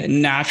jacked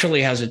and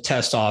naturally has a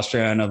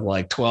testosterone of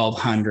like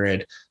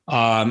 1200,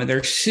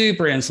 they're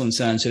super insulin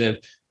sensitive.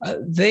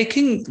 They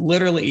can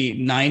literally eat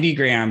 90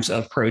 grams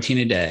of protein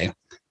a day.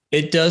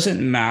 It doesn't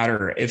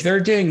matter if they're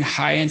doing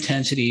high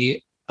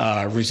intensity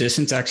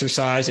resistance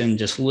exercise and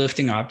just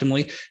lifting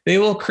optimally. They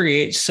will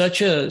create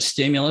such a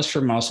stimulus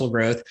for muscle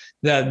growth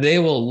that they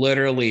will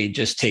literally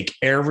just take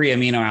every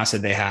amino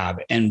acid they have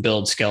and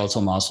build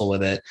skeletal muscle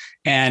with it.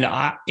 And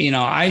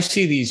I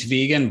see these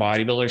vegan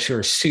bodybuilders who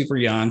are super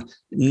young,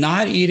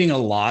 not eating a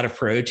lot of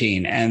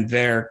protein, and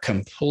they're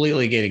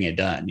completely getting it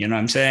done. You know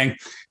what I'm saying?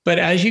 But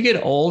as you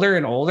get older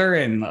and older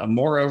and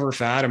more over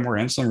fat and more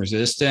insulin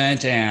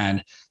resistant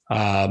and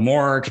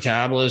more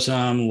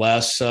catabolism,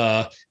 less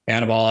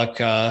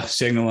anabolic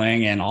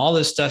signaling, and all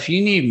this stuff,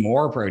 you need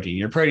more protein.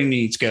 Your protein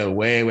needs go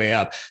way, way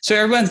up. So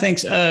everyone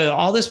thinks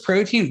all this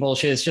protein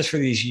bullshit is just for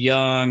these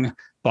young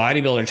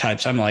bodybuilder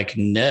types. I'm like,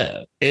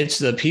 no, it's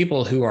the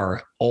people who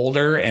are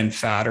older and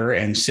fatter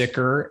and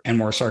sicker and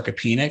more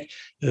sarcopenic.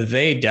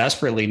 They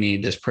desperately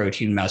need this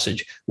protein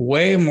message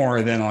way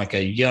more than like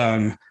a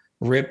young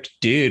ripped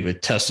dude with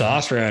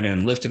testosterone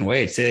and lifting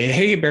weights.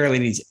 He barely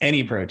needs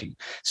any protein.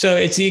 So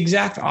it's the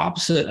exact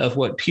opposite of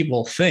what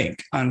people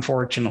think,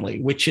 unfortunately,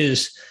 which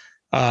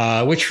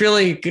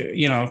really,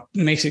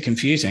 makes it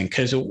confusing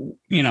because,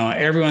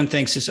 everyone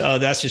thinks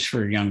that's just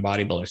for young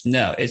bodybuilders.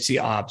 No, it's the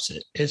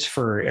opposite. It's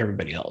for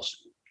everybody else.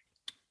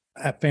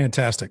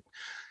 Fantastic.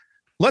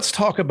 Let's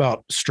talk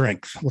about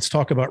strength. Let's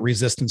talk about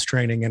resistance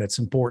training and its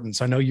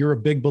importance. I know you're a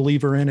big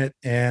believer in it,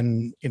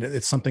 and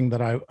it's something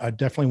that I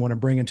definitely want to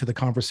bring into the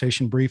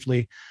conversation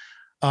briefly.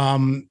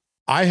 I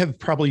have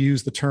probably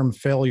used the term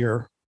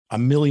failure a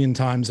million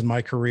times in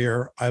my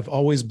career. I've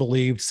always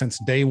believed since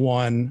day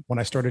one, when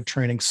I started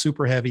training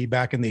super heavy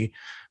back in the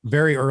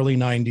very early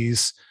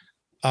 90s,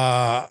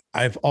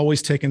 I've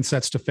always taken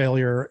sets to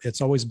failure.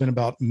 It's always been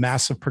about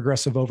massive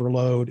progressive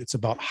overload. It's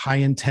about high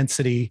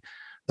intensity.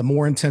 The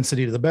more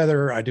intensity, the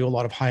better. I do a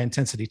lot of high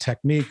intensity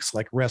techniques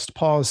like rest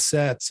pause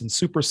sets and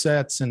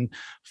supersets and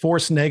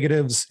force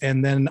negatives.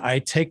 And then I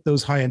take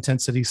those high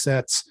intensity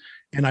sets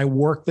and I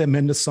work them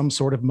into some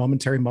sort of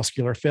momentary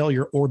muscular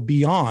failure or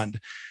beyond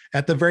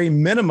at the very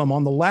minimum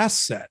on the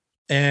last set.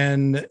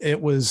 And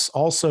it was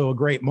also a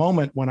great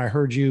moment when I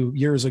heard you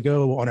years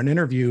ago on an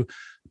interview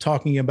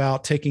talking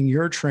about taking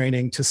your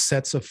training to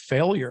sets of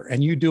failure,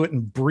 and you do it in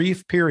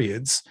brief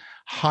periods,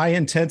 high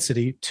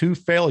intensity to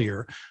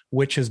failure,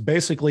 which has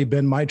basically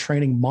been my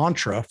training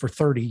mantra for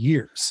 30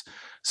 years.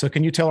 So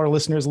can you tell our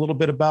listeners a little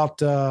bit about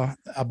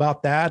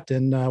that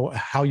and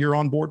how you're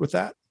on board with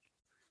that?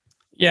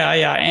 Yeah.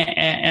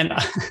 And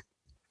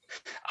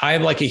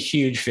I'm like a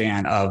huge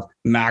fan of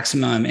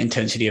maximum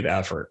intensity of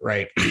effort,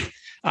 right?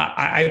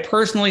 I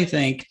personally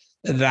think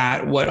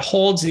that what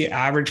holds the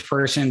average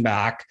person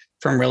back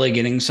from really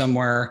getting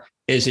somewhere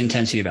is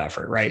intensity of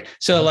effort, right?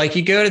 So like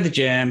you go to the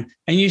gym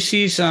and you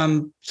see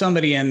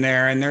somebody in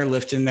there and they're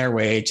lifting their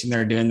weights and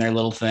they're doing their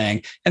little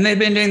thing. And they've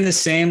been doing the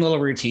same little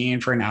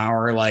routine for an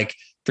hour. Like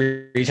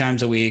 3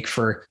 times a week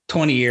for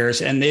 20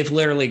 years, and they've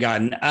literally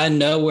gotten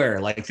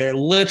nowhere. Like they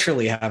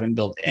literally haven't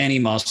built any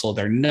muscle.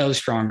 They're no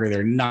stronger.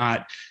 They're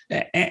not.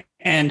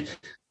 And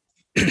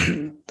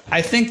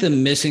I think the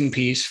missing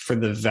piece for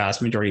the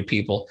vast majority of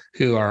people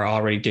who are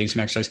already doing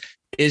some exercise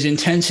is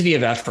intensity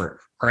of effort,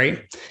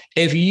 right?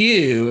 If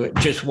you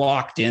just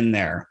walked in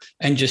there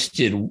and just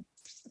did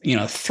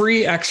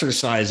 3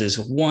 exercises,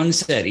 1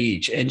 set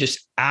each, and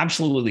just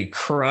absolutely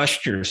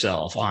crushed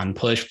yourself on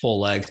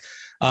push-pull legs,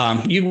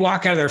 you'd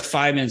walk out of there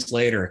 5 minutes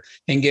later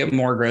and get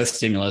more growth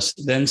stimulus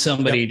than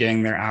somebody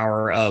doing their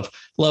hour of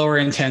lower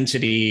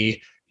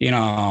intensity,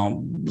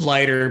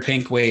 lighter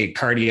pink weight,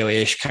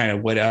 cardio-ish kind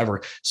of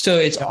whatever. So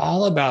it's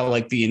all about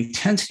like the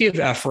intensity of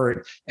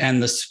effort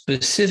and the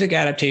specific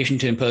adaptation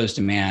to imposed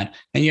demand.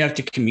 And you have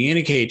to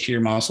communicate to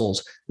your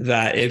muscles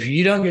that if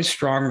you don't get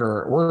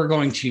stronger, we're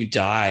going to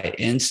die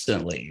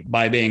instantly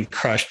by being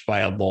crushed by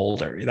a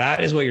boulder.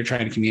 That is what you're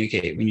trying to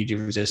communicate when you do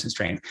resistance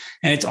training.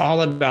 And it's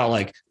all about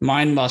like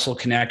mind-muscle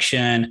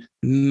connection,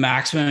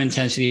 maximum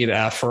intensity of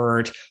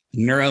effort,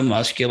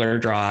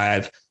 neuromuscular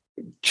drive,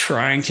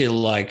 trying to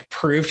like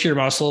prove to your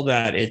muscle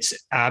that it's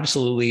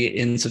absolutely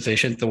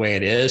insufficient the way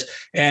it is.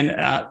 And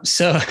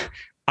so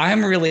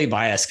I'm really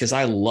biased because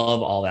I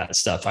love all that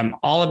stuff. I'm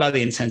all about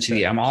the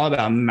intensity. I'm all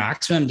about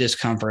maximum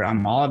discomfort.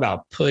 I'm all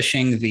about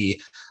pushing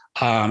the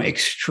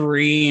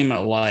extreme,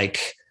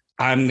 like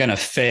I'm going to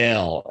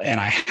fail and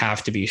I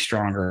have to be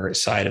stronger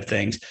side of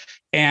things.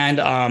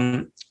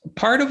 And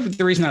part of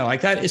the reason I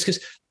like that is because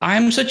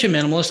I'm such a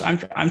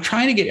minimalist. I'm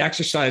trying to get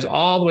exercise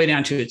all the way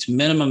down to its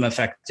minimum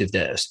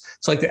effectiveness.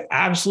 It's like the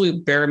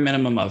absolute bare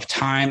minimum of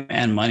time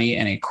and money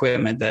and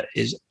equipment that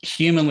is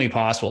humanly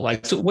possible.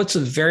 Like, so what's the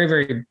very,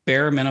 very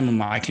bare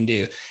minimum I can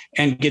do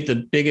and get the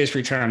biggest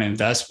return on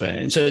investment?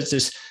 And so it's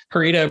this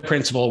Pareto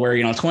principle where,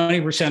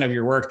 20% of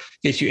your work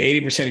gets you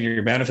 80% of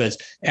your benefits.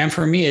 And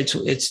for me,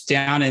 it's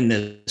down in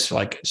this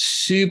like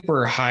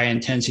super high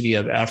intensity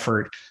of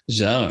effort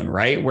zone,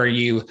 right? Where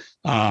you,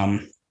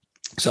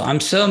 so I'm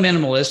so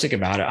minimalistic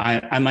about it.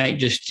 I might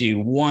just do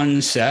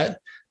 1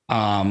 set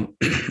of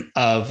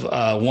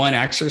 1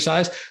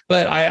 exercise,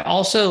 but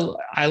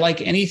I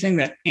like anything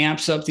that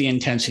amps up the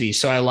intensity.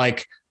 So I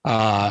like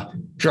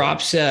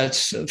drop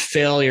sets,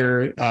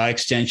 failure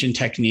extension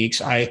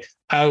techniques. I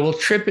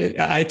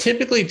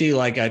typically do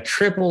like a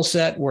triple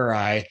set where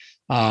I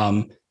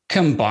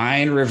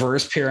combine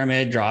reverse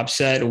pyramid drop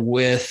set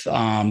with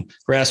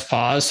rest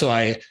pause. So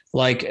I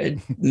like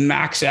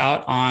max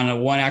out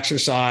on 1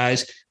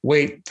 exercise,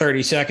 wait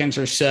 30 seconds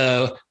or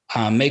so,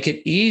 make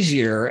it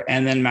easier,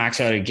 and then max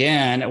out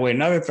again, wait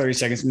another 30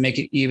 seconds, make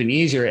it even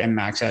easier and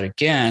max out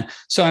again.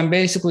 So I'm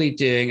basically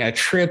doing a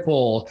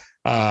triple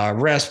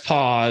rest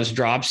pause,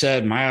 drop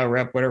set, myo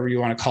rep, whatever you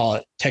want to call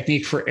it,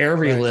 technique for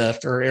every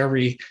lift or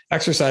every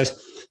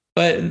exercise.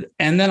 And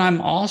then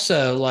I'm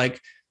also like,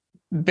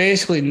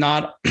 basically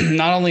not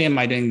only am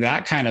I doing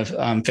that kind of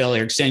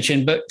failure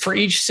extension, but for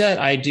each set,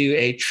 I do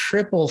a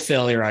triple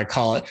failure, I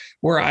call it,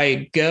 where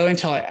I go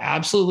until I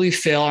absolutely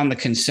fail on the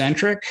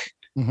concentric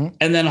and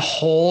then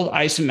hold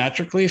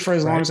isometrically for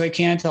as long as I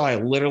can until I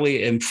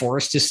literally am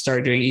forced to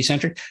start doing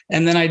eccentric.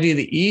 And then I do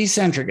the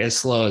eccentric as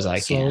slow as I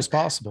can. Slow as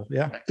possible.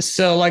 Yeah.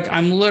 So like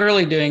I'm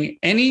literally doing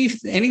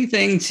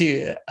anything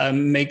to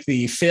make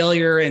the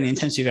failure and the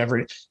intensity of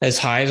effort as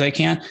high as I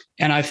can.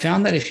 And I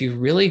found that if you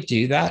really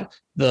do that,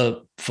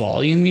 the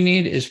volume you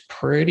need is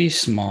pretty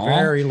small.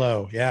 Very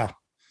low. Yeah.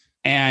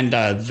 And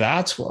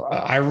that's what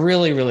I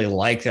really, really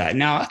like that.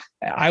 Now,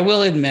 I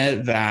will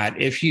admit that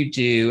if you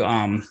do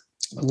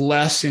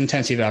less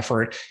intensive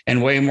effort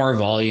and way more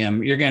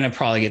volume, you're going to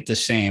probably get the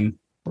same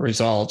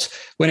results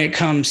when it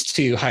comes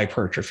to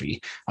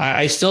hypertrophy.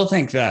 I still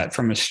think that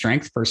from a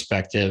strength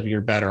perspective,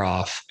 you're better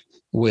off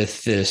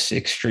with this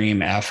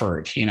extreme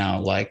effort,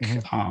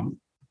 I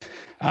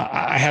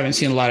haven't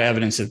seen a lot of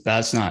evidence that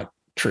that's not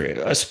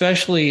true,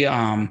 especially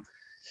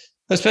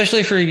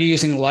if you're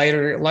using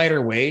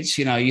lighter weights.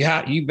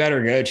 You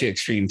better go to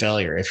extreme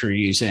failure if you're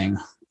using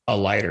a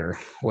lighter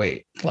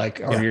weight,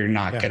 you're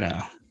not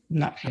gonna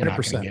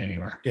get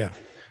anywhere. Yeah.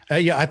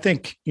 I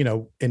think,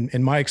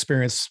 in my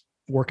experience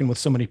working with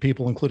so many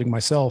people, including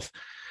myself,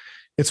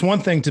 it's one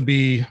thing to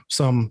be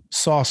some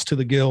sauce to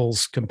the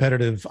gills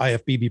competitive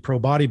IFBB pro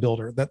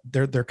bodybuilder,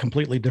 that they're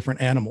completely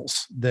different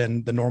animals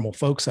than the normal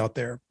folks out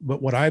there.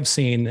 But what I've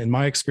seen in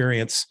my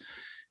experience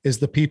is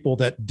the people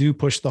that do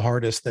push the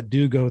hardest, that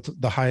do go to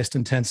the highest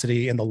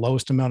intensity and the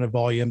lowest amount of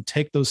volume,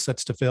 take those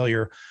sets to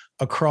failure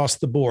across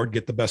the board,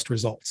 get the best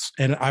results.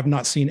 And I've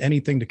not seen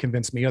anything to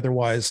convince me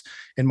otherwise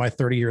in my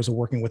 30 years of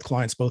working with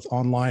clients, both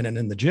online and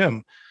in the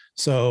gym.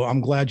 So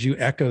I'm glad you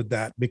echoed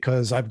that,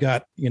 because I've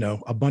got,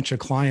 a bunch of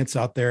clients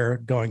out there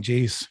going,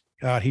 geez,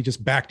 God, he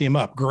just backed him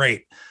up.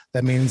 Great.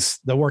 That means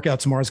the workout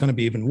tomorrow is going to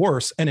be even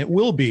worse. And it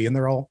will be, and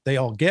they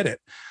all get it.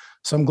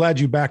 So I'm glad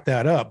you backed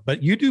that up.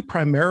 But you do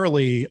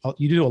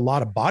a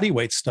lot of body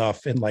weight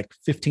stuff in like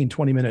 15,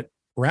 20 minute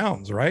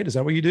rounds, right? Is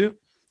that what you do?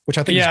 Which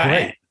I think is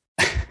great.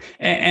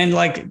 And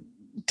like,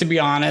 to be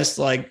honest,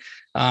 like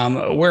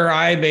Where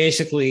I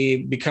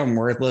basically become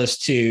worthless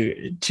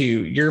to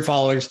your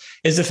followers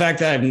is the fact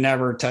that I've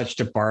never touched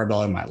a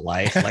barbell in my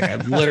life. Like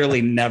I've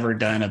literally never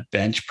done a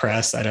bench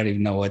press. I don't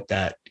even know what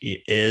that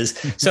is.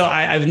 So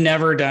I've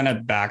never done a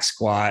back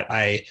squat.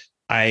 I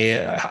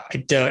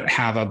don't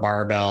have a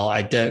barbell.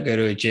 I don't go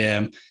to a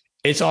gym.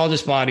 It's all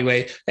just body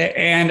weight.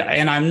 And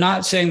I'm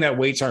not saying that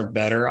weights are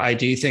better. I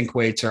do think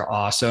weights are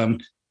awesome.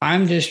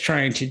 I'm just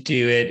trying to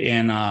do it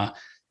in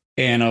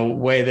a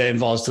way that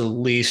involves the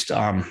least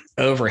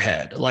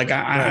overhead. Like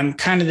I'm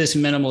kind of this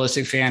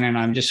minimalistic fan, and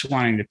I'm just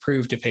wanting to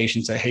prove to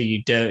patients that, hey,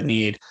 you don't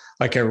need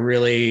like a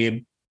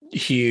really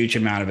huge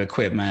amount of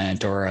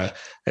equipment or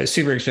a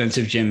super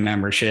expensive gym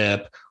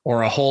membership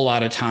or a whole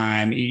lot of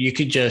time. You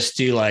could just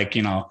do like,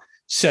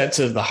 sets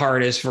of the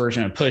hardest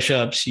version of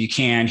push-ups you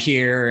can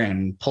here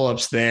and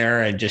pull-ups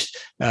there, and just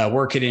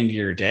work it into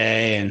your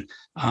day. And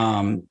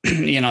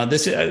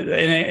this, and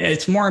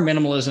it's more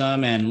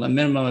minimalism and a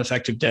minimum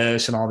effective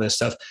dose and all this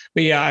stuff.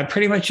 But yeah, I'm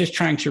pretty much just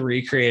trying to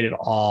recreate it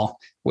all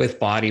with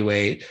body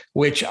weight,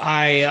 which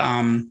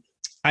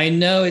I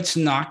know it's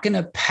not going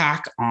to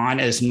pack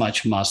on as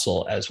much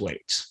muscle as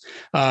weights.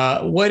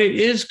 What it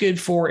is good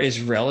for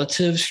is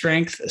relative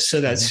strength. So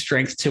that's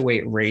strength to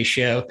weight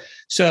ratio.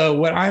 So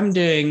what I'm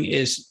doing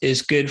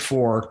is good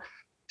for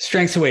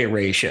strength to weight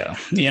ratio.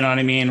 You know what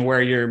I mean?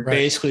 Where you're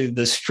basically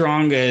the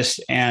strongest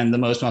and the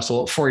most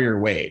muscle for your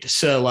weight.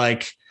 So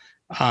like,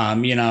 I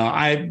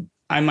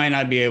might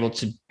not be able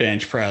to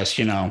bench press,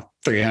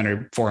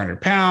 300, 400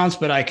 pounds,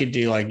 but I could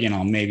do like,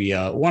 maybe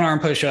a one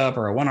arm push up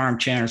or a one arm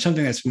chin or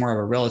something that's more of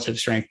a relative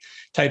strength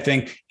type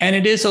thing. And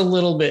it is a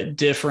little bit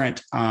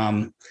different.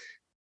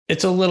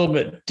 It's a little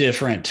bit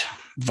different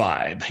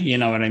vibe. You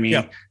know what I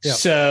mean? Yeah.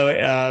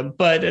 So,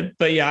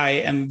 but yeah, I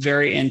am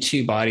very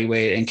into body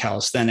weight and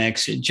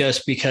calisthenics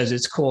just because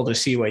it's cool to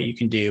see what you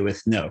can do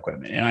with no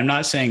equipment. And I'm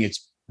not saying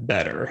it's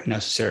better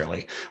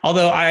necessarily.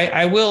 Although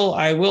I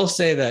will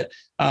say that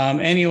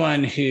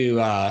anyone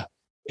who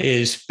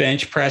is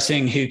bench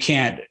pressing who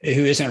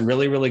isn't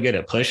really good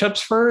at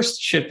push-ups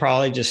first should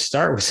probably just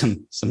start with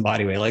some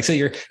body weight. Like, so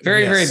you're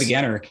very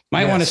beginner,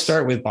 might want to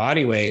start with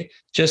body weight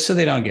just so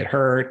they don't get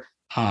hurt,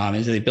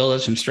 and so they build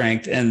up some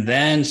strength and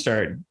then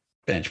start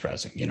bench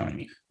pressing. You know what I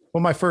mean?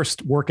 Well, my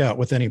first workout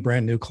with any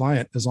brand new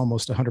client is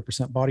almost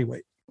 100% body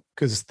weight,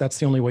 because that's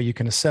the only way you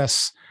can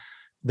assess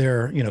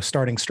their,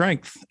 starting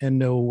strength and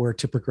know where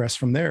to progress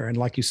from there. And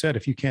like you said,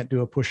 if you can't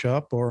do a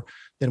push-up, or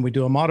then we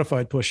do a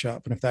modified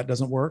push-up. And if that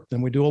doesn't work,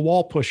 then we do a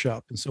wall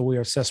push-up. And so we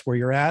assess where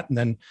you're at and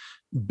then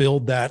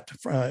build that.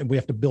 We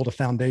have to build a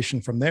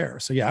foundation from there.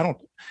 So yeah,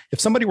 if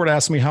somebody were to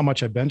ask me how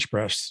much I bench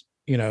press,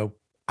 I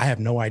have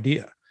no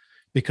idea,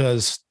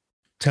 because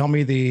tell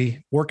me the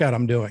workout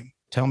I'm doing.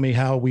 Tell me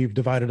how we've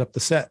divided up the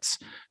sets.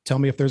 Tell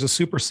me if there's a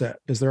superset.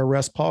 Is there a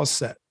rest pause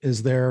set?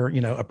 Is there,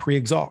 a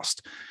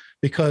pre-exhaust?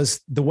 Because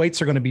the weights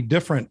are going to be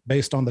different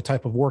based on the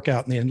type of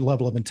workout and the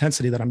level of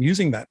intensity that I'm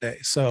using that day.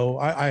 So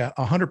I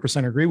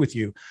 100% agree with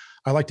you.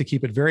 I like to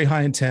keep it very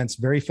high intense,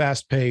 very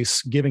fast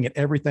pace, giving it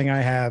everything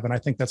I have. And I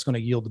think that's going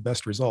to yield the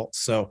best results.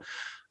 So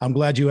I'm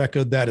glad you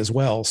echoed that as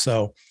well.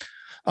 So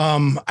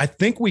I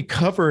think we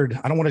covered,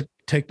 I don't want to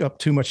take up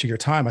too much of your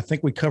time. I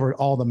think we covered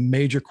all the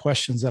major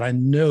questions that I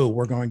know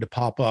were going to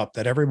pop up,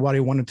 that everybody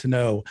wanted to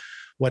know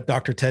what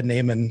Dr. Ted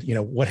Naiman,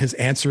 what his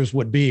answers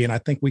would be. And I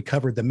think we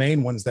covered the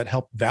main ones that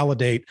help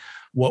validate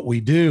what we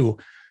do.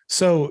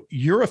 So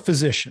you're a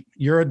physician,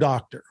 you're a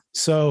doctor.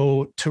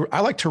 So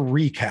I like to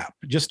recap,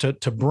 just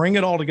to bring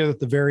it all together at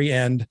the very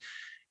end.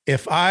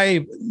 If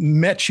I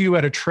met you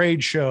at a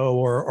trade show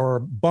or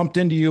bumped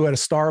into you at a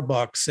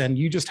Starbucks and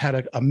you just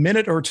had a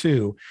minute or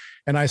two,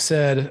 and I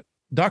said,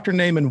 Dr.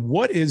 Naiman,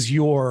 what is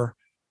your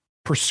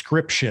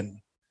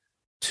prescription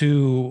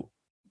to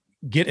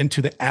get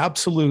into the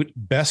absolute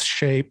best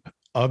shape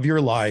of your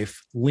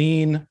life,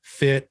 lean,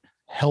 fit,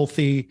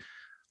 healthy,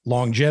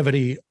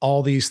 longevity,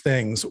 all these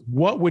things?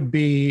 What would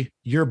be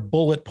your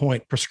bullet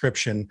point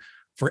prescription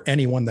for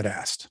anyone that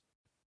asked?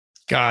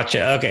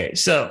 Gotcha. Okay.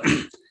 So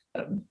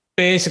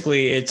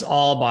basically it's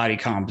all body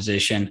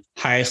composition,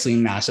 highest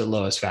lean mass at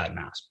lowest fat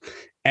mass.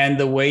 And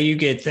the way you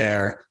get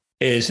there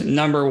is,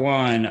 number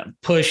one,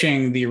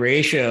 pushing the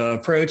ratio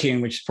of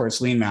protein, which supports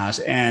lean mass,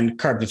 and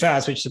carb to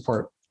fats, which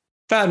support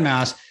fat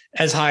mass,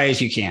 as high as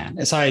you can,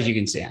 as high as you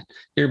can stand.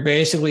 You're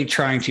basically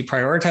trying to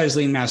prioritize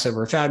lean mass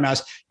over fat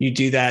mass. You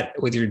do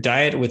that with your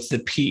diet, with the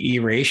PE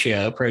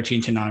ratio,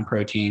 protein to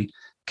non-protein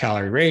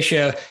calorie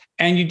ratio.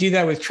 And you do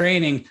that with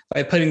training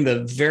by putting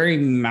the very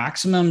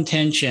maximum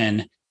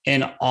tension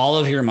in all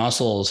of your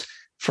muscles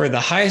for the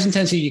highest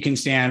intensity you can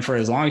stand for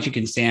as long as you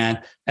can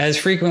stand, as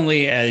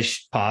frequently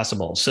as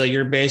possible. So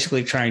you're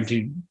basically trying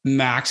to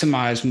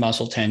maximize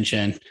muscle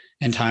tension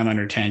and time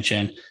under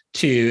tension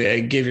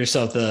to give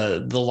yourself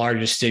the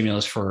largest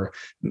stimulus for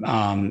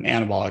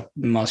anabolic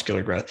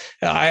muscular growth.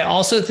 I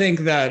also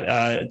think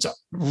that it's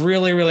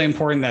really, really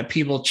important that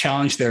people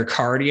challenge their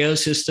cardio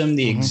system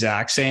the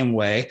exact same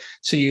way.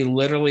 So you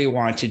literally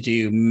want to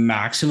do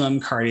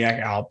maximum cardiac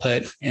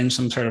output in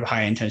some sort of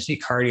high intensity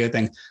cardio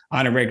thing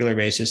on a regular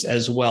basis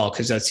as well,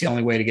 because that's the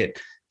only way to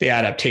get the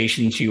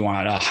adaptations you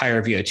want, a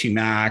higher VO2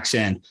 max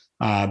and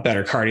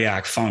better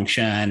cardiac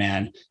function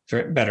and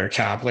better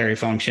capillary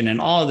function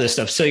and all of this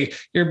stuff. So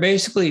you're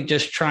basically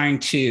just trying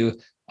to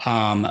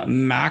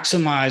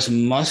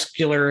maximize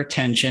muscular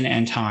tension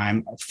and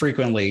time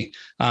frequently,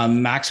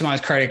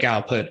 maximize cardiac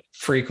output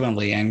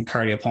frequently and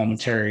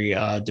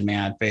cardiopulmonary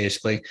demand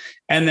basically,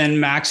 and then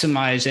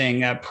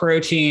maximizing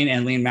protein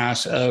and lean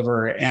mass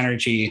over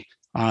energy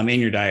in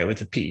your diet with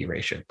the PE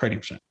ratio, pretty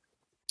much.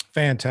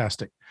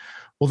 Fantastic.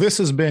 Well, this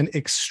has been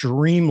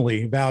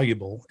extremely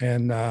valuable,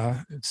 and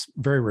it's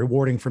very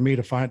rewarding for me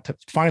to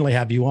finally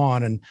have you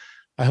on. And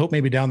I hope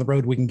maybe down the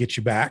road we can get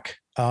you back.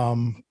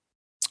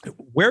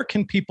 Where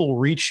can people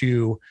reach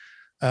you?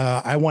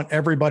 I want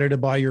everybody to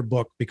buy your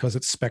book because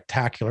it's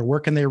spectacular. Where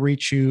can they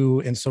reach you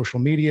in social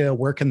media?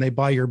 Where can they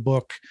buy your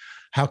book?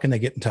 How can they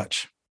get in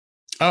touch?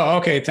 Oh,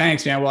 okay.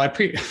 Thanks, man. Well, I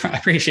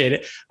appreciate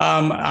it.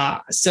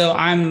 So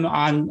I'm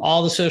on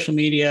all the social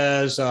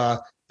medias.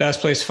 Best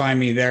place to find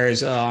me there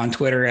is on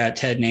Twitter at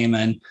Ted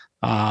Naiman.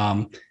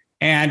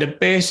 And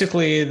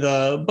basically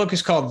the book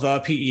is called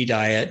The PE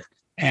Diet,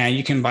 and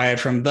you can buy it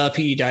from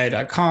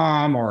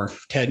thepediet.com or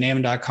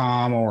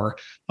tednaiman.com, or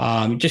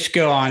just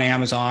go on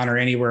Amazon or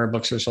anywhere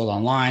books are sold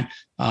online.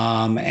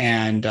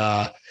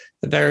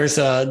 There's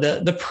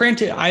the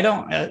print.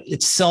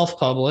 It's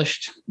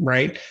self-published,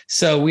 right?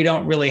 So we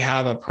don't really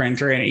have a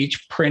printer, and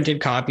each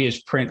printed copy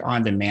is print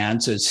on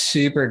demand. So it's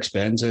super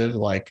expensive,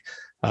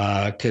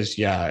 because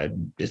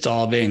it's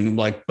all being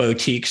like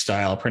boutique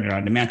style printed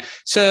on demand.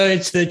 So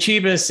it's the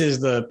cheapest is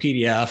the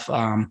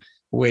PDF,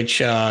 which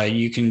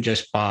you can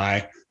just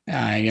buy,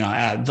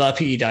 at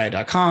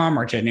thepediet.com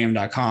or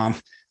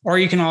tednaiman.com. Or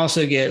you can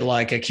also get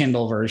like a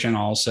Kindle version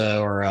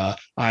also, or a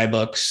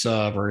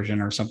iBooks version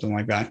or something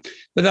like that.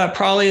 But that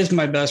probably is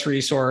my best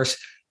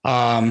resource.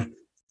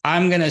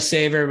 I'm going to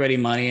save everybody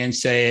money and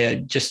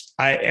say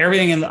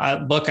everything in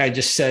the book I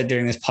just said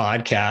during this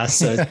podcast.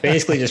 So it's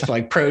basically just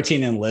like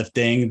protein and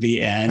lifting,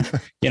 the end.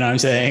 You know what I'm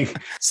saying?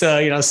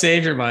 So,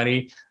 save your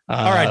money.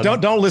 All right.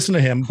 Don't listen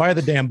to him. Buy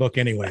the damn book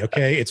anyway.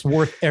 Okay. It's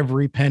worth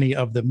every penny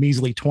of the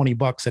measly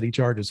 $20 that he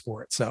charges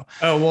for it. So.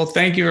 Oh, well,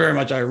 thank you very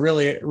much. I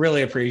really,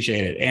 really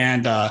appreciate it.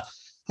 And,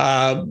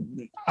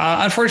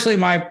 unfortunately,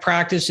 my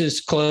practice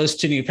is closed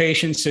to new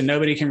patients, so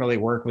nobody can really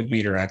work with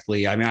me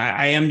directly. I mean,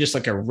 I am just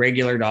like a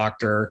regular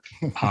doctor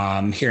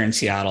here in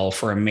Seattle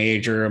for a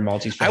major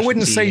multi-specialty. I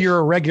wouldn't say you're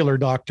a regular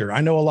doctor.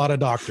 I know a lot of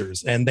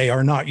doctors, and they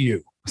are not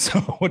you.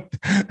 So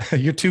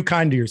you're too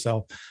kind to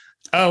yourself.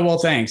 Oh, well,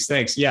 thanks.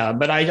 Yeah.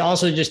 But I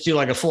also just do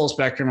like a full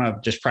spectrum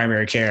of just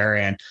primary care.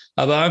 And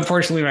but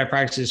unfortunately, my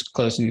practice is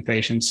closed to new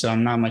patients, so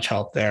I'm not much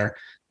help there.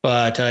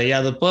 But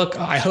the book,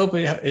 I hope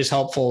it is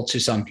helpful to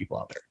some people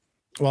out there.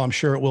 Well, I'm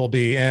sure it will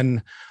be.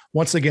 And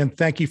once again,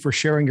 thank you for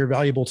sharing your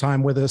valuable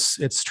time with us.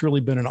 It's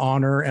truly been an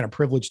honor and a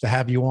privilege to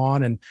have you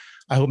on. And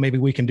I hope maybe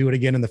we can do it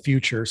again in the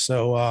future.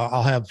 So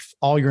I'll have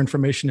all your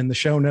information in the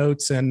show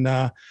notes,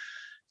 and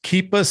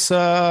keep us,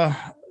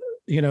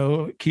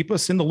 keep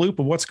us in the loop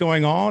of what's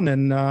going on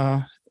and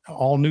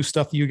all new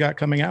stuff that you got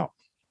coming out.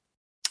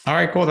 All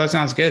right, cool. That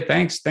sounds good.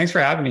 Thanks for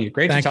having me.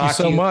 Great to talk to you. Thank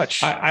you so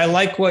much. I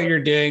like what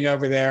you're doing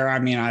over there. I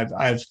mean,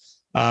 I've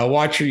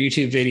watched your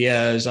YouTube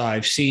videos.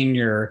 I've seen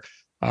your,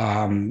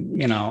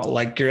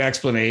 like your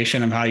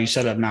explanation of how you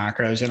set up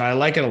macros, and I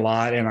like it a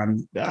lot.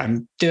 And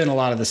I'm doing a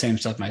lot of the same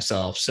stuff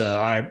myself.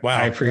 So I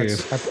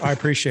approve. I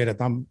appreciate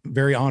it. I'm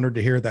very honored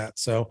to hear that.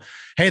 So,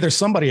 hey, there's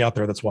somebody out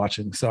there that's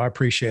watching. So I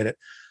appreciate it.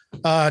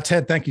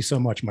 Ted, thank you so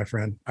much, my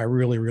friend. I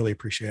really, really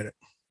appreciate it.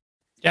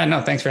 Yeah,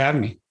 no, thanks for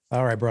having me.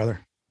 All right,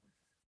 brother.